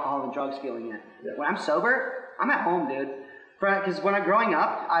the alcohol and drugs feeling it. Yeah. When I'm sober, I'm at home, dude. Because when growing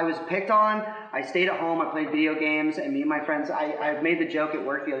up, I was picked on. I stayed at home. I played video games, and me and my friends. I made the joke at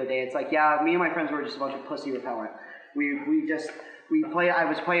work the other day. It's like, me and my friends were just a bunch of pussy repellent. I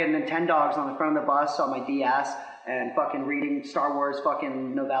was playing Nintendogs on the front of the bus on my DS and fucking reading Star Wars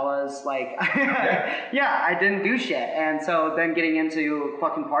fucking novellas. Like, I didn't do shit. And so then getting into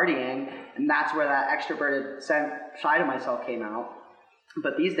fucking partying, and that's where that extroverted side of myself came out.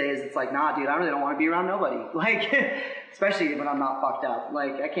 But these days, it's like, nah, dude, I really don't want to be around nobody. Like, especially when I'm not fucked up.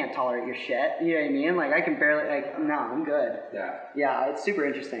 Like, I can't tolerate your shit. You know what I mean? Like, I can barely, like, no, I'm good. Yeah. Yeah, it's super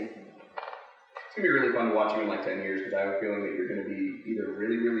interesting. It's going to be really fun to watch you in like 10 years because I have a feeling that you're going to be either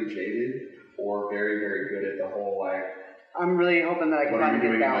really, really jaded or very, very good at the whole, like... I'm really hoping that I can find a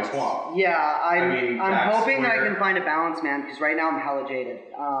good balance. Yeah, I'm hoping that I can find a balance, man, because right now I'm hella jaded.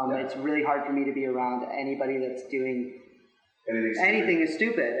 It's really hard for me to be around anybody that's doing... Anything is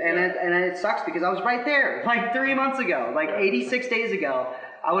stupid, and it sucks because I was right there like 3 months ago, like 86 days ago.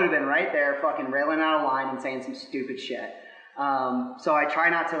 I would have been right there, fucking railing out a line and saying some stupid shit. So I try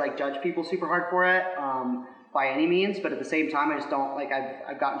not to like judge people super hard for it by any means, but at the same time, I just don't like.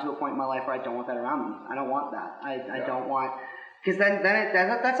 I've gotten to a point in my life where I don't want that around me. I don't want that. I don't want. Because then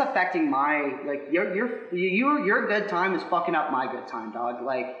that's affecting my like your good time is fucking up my good time, dog.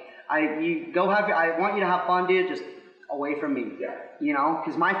 Like I want you to have fun, dude. Just away from me, you know,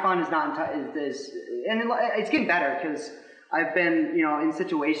 because my fun is not and it's getting better because I've been, you know, in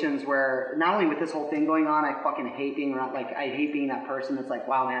situations where not only with this whole thing going on, I fucking hate being around, like I hate being that person that's like,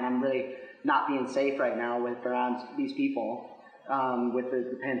 wow, man, I'm really not being safe right now around these people with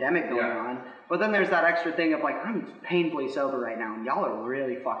the pandemic going on. But then there's that extra thing of like, I'm painfully sober right now, and y'all are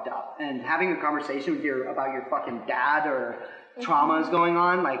really fucked up. And having a conversation with about your fucking dad or traumas going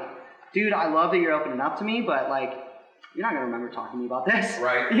on, like, dude, I love that you're opening up to me, but like, you're not going to remember talking to me about this.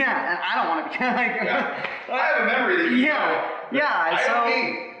 Right. Yeah, and I don't want to be like... I have a memory that you know.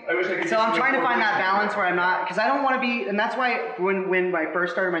 I wish I could. So I'm trying to find that balance where I'm not... Because I don't want to be... And that's why when I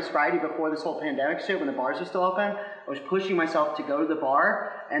first started my sobriety before this whole pandemic shit, when the bars were still open, I was pushing myself to go to the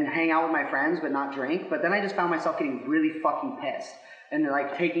bar and hang out with my friends but not drink. But then I just found myself getting really fucking pissed. And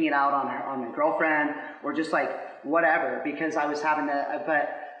like taking it out on my girlfriend or just like whatever because I was having to...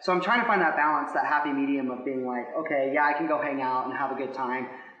 So I'm trying to find that balance, that happy medium of being like, okay, I can go hang out and have a good time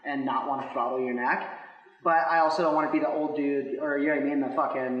and not want to throttle your neck. But I also don't want to be the old dude or, you know what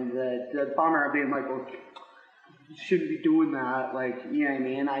I mean, the bummer of being like, well, you shouldn't be doing that. Like, you know what I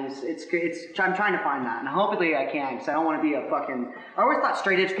mean? I'm trying to find that. And hopefully I can because I don't want to be a fucking... I always thought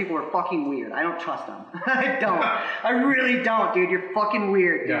straight edge people were fucking weird. I don't trust them. I don't. I really don't, dude. You're fucking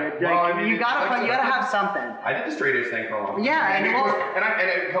weird, dude. Yeah. Well, like, I mean, you gotta have something. I did the straight edge thing for a long time. Yeah, and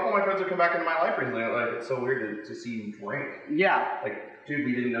a couple of my friends have come back into my life recently. Like, it's so weird to see you drink. Yeah. Like, dude,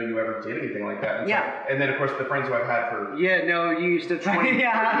 we didn't know you ever did anything like that. And then, of course, the friends who I've had for... Yeah, no, you used to... 20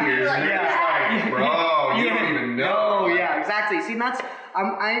 years. Like, bro, you don't even know. Oh, yeah, exactly. See, that's...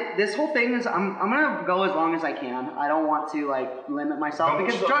 this whole thing is... I'm gonna go as long as I can. I don't want to, like, limit myself.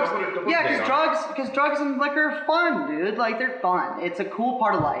 Because drugs and liquor are fun, dude. Like, they're fun. It's a cool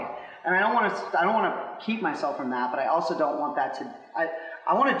part of life. And I don't want to keep myself from that, but I also don't want that to...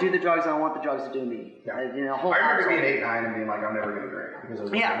 I want to do the drugs and I want the drugs to do me. Yeah. I remember being 8, 9 and being like, I'm never going to drink because I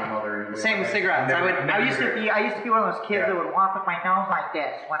was with my mother. And same with cigarettes. I used to be one of those kids that would walk with my nose like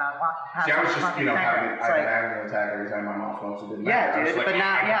this when I was walking past. See, I was just, having an attack every time my mom smoked. So it didn't matter. Dude, but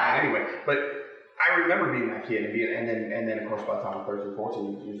not, Anyway, but I remember being that kid and then of course by the time I was 13,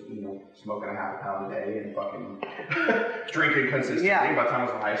 14, just smoking a half a pound a day and fucking drinking consistently. By the time I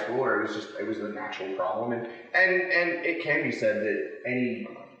was in high school, or it was a natural problem. And it can be said that any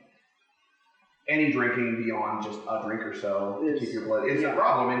drinking beyond just a drink or so to keep your blood is a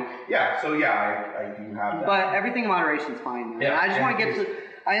problem. And I do have that. But everything in moderation is fine. Man. I just want to get to.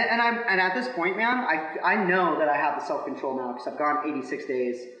 And at this point, man, I know that I have the self-control now because I've gone 86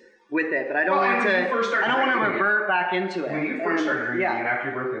 days with it, but I don't want to revert back into it. When you first started drinking, and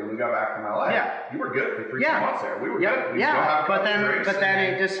after your birthday, when we got back from LA, you were good for 3 months there. We were good. We still have but then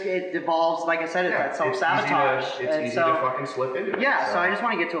it devolves. Like I said, it's that self-sabotage. It's easy to fucking slip into it. Yeah, so I just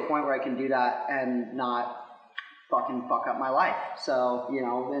want to get to a point where I can do that and not fucking fuck up my life. So, you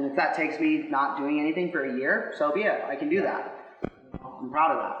know, and if that takes me not doing anything for a year, so be it. I can do that. I'm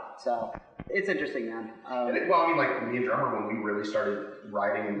proud of that. So it's interesting, man. Well, I mean, like me and Drummer, when we really started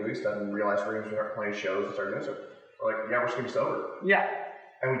writing and doing stuff and realized we're going to start playing shows and start doing stuff, we're like, yeah, we're just going to be sober. Yeah.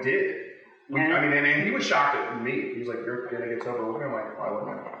 And we did. And he was shocked at me. He was like, you're going to get sober. I'm like, why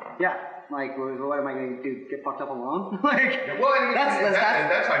wouldn't I? Yeah. Like, what am I going to do? Get fucked up alone? Like, well, I mean, at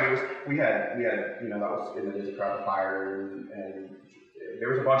that time, it was, we had, you know, that was in the days of Crowd Fire, and there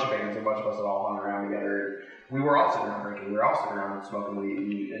was a bunch of bands, a bunch of us that all hung around together. We were all sitting around drinking. We were all sitting around smoking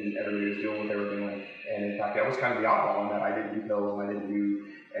weed, and everybody was doing what they were doing. And in fact, that was kind of the oddball in that I didn't do pills and I didn't do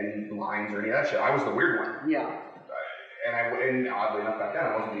any lines or any of that shit. I was the weird one. Yeah. And oddly enough, back then,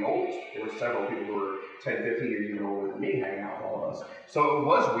 I wasn't the oldest. There were several people who were 10, 15 years even older than me hanging out with all of us. So it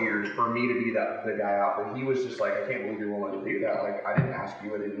was weird for me to be the guy out, but he was just like, I can't believe you're willing to do that. Like, I didn't ask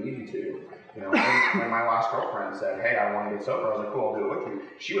you, I didn't need you to. You know, when my last girlfriend said, hey, I want to get sober, I was like, cool, I'll do it with you.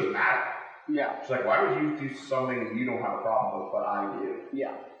 She was mad at me. Yeah. She's like, why would you do something you don't have a problem with, but I do?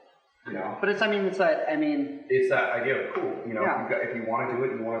 Yeah. You know? But it's that idea of cool. You know, if you want to do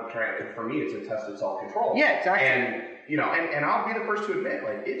it, you want to try it. For me, it's a test of self-control. Yeah, exactly. And, you know, and I'll be the first to admit,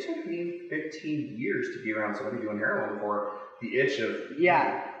 like, it took me 15 years to be around somebody doing heroin before the itch of...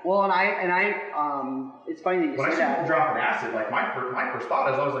 Yeah. Well, and I it's funny that you say that. When I see people dropping acid, like, my first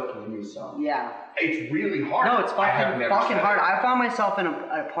thought is I was like, can you use some? Yeah. It's really hard. No, it's fucking hard. I found myself in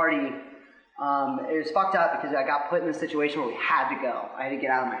a party. It was fucked up because I got put in a situation where we had to go. I had to get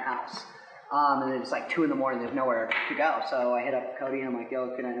out of my house. And it was like 2 a.m, there's nowhere to go. So I hit up Cody and I'm like,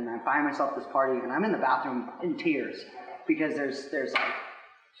 yo, and I find myself at this party and I'm in the bathroom in tears because there's like,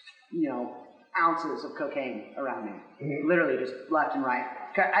 you know, ounces of cocaine around me. Mm-hmm. Literally just left and right.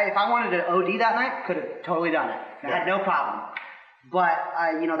 If I wanted to OD that night, could have totally done it. I had no problem. But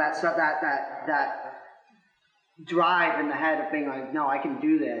you know, that stuff, that drive in the head of being like, no, I can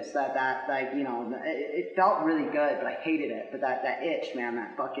do this, that like, you know, it felt really good, but I hated it. But that itch, man,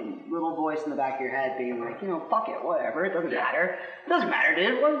 that fucking little voice in the back of your head being like, you know, fuck it, whatever, it doesn't matter. It doesn't matter,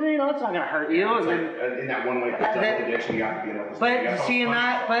 dude. Well, you know, it's not gonna hurt you. Yeah, and then, in that one way, addiction, you have to be able to. But seeing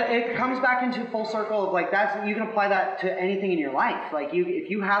that, but it comes back into full circle of like you can apply that to anything in your life. Like if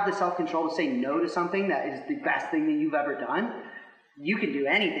you have the self-control to say no to something that is the best thing that you've ever done, you can do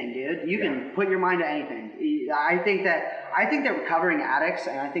anything, dude. You can put your mind to anything. I think that recovering addicts,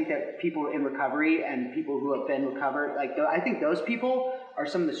 and I think that people in recovery and people who have been recovered, like I think those people are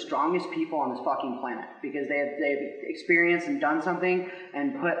some of the strongest people on this fucking planet because they've experienced and done something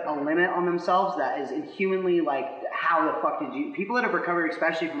and put a limit on themselves that is inhumanly like, how the fuck did you? People that have recovered,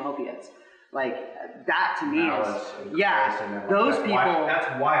 especially from opiates. Like, that to me is, those people, that's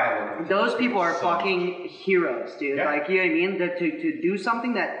why I look at those people are fucking heroes, dude. Yeah. Like, you know what I mean? To do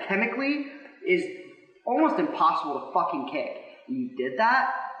something that chemically is almost impossible to fucking kick. You did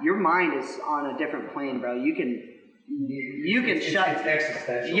that, your mind is on a different plane, bro. You can shut. It's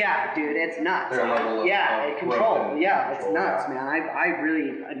existential. Yeah, dude, it's nuts. Control. Yeah, it's nuts, man. I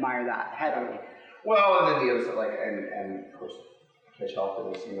really admire that heavily. Well, and then the other side, like, and of course, Pitch Health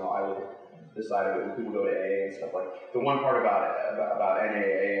Fitness, you know, I would decide when people go to AA and stuff, like, the one part about NA,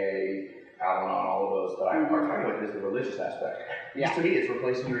 AA, Al-Anon, all of those that I have a hard time with is the religious aspect. Yeah. Because to me, it's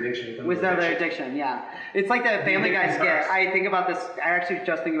replacing your addiction with another addiction. Yeah. It's like the Family Guy skit. I think about this, I actually was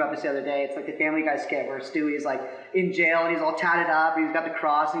just thinking about this the other day. It's like the Family Guy skit where Stewie's like in jail and he's all tatted up and he's got the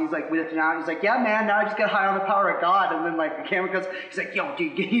cross and he's like lifting out. He's like, yeah, man, now I just get high on the power of God. And then like the camera goes, he's like, yo,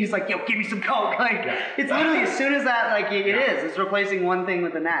 dude, he's like, yo, give me some coke. Like, it's literally as soon as that, like, it is. It's replacing one thing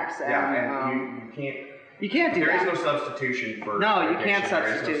with the next. And, you can't do that. There is no substitution for no, you can't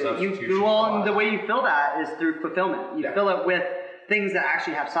substitute. And the way you fill that is through fulfillment. You fill it with things that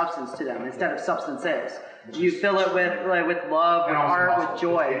actually have substance to them instead of substances. You fill it with love, with art, with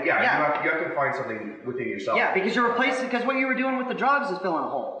joy. You have to find something within yourself. Yeah, because you're replacing, because what you were doing with the drugs is filling a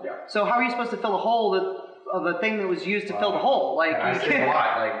hole. Yeah. So how are you supposed to fill a hole of a thing that was used to fill the hole? Like, I say a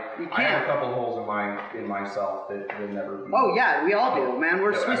lot. Like, I have a couple holes in myself that will never be. Oh yeah, we all do, man.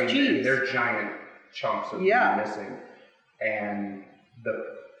 We're Swiss cheese. They're giant chunks of me missing, and the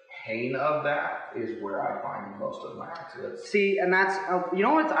pain of that is where I find most of my accidents. See, and that's you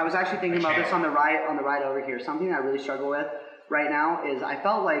know what? I was actually thinking about this on the ride over here. Something I really struggle with right now is I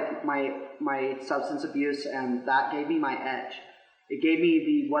felt like my substance abuse and that gave me my edge. It gave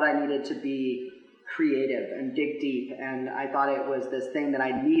me what I needed to be creative and dig deep, and I thought it was this thing that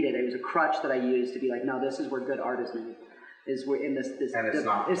I needed. It was a crutch that I used to be like, no, this is where good art is made. Is we're in this and it's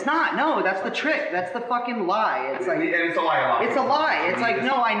not. It's not. No, that's the trick. That's the fucking lie. It's like, and it's a lie. It's a lie. It's like,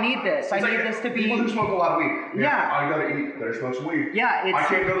 no, I need this. I need this to be. People who smoke a lot of weed. Yeah. I gotta eat. Better smoke some weed. Yeah. I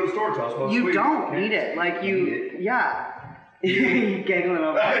can't go to the store till I smoke some weed. You don't need it. Like you. Yeah. Giggling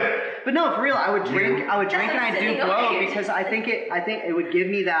over it. But no, for real, I would drink and I do blow because I think it would give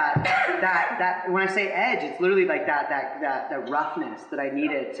me that when I say edge, it's literally like that roughness that I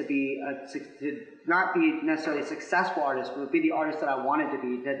needed to be to not be necessarily a successful artist, but be the artist that I wanted to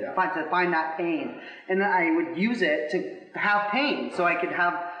be, to find that pain. And then I would use it to have pain so I could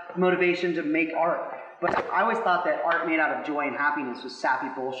have motivation to make art. But I always thought that art made out of joy and happiness was sappy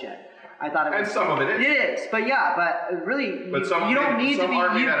bullshit. I thought it was, and some of it is. It is, but yeah, but really, but you don't need to be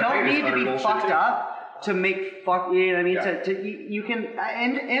fucked too. up to make fuck. You know what I mean? Yeah. You can,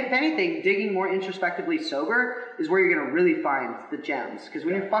 and if anything, digging more introspectively sober is where you're gonna really find the gems. Because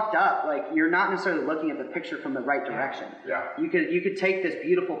when you're fucked up, like you're not necessarily looking at the picture from the right direction. Yeah. You could take this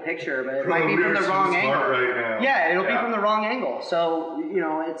beautiful picture, but it might be from the wrong angle. Right now. Yeah, it'll be from the wrong angle. So you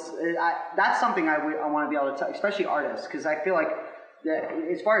know, that's something I want to be able to tell, especially artists, because I feel like.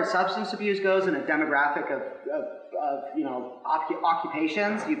 As far as substance abuse goes in a demographic of you know,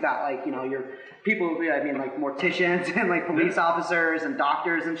 occupations, you've got like, you know, your people, I mean like morticians and like police officers and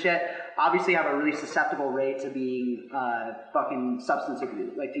doctors and shit, obviously have a really susceptible rate to being fucking substance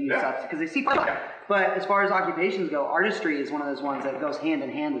abuse, like to use substance, because they see. But as far as occupations go, artistry is one of those ones that goes hand in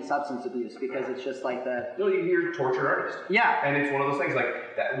hand with substance abuse, because it's just like the. No, you hear torture artist. Yeah. And it's one of those things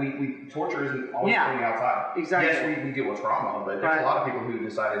like that. We torture isn't always coming outside. Exactly. Yes, we deal with trauma, but there's a lot of people who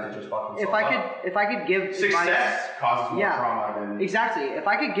decided to just fuck themselves up. If I could give success advice, causes more trauma than exactly. If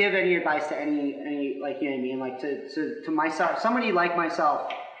I could give any advice to any like, you know what I mean, like to myself, somebody like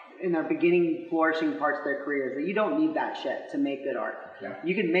myself in their beginning flourishing parts of their careers, that you don't need that shit to make good art. Yeah.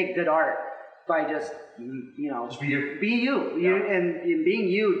 You can make good art by just, you know, just be you. Be you. Yeah. And being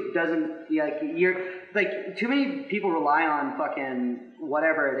you doesn't, like, you're like, too many people rely on fucking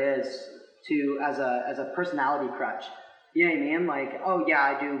whatever it is to as a personality crutch. You know what I mean? Like, oh yeah,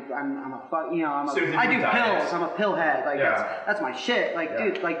 I do. I do pills. I'm a pill head. Like that's my shit. Like,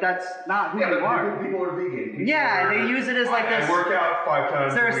 dude, like that's not who you are. People are vegan. They use it as like this. I work out 5 times.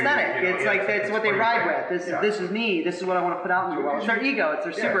 It's their a week, aesthetic. You know, it's like it's what they ride with. This is me. This is what I want to put out in the world. It's their ego. It's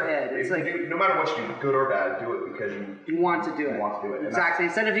their super id. It's like no matter what you do, good or bad, do it because you want to do it. You want to do it. Exactly.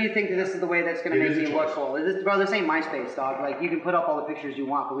 Instead of you think that this is the way that's going to make me look cool. Bro, this ain't MySpace, dog. Like you can put up all the pictures you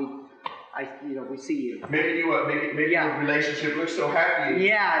want, but we see you. Maybe your relationship looks so happy.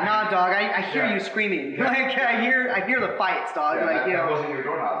 Yeah, nah, dog. I hear you screaming. Yeah. Like I hear the fights, dog. Yeah, like that wasn't your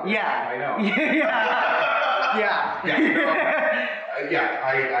doorknob. Yeah, I know. Yeah.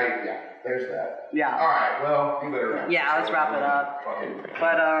 There's that. Yeah. All right. Well, you better wrap. Yeah, let's wrap it up.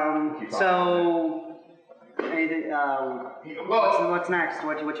 But so, anything? What's next?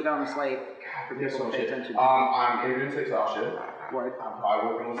 What you got on the slate for people to pay attention to? I'm interviewing 6 shit. Word. I'm probably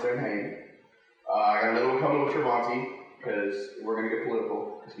working with Sam Hain. I got another one coming with Tremonti because we're going to get political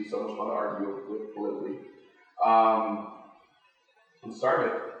because he's so much fun to argue with politically. I'm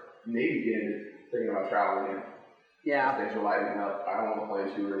starting to maybe get into thinking about traveling again. Yeah. Things are lightening up. I don't want to plan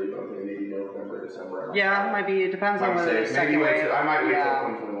too early, but I'm thinking maybe November, December. Yeah, it might be. It depends on whether it's second wave. I might wait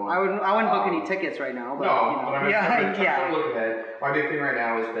till 2021. I wouldn't book any tickets right now. But, no, you know. but I'm trying to look ahead. My big thing right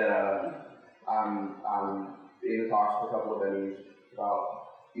now is that I'm in the talks with a couple of venues about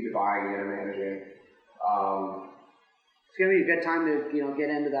either buying it or managing. It's gonna be a good time to get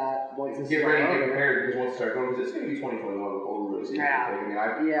into that. Get ready to get prepared because once it starts going, it's gonna be 2021 before we really see anything.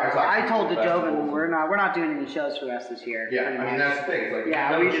 I told the Joven we're not doing any shows for the rest of this year. Yeah, I mean that's the thing. It's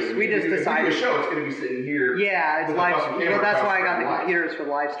like we just decided. If we do a show, it's gonna be sitting here. Yeah, it's live. That's why I got the live. computers for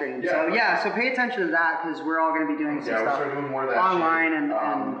the live stream. So pay attention to that because we're all gonna be doing some stuff doing more of that online and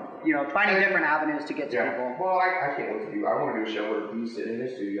finding different avenues to get to people. Well, I can't wait to do. I want to do a show where he's sitting in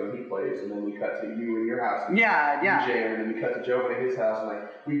his studio and he plays, and then we cut to you in your house. DJing, and then we cut to Joe at his house, and like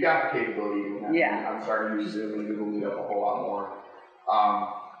we've got the capability of doing that. Yeah. I'm starting to use Zoom and Google Meet up a whole lot more.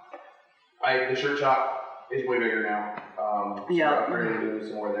 The shirt shop is way bigger now. I'm ready to do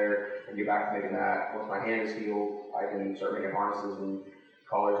some more there and get back to making that. Once my hand is healed, I can start making harnesses and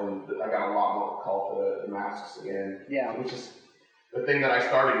collars, and I got a lot more call for the masks again. Yeah. Which is the thing that I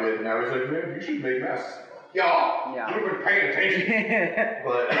started with, and I was like, man, you should make masks. Y'all, you've been paying attention.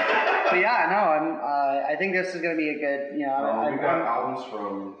 But I think this is going to be a good, we got albums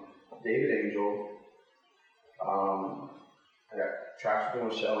from David Angel. I got tracks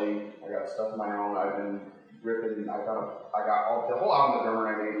with Shelly. I got stuff of my own. I've been ripping. I got the whole album that Dermer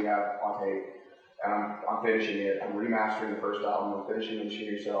and I made. We have on tape. and I'm finishing it. I'm remastering the first album. I'm finishing the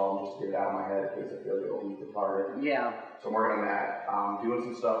Machinery Cell just to get it out of my head because I feel like it'll be cathartic. Yeah. So I'm working on that. Doing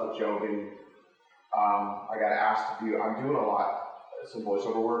some stuff with Joven. I got asked to do. I'm doing a lot, some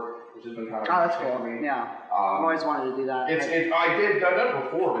voiceover work, which has been kind of that's interesting cool. for me. Yeah. I've always wanted to do that. I've done it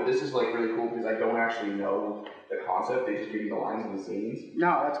before, but this is like really cool because I don't actually know the concept. They just give you the lines and the scenes.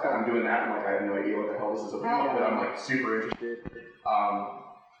 No, that's cool. And I'm doing that, and I have no idea what the hell this is about, but I'm like super interested.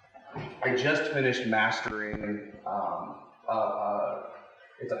 I just finished mastering.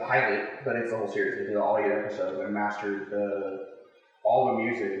 It's a pilot, but it's the whole series. I did all 8 episodes. I mastered all the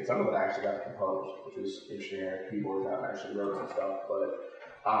music, and some of it I actually got composed, which was interesting. I had keyboards out and actually wrote some stuff. But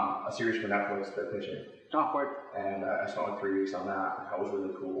a series for Netflix they're pitching. Oh, word. And I spent like 3 weeks on that. That was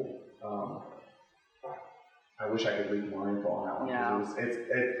really cool. I wish I could leak more info on that one. Yeah.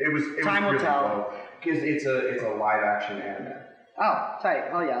 It was Time will really tell. Because it's a live action anime. Oh, tight.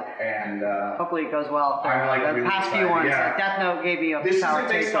 Oh, yeah. And hopefully it goes well. I'm like the really past excited. few ones, Yeah. like Death Note gave me a this sour isn't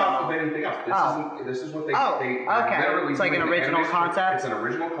based taste off on of it. anything else. This is what they okay. literally It's like an do. original concept. It's an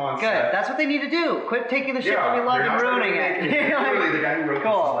original concept. Good. That's what they need to do. Quit taking the shit that we love and ruining it. Literally, the guy who wrote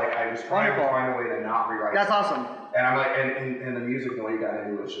cool. this is like, I was trying to find a way to not rewrite. That's it. awesome. And I'm like, and the music, the way he got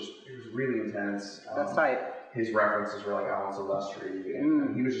into it was really intense. That's tight. His references were like Alan Silvestri,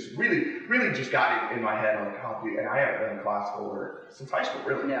 and he was just really just got in my head. I'm like, oh, dude, and I haven't done classical work since high school,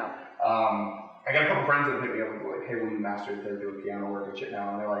 really. Yeah. I got a couple friends that hit me up and were like, hey, will you master it? They're doing piano work and shit now,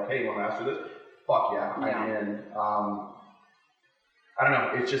 and they're like, hey, you want to master this? Fuck yeah, I'm in. I don't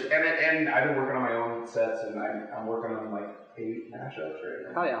know. It's just and I've been working on my own sets, and I'm working on like 8 mashups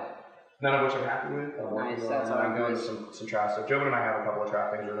right now. Oh yeah. None of which I'm happy with. Nice. That's all I'm doing some trap stuff. Joven and I have a couple of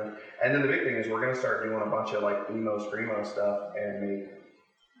trap things we're doing. And then the big thing is we're going to start doing a bunch of like emo, screamo stuff and make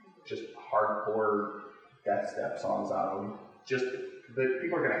just hardcore death step songs out of them. Just that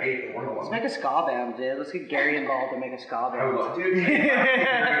people are going to hate, but we're going to love Let's make a ska band, dude. Let's get Gary involved and make a ska band. I would love, dude. If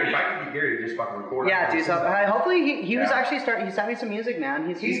I could get Gary to just fucking record. Yeah, dude. So hopefully he was actually starting. He sent me some music, man.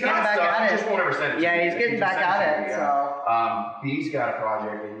 He's getting back at it. He just won't ever send it. Yeah, he's getting back at it. So. He's got a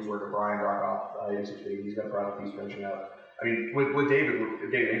project that he's working with Brian Rockoff, he's got a project he's finishing up. I mean, with David,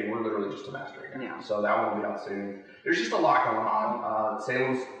 we're literally just a mastering now. Yeah. So that one will be out soon. There's just a lot going on.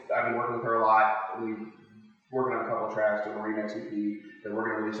 Salem's, I've been working with her a lot. We're working on a couple of tracks, doing a remix EP that we're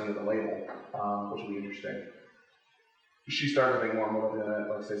going to release under the label, which will be interesting. She started being more and more than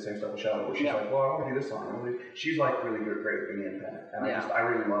like say same stuff with Shelly, where she's like, well, I want to do this song. She's like really good, great at being independent, and I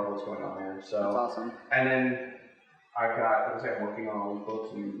really love what's going on there. So that's awesome. And then I've got, like I say, I'm working on all these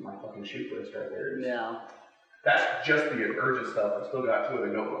books and my fucking shoot list right there. Yeah. That's just the urgent stuff. I've still got 2 other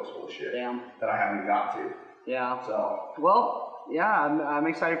notebooks full of shit that I haven't even got to. Yeah. So. Well, yeah, I'm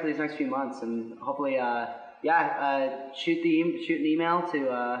excited for these next few months, and hopefully, shoot an email to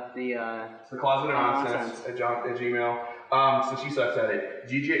it's the Closet of Nonsense at Gmail. Since she sucks at it,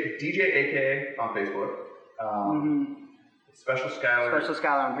 DJ Ekoh on Facebook. Special Skyler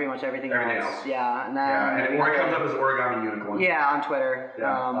on pretty much everything else. Yeah, and then or it comes up as Origami Unicorn. Yeah, on Twitter.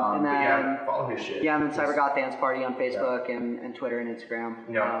 Yeah. And then follow his shit. Yeah, and then CyberGothDanceParty on Facebook and Twitter and Instagram.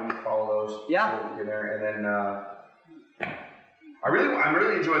 Yeah, follow those. Yeah. So get there, and then I'm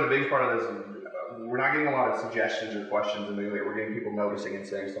really enjoying the biggest part of this. We're not getting a lot of suggestions or questions, and we're getting people noticing and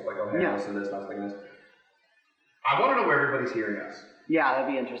saying stuff like, "Oh, hey, listen to this, not thinking this." I want to know where everybody's hearing us. Yeah,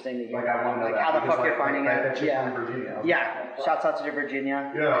 that'd be interesting to hear. Like, I want to know how the fuck you're finding it. That chick from Virginia. Yeah, shouts out to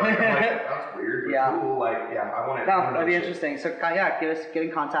Virginia. Yeah, I'm like, that's weird, but cool. Like, I want to. No, that'd be interesting. So, get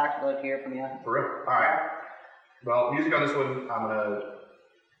in contact. I'd love to hear from you. For real. All right. Well, music on this one, I'm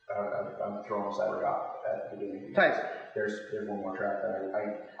throwing CyberGoth at the beginning. Nice. There's one more track that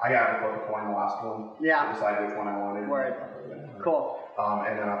I got to flip a coin the last one. Yeah. To decide which one I wanted. Word. Cool.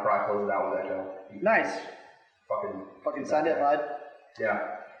 And then I'll probably close it out with Ekoh. Nice. Fucking send it, bud. Yeah.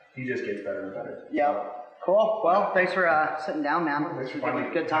 He just gets better and better. Yeah. So. Cool. Well, thanks for sitting down, man. Thanks for finally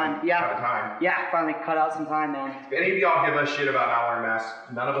good time. Yeah, finally cut out some time, man. If any of y'all give us shit about not wearing masks,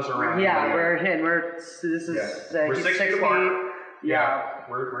 none of us are around. Yeah, we're 6 feet apart. Yeah.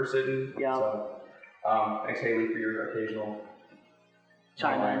 We're sitting. Yeah. So, thanks Haley for your occasional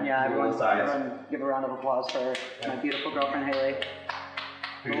chime in. Yeah, everyone give a round of applause for my beautiful girlfriend Haley.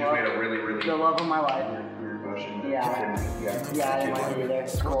 Who just made a really the love of my life. Weird motion. Yeah, I didn't like it either.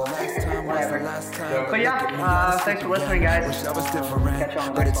 It's cool. Whatever. But yeah, thanks for listening, guys. Wish I was different, Catch you on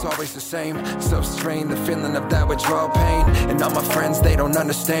the but next it's one. always the same. So strange, the feeling of that withdrawal pain. And all my friends, they don't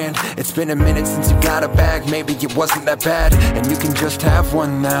understand. It's been a minute since you got a bag. Maybe it wasn't that bad, and you can just have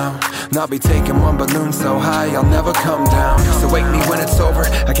one now. And I'll be taking one balloon so high, I'll never come down. So wake me when it's over.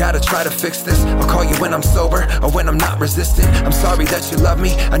 I gotta try to fix this. I'll call you when I'm sober, or when I'm not resistant. I'm sorry that you love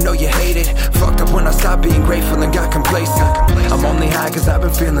me, I know you hate it. Fucked up when I stopped being grateful and got complacent. I'm only high cause I've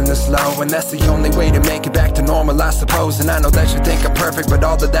been feeling this low, and that's the only way to make it back to normal, I suppose. And I know that you think I'm perfect, but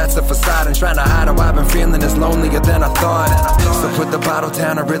all that's a facade. And trying to hide how I've been feeling is lonelier than I thought. So put the bottle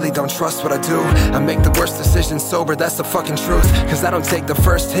down, I really don't trust what I do. I make the worst decisions sober, that's the fucking truth. Cause I don't take the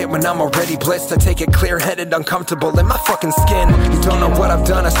first hit when I'm already blitzed. I take it clear-headed, uncomfortable in my fucking skin. You don't know what I've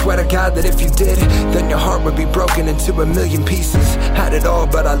done, I swear to God that if you did, then your heart would be broken into a million pieces. Had it all,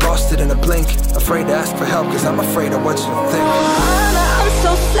 but I lost it in a blink. Afraid to ask for help, cause I'm afraid of what you'll think. I'm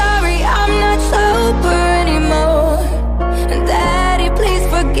so sorry, I'm not sober anymore. And Daddy, please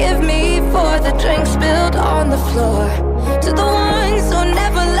forgive me for the drink spilled on the floor. To the one